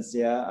Surgeons,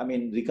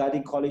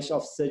 regarding College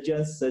of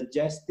Surgeons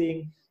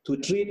suggesting to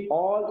treat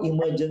all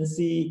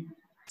emergency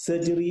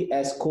surgery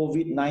as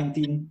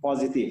COVID-19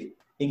 positive,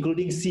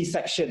 including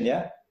C-section,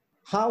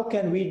 How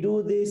can we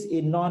do this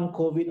in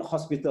non-COVID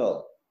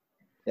hospital?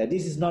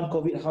 This is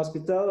non-COVID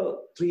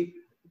hospital, treat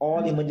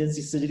all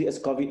emergency surgery as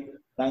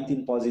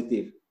COVID-19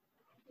 positive.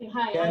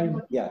 Hi,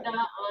 I'm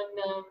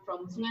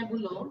from Sungai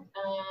Buloh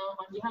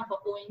on behalf of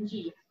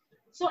ONG.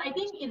 So I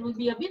think it would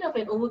be a bit of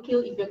an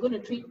overkill if you're going to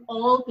treat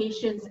all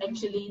patients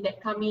actually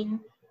that come in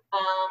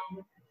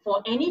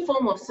for any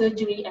form of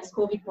surgery as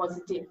COVID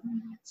positive.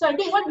 So I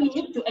think what we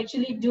need to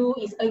actually do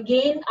is,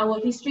 again, our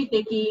history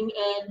taking,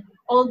 and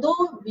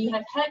although we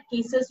have had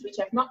cases which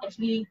have not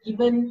actually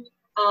been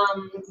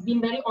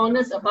very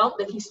honest about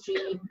the history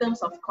in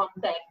terms of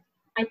contact,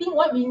 I think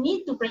what we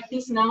need to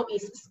practice now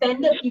is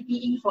standard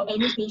PPE for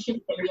any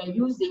patient that we are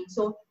using.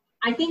 So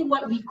I think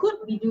what we could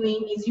be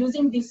doing is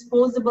using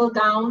disposable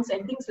gowns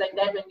and things like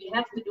that when we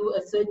have to do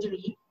a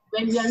surgery,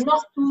 when we are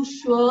not too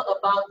sure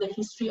about the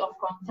history of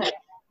contact.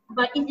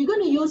 But if you're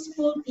going to use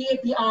full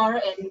PAPR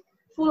and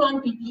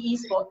full-on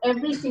PPEs for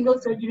every single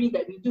surgery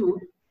that we do,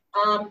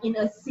 in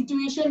a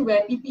situation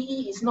where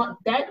PPE is not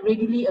that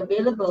readily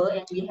available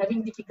and we're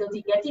having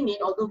difficulty getting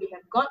it, although we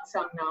have got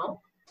some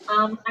now,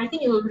 I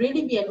think it will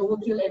really be an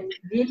overkill, and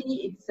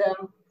really it's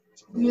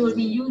we will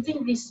be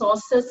using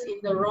resources in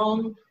the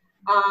wrong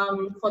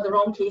for the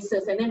wrong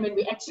cases, and then when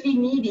we actually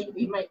need it,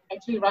 we might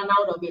actually run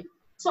out of it.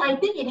 So I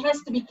think it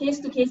has to be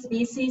case-to-case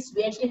basis.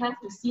 We actually have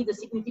to see the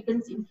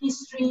significance in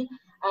history,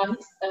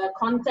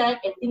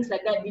 contact, and things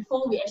like that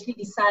before we actually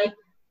decide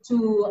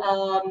to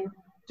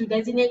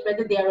designate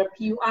whether they are a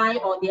PUI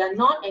or they are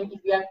not. And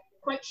if we are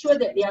quite sure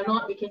that they are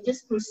not, we can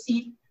just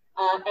proceed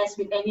as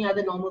with any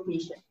other normal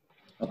patient.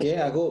 Okay,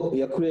 I hope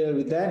you're clear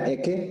with that.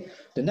 Okay,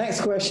 the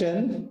next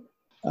question.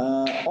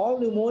 All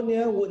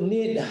pneumonia would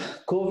need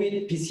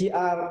COVID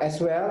PCR as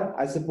well,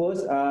 I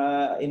suppose,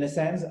 in a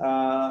sense.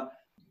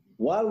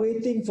 While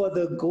waiting for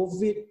the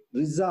COVID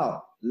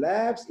result,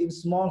 labs in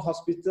small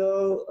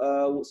hospital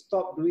would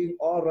stop doing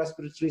all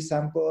respiratory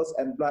samples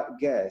and blood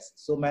gas.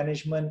 So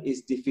management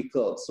is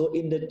difficult. So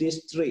in the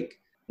district,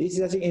 this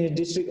is I think in a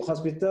district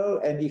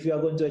hospital, and if you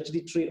are going to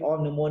actually treat all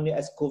pneumonia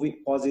as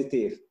COVID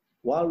positive,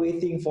 while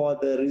waiting for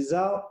the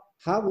result,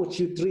 how would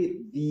you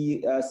treat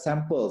the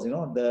samples,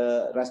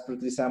 the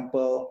respiratory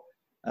sample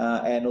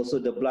and also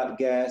the blood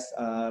gas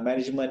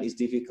management is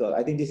difficult.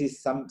 I think this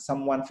is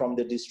someone from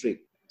the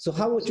district. So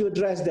how would you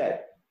address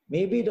that?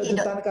 Maybe Dr.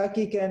 Tan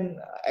Kaki can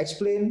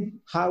explain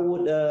how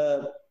would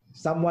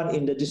someone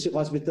in the district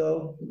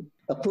hospital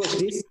approach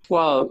this?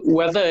 Well,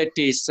 whether it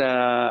is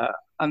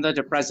under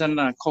the present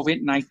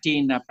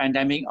COVID-19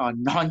 pandemic or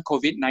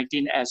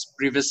non-COVID-19 as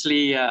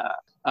previously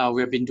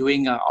we've been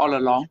doing all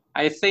along,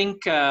 I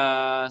think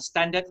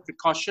standard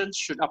precautions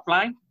should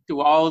apply to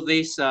all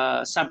these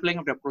sampling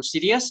of the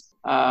procedures.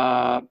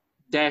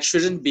 There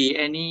shouldn't be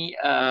any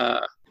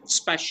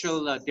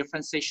special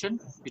differentiation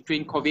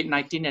between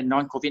COVID-19 and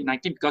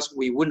non-COVID-19 because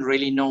we wouldn't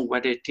really know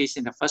whether it is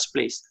in the first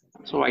place.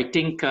 So I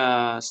think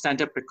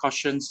standard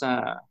precautions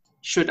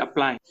should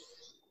apply.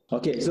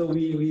 Okay, so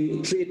we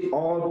treat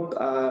all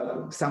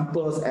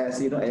samples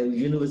as a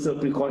universal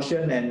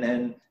precaution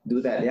and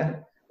do that, yeah?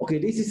 Okay,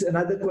 this is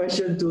another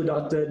question to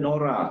Dr.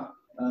 Nora.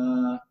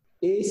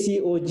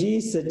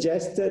 ACOG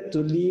suggested to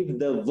leave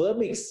the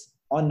Vermix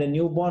on the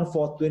newborn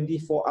for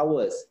 24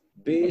 hours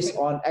based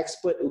on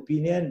expert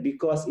opinion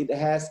because it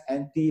has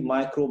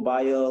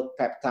antimicrobial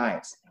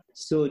peptides.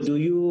 So do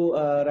you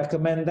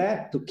recommend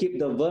that, to keep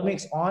the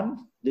Vermix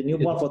on the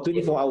newborn for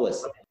 24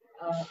 hours?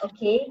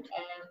 Okay,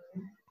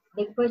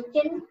 the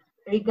question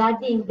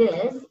regarding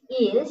this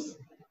is,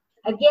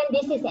 again,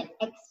 this is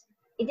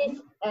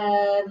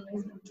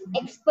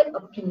expert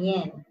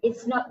opinion.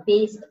 It's not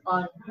based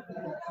on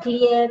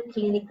clear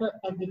clinical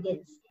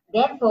evidence.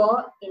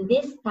 Therefore, in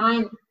this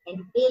time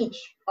and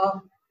age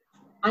of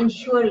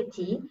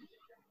unsurety,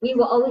 we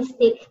will always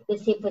take the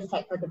safer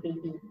side for the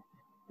baby.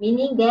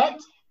 Meaning that,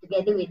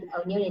 together with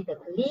our neonatal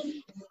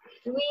colleague,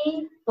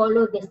 we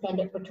follow the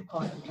standard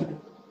protocol.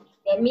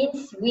 That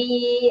means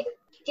we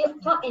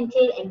top and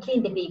tail and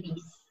clean the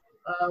babies.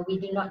 We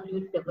do not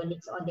leave the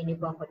Vernix on the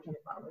newborn for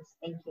 24 hours.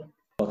 Thank you.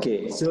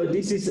 Okay, so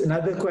this is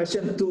another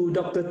question to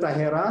Dr.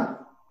 Tahera.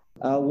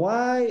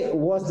 Why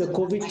was the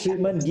COVID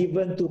treatment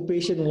given to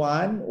patient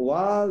 1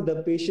 while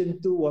the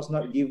patient 2 was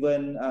not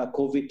given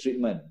COVID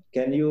treatment?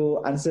 Can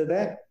you answer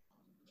that?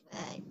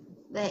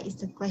 Where is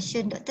the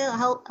question, Doctor?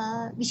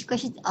 Which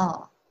question?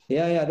 Oh.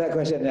 Yeah, that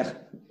question. Yeah.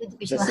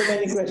 There's so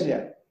many questions.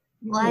 Yeah.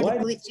 Why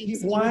do you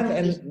give one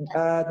and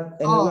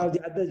while the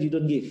other you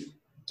don't give?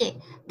 Okay,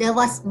 there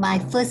was my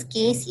first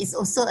case. Is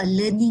also a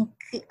learning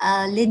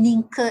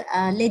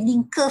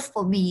curve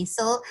for me.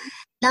 So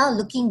now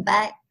looking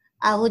back,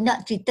 I would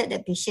not treated the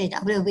patient. I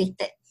would have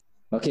waited.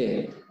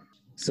 Okay,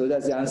 so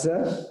that's the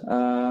answer.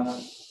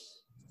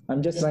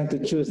 I'm just trying to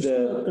choose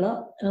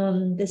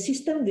the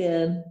system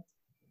will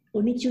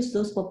only choose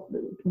those for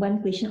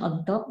one patient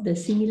on top. The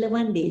similar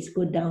one they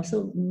go down,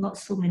 so not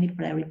so many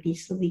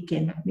priorities. So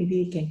maybe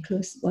we can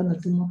close 1 or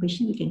 2 more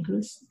questions. We can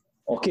close.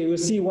 Okay, we'll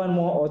see 1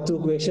 more or 2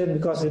 questions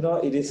because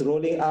it is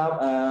rolling up.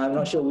 I'm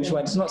not sure which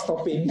one. It's not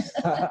stopping.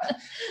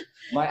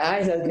 My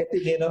eyes are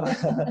getting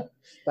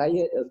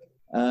tired.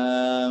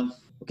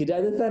 Okay, the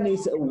other one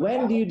is,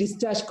 when do you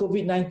discharge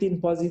COVID-19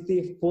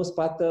 positive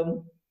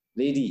postpartum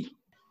lady?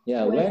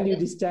 Yeah, when do you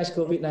discharge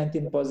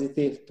COVID-19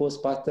 positive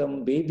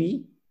postpartum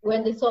baby?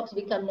 When the swabs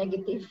become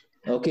negative.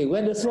 Okay,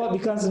 when the swab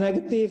becomes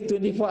negative,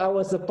 24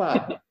 hours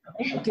apart.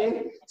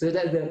 Okay, so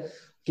that's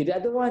the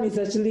other one is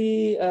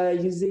actually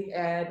using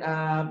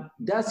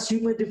does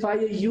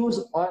humidifier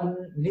use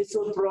on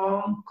nasal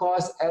prong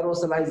cause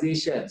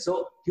aerosolization?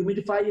 So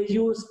humidifier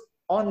use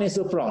on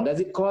nasal prong, does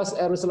it cause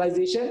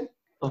aerosolization?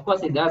 Of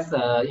course it does.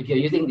 If you're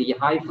using the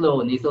high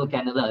flow nasal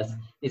cannulas,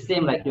 it's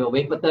same like your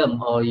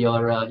Vapotherm or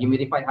your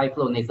humidified high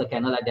flow nasal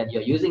cannula that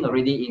you're using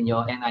already in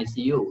your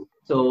NICU.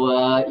 So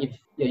if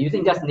you're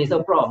using just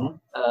nasal prong,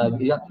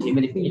 without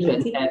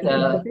humidification at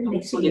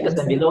 2 liters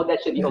and below,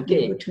 that should be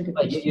okay.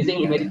 But you're using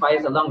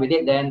humidifiers along with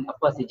it, then of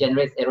course it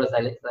generates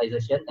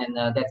aerosolization, and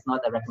that's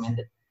not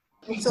recommended.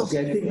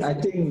 Okay, I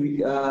think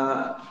we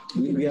are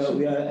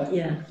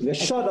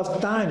short of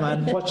time.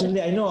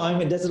 Unfortunately, I know. I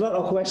mean, there's a lot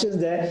of questions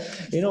there.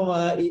 You know,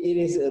 it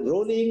is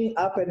rolling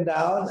up and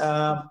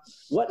down.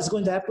 What is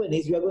going to happen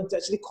is we are going to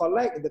actually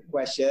collect the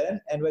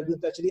question, and we're going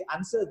to actually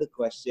answer the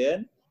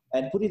question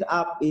and put it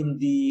up in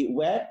the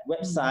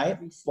website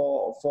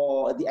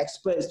for the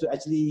experts to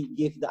actually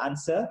give the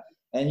answer.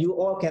 And you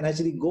all can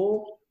actually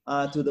go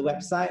to the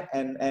website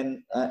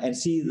and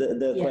see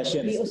the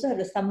questions. We also have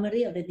the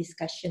summary of the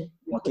discussion.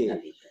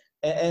 Okay.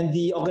 And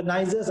the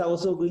organizers are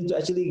also going to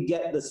actually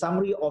get the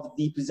summary of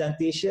the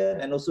presentation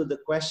and also the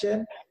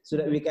question, so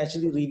that we can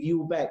actually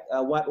review back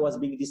what was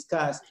being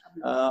discussed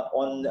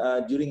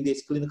during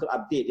this clinical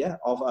update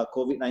of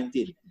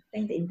COVID-19.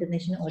 Thank the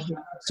international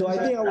audience. So I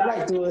think I would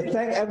like to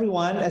thank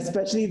everyone,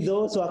 especially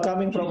those who are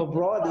coming from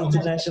abroad, the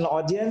international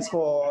audience,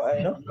 for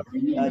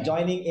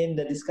joining in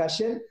the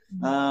discussion.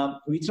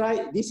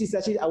 This is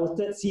actually our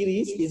third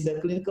series in the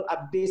clinical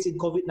updates in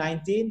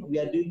COVID-19.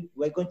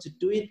 We're going to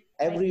do it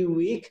every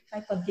week.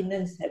 5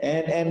 continents.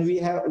 And we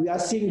are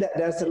seeing that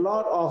there's a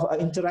lot of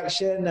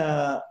interaction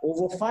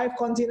over 5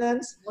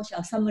 continents. Watch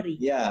our summary.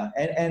 Yeah,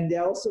 and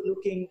they're also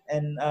looking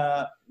and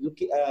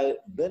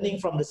learning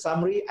from the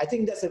summary. I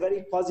think that's a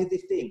very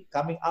positive thing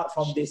coming out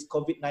from this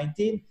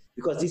COVID-19,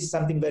 because this is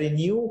something very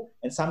new,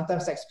 and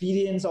sometimes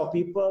experience of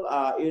people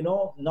are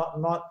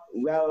not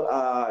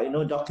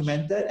well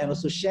documented and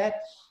also shared.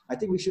 I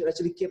think we should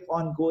actually keep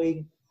on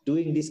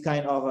doing this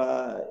kind of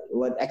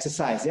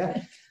exercise.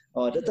 Yeah.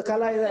 Oh, Dr.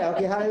 Kala is there.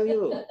 Okay, how are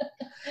you?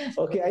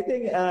 Okay, I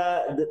think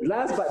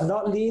last but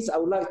not least, I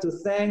would like to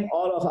thank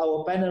all of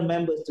our panel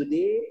members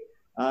today,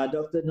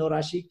 Dr. Nur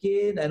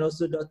Ashikin, and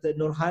also Dr.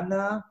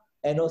 Nurhana,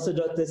 and also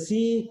Dr.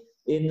 C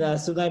in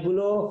Sungai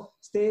Buloh.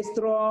 Stay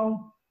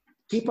strong.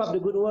 Keep up the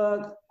good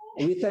work.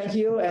 We thank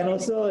you. And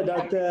also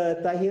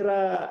Dr.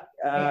 Tahira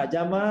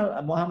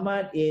Jamal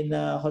Muhammad in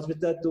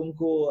Hospital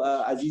Tunku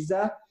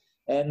Aziza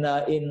and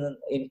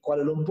in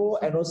Kuala Lumpur,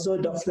 and also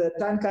Dr.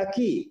 Tan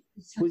Kaki,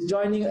 who's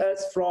joining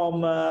us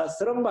from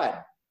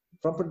Seremban,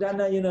 from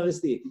Perdana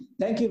University.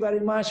 Thank you very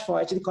much for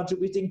actually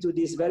contributing to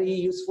this very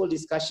useful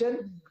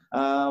discussion.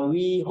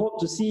 We hope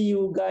to see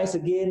you guys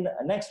again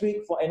next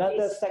week for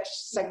another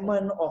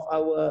segment of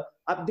our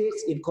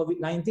updates in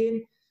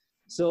COVID-19.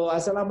 So,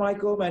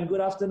 Assalamualaikum and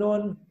good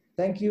afternoon.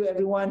 Thank you,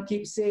 everyone.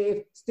 Keep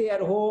safe. Stay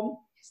at home.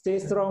 Stay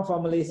strong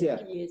for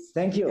Malaysia.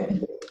 Thank you.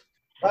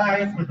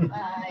 Bye.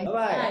 Bye.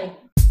 Bye.